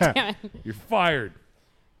 God damn it. You're fired.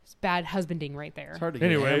 It's bad husbanding right there. It's hard to get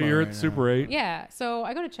Anyway, ammo you're right at now. Super 8. Yeah, so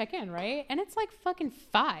I go to check in, right? And it's like fucking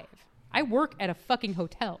 5. I work at a fucking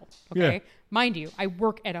hotel, okay? Yeah. Mind you, I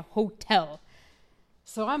work at a hotel.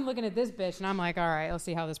 So I'm looking at this bitch and I'm like, all right, let's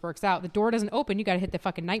see how this works out. The door doesn't open. You got to hit the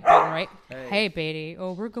fucking night button, right? Hey, Beatty.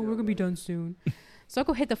 Oh, we're going to be done soon. So I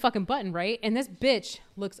go hit the fucking button, right? And this bitch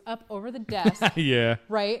looks up over the desk, Yeah.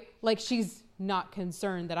 right? Like she's not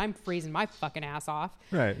concerned that I'm freezing my fucking ass off.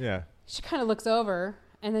 Right. Yeah. She kind of looks over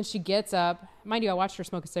and then she gets up. Mind you, I watched her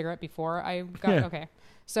smoke a cigarette before. I got, Yeah. okay.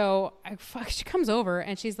 So she comes over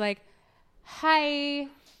and she's like, hi.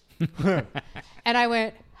 And I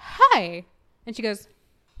went, hi. And she goes,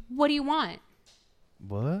 what do you want?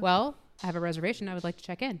 What? Well, I have a reservation. I would like to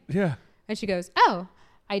check in. Yeah. And she goes, oh,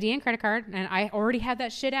 ID and credit card. And I already had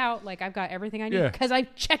that shit out. Like I've got everything I need Yeah. because I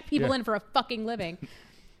check people Yeah. in for a fucking living.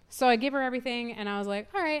 So I give her everything and I was like,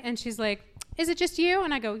 all right. And she's like, is it just you?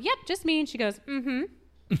 And I go, yep, just me. And she goes, mm-hmm.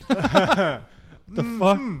 The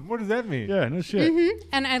fuck? What does that mean? Yeah, no shit. Mm-hmm.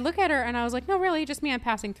 And I look at her and I was like, no, really, just me. I'm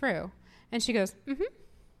passing through. And she goes, mm-hmm.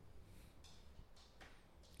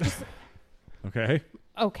 Okay.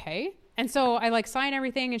 Okay. And so I like sign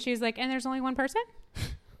everything and she's like, and there's only one person?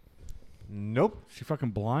 Nope. She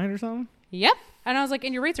fucking blind or something? Yep. And I was like,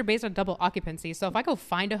 and your rates are based on double occupancy. So if I go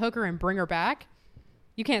find a hooker and bring her back,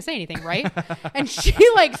 you can't say anything, right? And she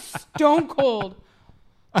like stone cold.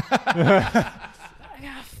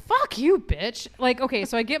 Yeah, fuck you, bitch. Like, okay,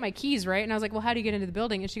 so I get my keys, right? And I was like, well, how do you get into the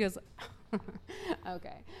building? And she goes,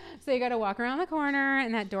 okay. So you got to walk around the corner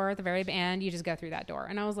and that door at the very end, you just go through that door.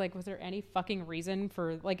 And I was like, was there any fucking reason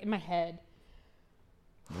for, like, in my head?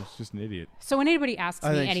 It's just an idiot. So when anybody asks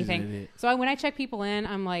I me think she's an anything, idiot. so when I check people in,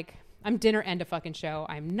 I'm like, I'm dinner end of fucking show.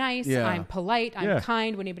 I'm nice. Yeah. I'm polite. I'm Yeah.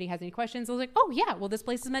 kind. When anybody has any questions, I was like, oh yeah, well this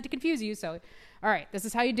place is meant to confuse you. So, all right, this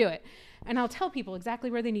is how you do it. And I'll tell people exactly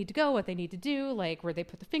where they need to go, what they need to do, like where they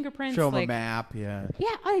put the fingerprints. Show them like, a map. Yeah.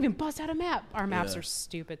 yeah, I even bust out a map. Our maps Yeah. are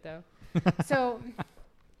stupid though. So,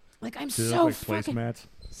 like, I'm Do they so look like fucking. placemats?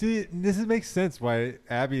 See, this makes sense why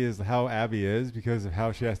Abby is how Abby is because of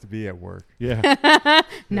how she has to be at work. Yeah.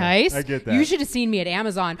 Nice. I get that. You should have seen me at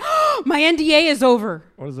Amazon. My NDA is over.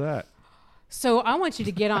 What is that? So I want you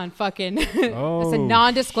to get on fucking. Oh, it's a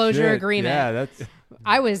non-disclosure shit. agreement. Yeah, that's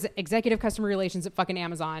I was executive customer relations at fucking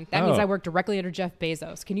Amazon. That means Oh. I worked directly under Jeff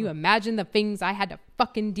Bezos. Can you imagine the things I had to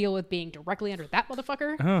fucking deal with being directly under that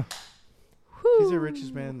motherfucker? Huh. He's the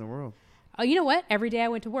richest man in the world. Oh, you know what? Every day I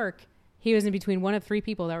went to work, he was in between one of 3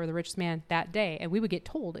 people that were the richest man that day. And we would get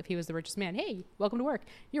told if he was the richest man, hey, welcome to work.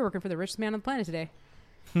 You're working for the richest man on the planet today.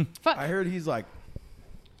 Fuck. I heard he's like,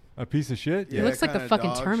 a piece of shit. He Yeah, looks like the kinda fucking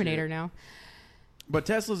dog Terminator shit. now. but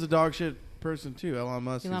Tesla's a dog shit person too. Elon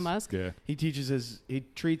Musk. Elon is- Musk. Yeah. He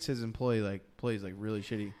treats his employees like really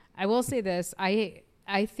shitty. I will say this. I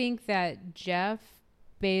think that Jeff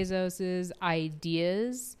Bezos's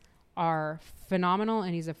ideas are phenomenal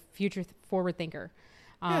and he's a future forward thinker.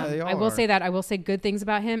 Yeah, they I will are. say that. I will say good things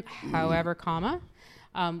about him. However,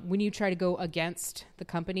 when you try to go against the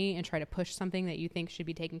company and try to push something that you think should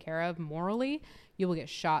be taken care of morally, you will get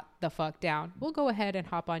shot the fuck down. We'll go ahead and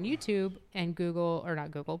hop on YouTube and Google, or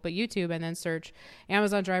not Google, but YouTube, and then search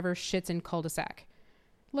Amazon driver shits in cul-de-sac.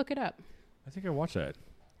 Look it up. I think I watched that.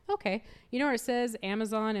 Okay. You know where it says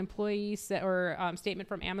Amazon employee statement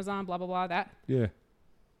from Amazon, blah, blah, blah, that? Yeah.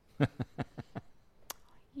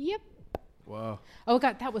 Yep. Wow. Oh,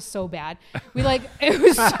 God, that was so bad. It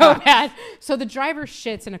was so bad. So the driver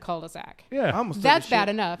shits in a cul-de-sac. I Yeah. almost took That's a bad shit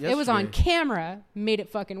enough. It was on yesterday. camera, made it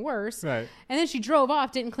fucking worse. Right. And then she drove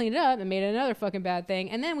off, didn't clean it up, and made it another fucking bad thing.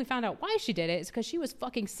 And then we found out why she did it. It's because she was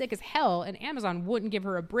fucking sick as hell, and Amazon wouldn't give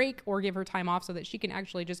her a break or give her time off so that she can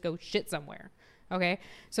actually just go shit somewhere. Okay?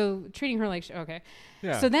 So treating her like okay.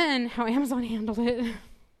 Yeah. So then how Amazon handled it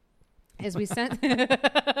is we sent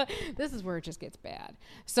this is where it just gets bad.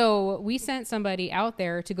 So we sent somebody out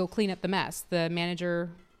there to go clean up the mess. The manager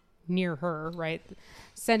near her, right,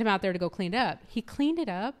 sent him out there to go clean it up. He cleaned it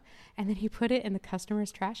up and then he put it in the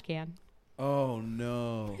customer's trash can. Oh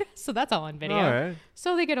no. So that's all on video. All right.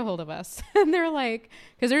 So they get a hold of us, and they're like,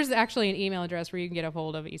 because there's actually an email address where you can get a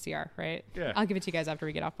hold of ECR, right? Yeah. I'll give it to you guys after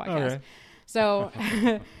we get off podcast. Okay. So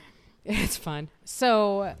it's fun.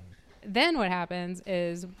 So then what happens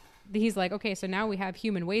is he's like, okay, so now we have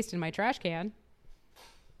human waste in my trash can.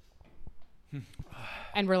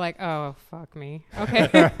 And we're like, oh, fuck me. Okay.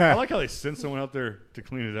 I like how they send someone out there to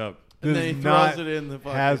clean it up. And This then he is throws not it in the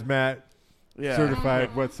fucking hazmat yeah.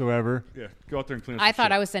 certified whatsoever. Yeah, go out there and clean up. I some thought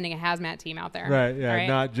shit. I was sending a hazmat team out there. Right. Yeah. right?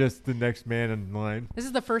 Not just the next man in line. This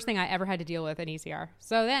is the first thing I ever had to deal with in ECR.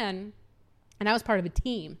 So then, and I was part of a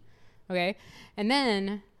team. Okay. And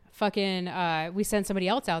then fucking, we send somebody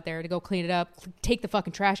else out there to go clean it up, take the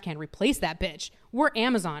fucking trash can, replace that bitch. We're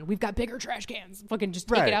Amazon. We've got bigger trash cans. Fucking just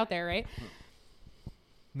take Right. it out there, right?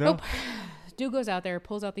 No. Nope. Dude goes out there,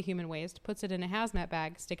 pulls out the human waste, puts it in a hazmat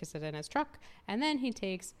bag, sticks it in his truck, and then he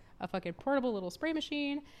takes a fucking portable little spray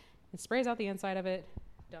machine and sprays out the inside of it,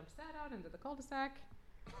 dumps that out into the cul-de-sac,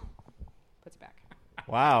 puts it back.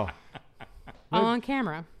 Wow. All on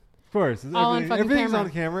camera. Of course. All on fucking Everything's camera.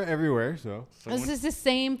 on camera everywhere. So. This is the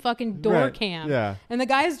same fucking door Right, cam. yeah. And the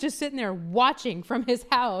guy's just sitting there watching from his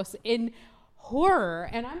house in horror.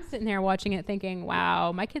 And I'm sitting there watching it thinking,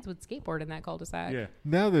 wow, my kids would skateboard in that cul-de-sac. Yeah.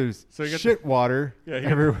 Now there's So you got shit water Yeah, you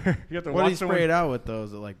everywhere. You have to What do watch you someone. spray it out with though?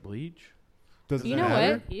 Is it like bleach? Doesn't You know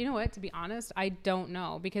matter. what? You know what? To be honest, I don't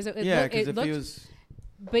know. Because it, Yeah, it because if looked, he was,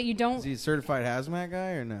 but you is don't he a certified hazmat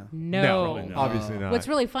guy or no? know. probably not. Obviously not. What's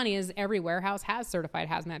really funny is every warehouse has certified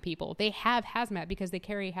hazmat people. They have hazmat because they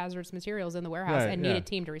carry hazardous materials in the warehouse Right, and yeah. need a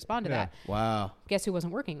team to respond to Yeah. that. Wow. Guess who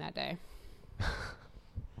wasn't working that day?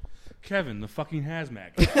 Kevin, the fucking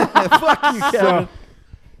hazmat guy.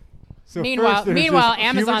 So Meanwhile, first there's meanwhile, just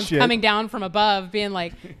human Amazon's shit. coming down from above, being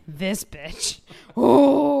like, "This bitch."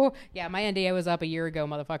 Oh, yeah, my NDA was up a year ago,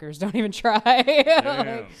 motherfuckers. Don't even try.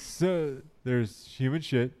 Damn. So there's human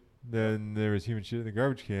shit. Then there was human shit in the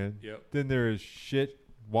garbage can. Yep. Then there is shit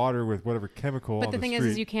water with whatever chemical But on the the thing street.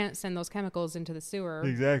 is you can't send those chemicals into the sewer.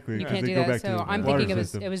 Exactly. You 'cause can't they do go that. back to So the I'm water thinking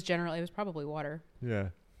system. it was probably water, Yeah.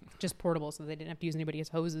 just portable, so they didn't have to use anybody's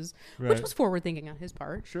hoses, Right. which was forward thinking on his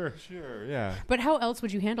part. Sure. Sure. Yeah. But how else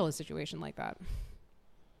would you handle a situation like that?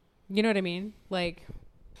 You know what I mean? Like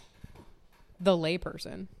the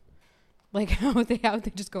layperson. Like how would they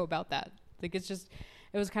just go about that? Like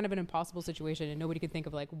it was kind of an impossible situation and nobody could think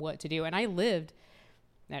of like what to do. And I lived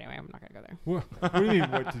anyway, I'm not gonna go there. What do you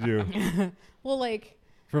mean what to do? Well, like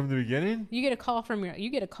From the beginning? you get a call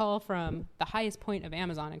from the highest point of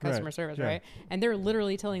Amazon in customer Right, service, yeah. right? And they're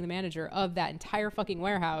literally telling the manager of that entire fucking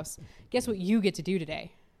warehouse, guess what you get to do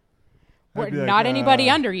today? I'd be like, Not anybody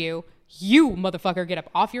under you. You motherfucker get up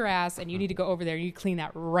off your ass and you need to go over there and you clean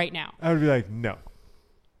that right now. I would be like, no.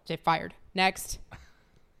 Get fired. Next.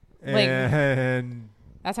 Like- And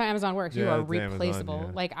That's how Amazon works. You Yeah, are it's Amazon, replaceable.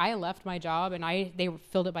 yeah. Like I left my job and they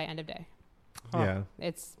filled it by end of day. yeah,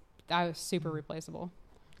 I was super replaceable.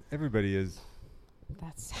 everybody is.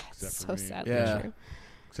 That's Except so for me. sadly Yeah. true.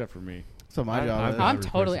 Except for me. So my job. I'm is. not I'm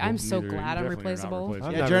totally. I'm replaceable. so Neither. glad You I'm definitely are not replaceable. replaceable.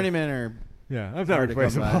 I'm Yeah, not journeymen are Yeah, I'm not hard to come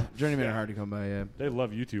replaceable. by. Journeymen are hard to come by. Yeah. They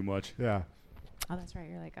love you too much. Yeah. Oh, that's right.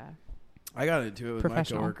 You're like a I got into it with my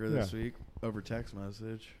Professional. coworker this Yeah. week over text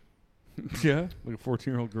message. Yeah, like a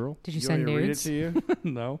 14-year-old girl. Did you want send me to read it nudes? to you?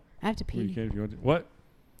 No, I have to Well, you pee. can if you want to. What?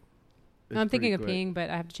 It's I'm thinking pretty of quick. peeing, but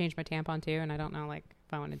I have to change my tampon too, and I don't know like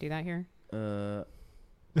if I want to do that here.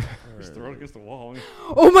 Just throw it against the wall.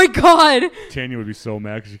 Oh my god! Tanya would be so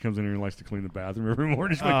mad because she comes in here and likes to clean the bathroom every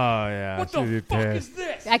morning. She's Oh like, yeah. "What she'd the be fuck pissed. is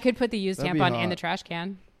this?" I could put the used That'd be tampon in hot. the trash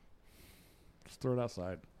can. Just throw it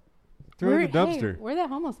outside. Throw it in the Hey, dumpster. where'd that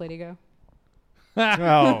homeless lady go? Oh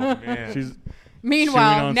man. She's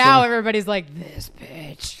Meanwhile, on now someone- everybody's like, "This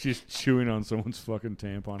bitch, she's chewing on someone's fucking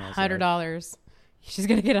tampon outside. $100. She's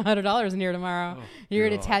gonna get $100 in here tomorrow. You're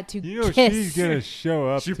gonna God. tattoo You know kiss." she's gonna show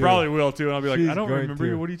up. She too. probably will too. And I'll be like, She's I don't going remember to.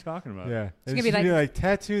 you. What are you talking about? Yeah. And gonna be she'd like-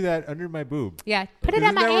 tattoo that under my boob. Yeah, put it Isn't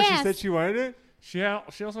on my that where she ass. said she wanted it? She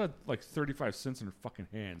also had like 35 cents in her fucking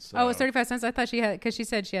hands. So. Oh, it's 35 cents. I thought she had because she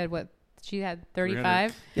said she had what? She had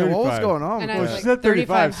 35. Yeah, what was 35. going on? And with I Well, was that? she like, said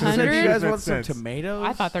 35. So She said, "Do you 3,500? guys that want some sense. tomatoes?"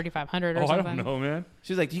 I thought 3,500 or Oh, I something. don't know, man.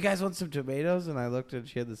 She's like, "Do you guys want some tomatoes?" And I looked and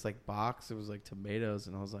she had this like box. It was like tomatoes,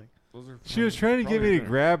 and I was like, Those are She was trying to get me to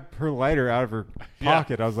grab her lighter out of her Yeah.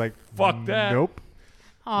 pocket. I was like, Fuck that. Nope.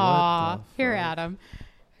 Aw, What the here, fuck? Adam.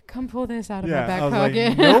 Come pull this out of Yeah, my back I was like,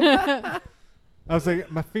 pocket. nope. I was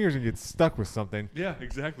like, my fingers gonna get stuck with something. Yeah,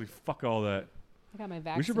 exactly. Fuck all that. I got my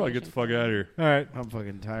vaccination. We should probably get the fuck out of here. All right. "I'm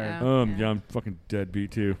fucking tired." Yeah. Yeah, I'm fucking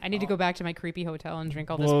deadbeat too. I need to go back to my creepy hotel and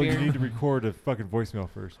drink all this Well, beer. you need to record a fucking voicemail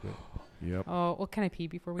first. But Yep. Oh, well, can I pee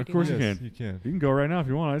before we Of do course that? you Yes, can. you can. You can go right now if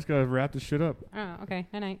you want. I just gotta wrap this shit up. Oh, okay.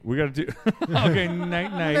 Night night. We gotta do. Okay,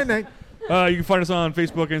 night. You can find us on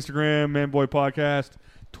Facebook, Instagram, Manboy Podcast,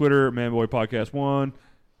 Twitter, Manboy Podcast 1.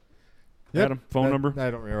 Yep. Adam, phone number. I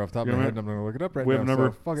don't remember off the top You of my don't head. I'm going to look it up right We now. have a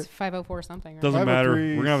number. So fuck It's it. 504 something. Right? Doesn't matter. 503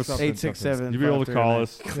 We're gonna have a. something. 867. You'll be able to call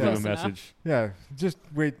us. Leave a Close enough. message. Yeah, just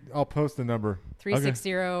wait. I'll post the number. 360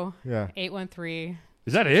 Yeah. 813.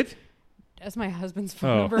 Is that it? That's my husband's phone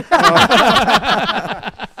Oh. number.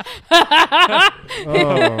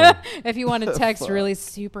 Oh, If you want to text really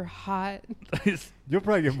super hot, you'll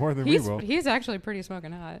probably get more than we will. he's actually pretty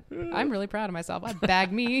smoking hot. I'm really proud of myself. I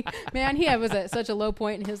bagged me. Man, he was at such a low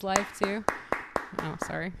point in his life, too. Oh,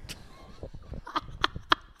 sorry.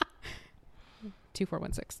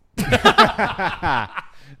 2416.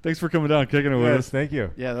 Thanks for coming down, kicking it with Yes, us. thank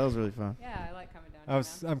you. Yeah, that was really fun. Yeah, I like coming down.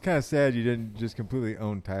 I'm kind of sad you didn't just completely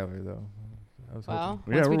own Tyler though. I was Well,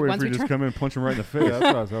 hoping. Yeah, we're waiting once for we you to just try- come in and punch him right in the face. Yeah, that's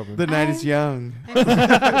what I was hoping. The night is young.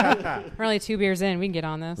 We're only 2 beers in. We can get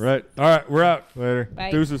on this. Right. All right, we're out. Later.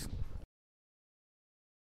 Bye. Deuces.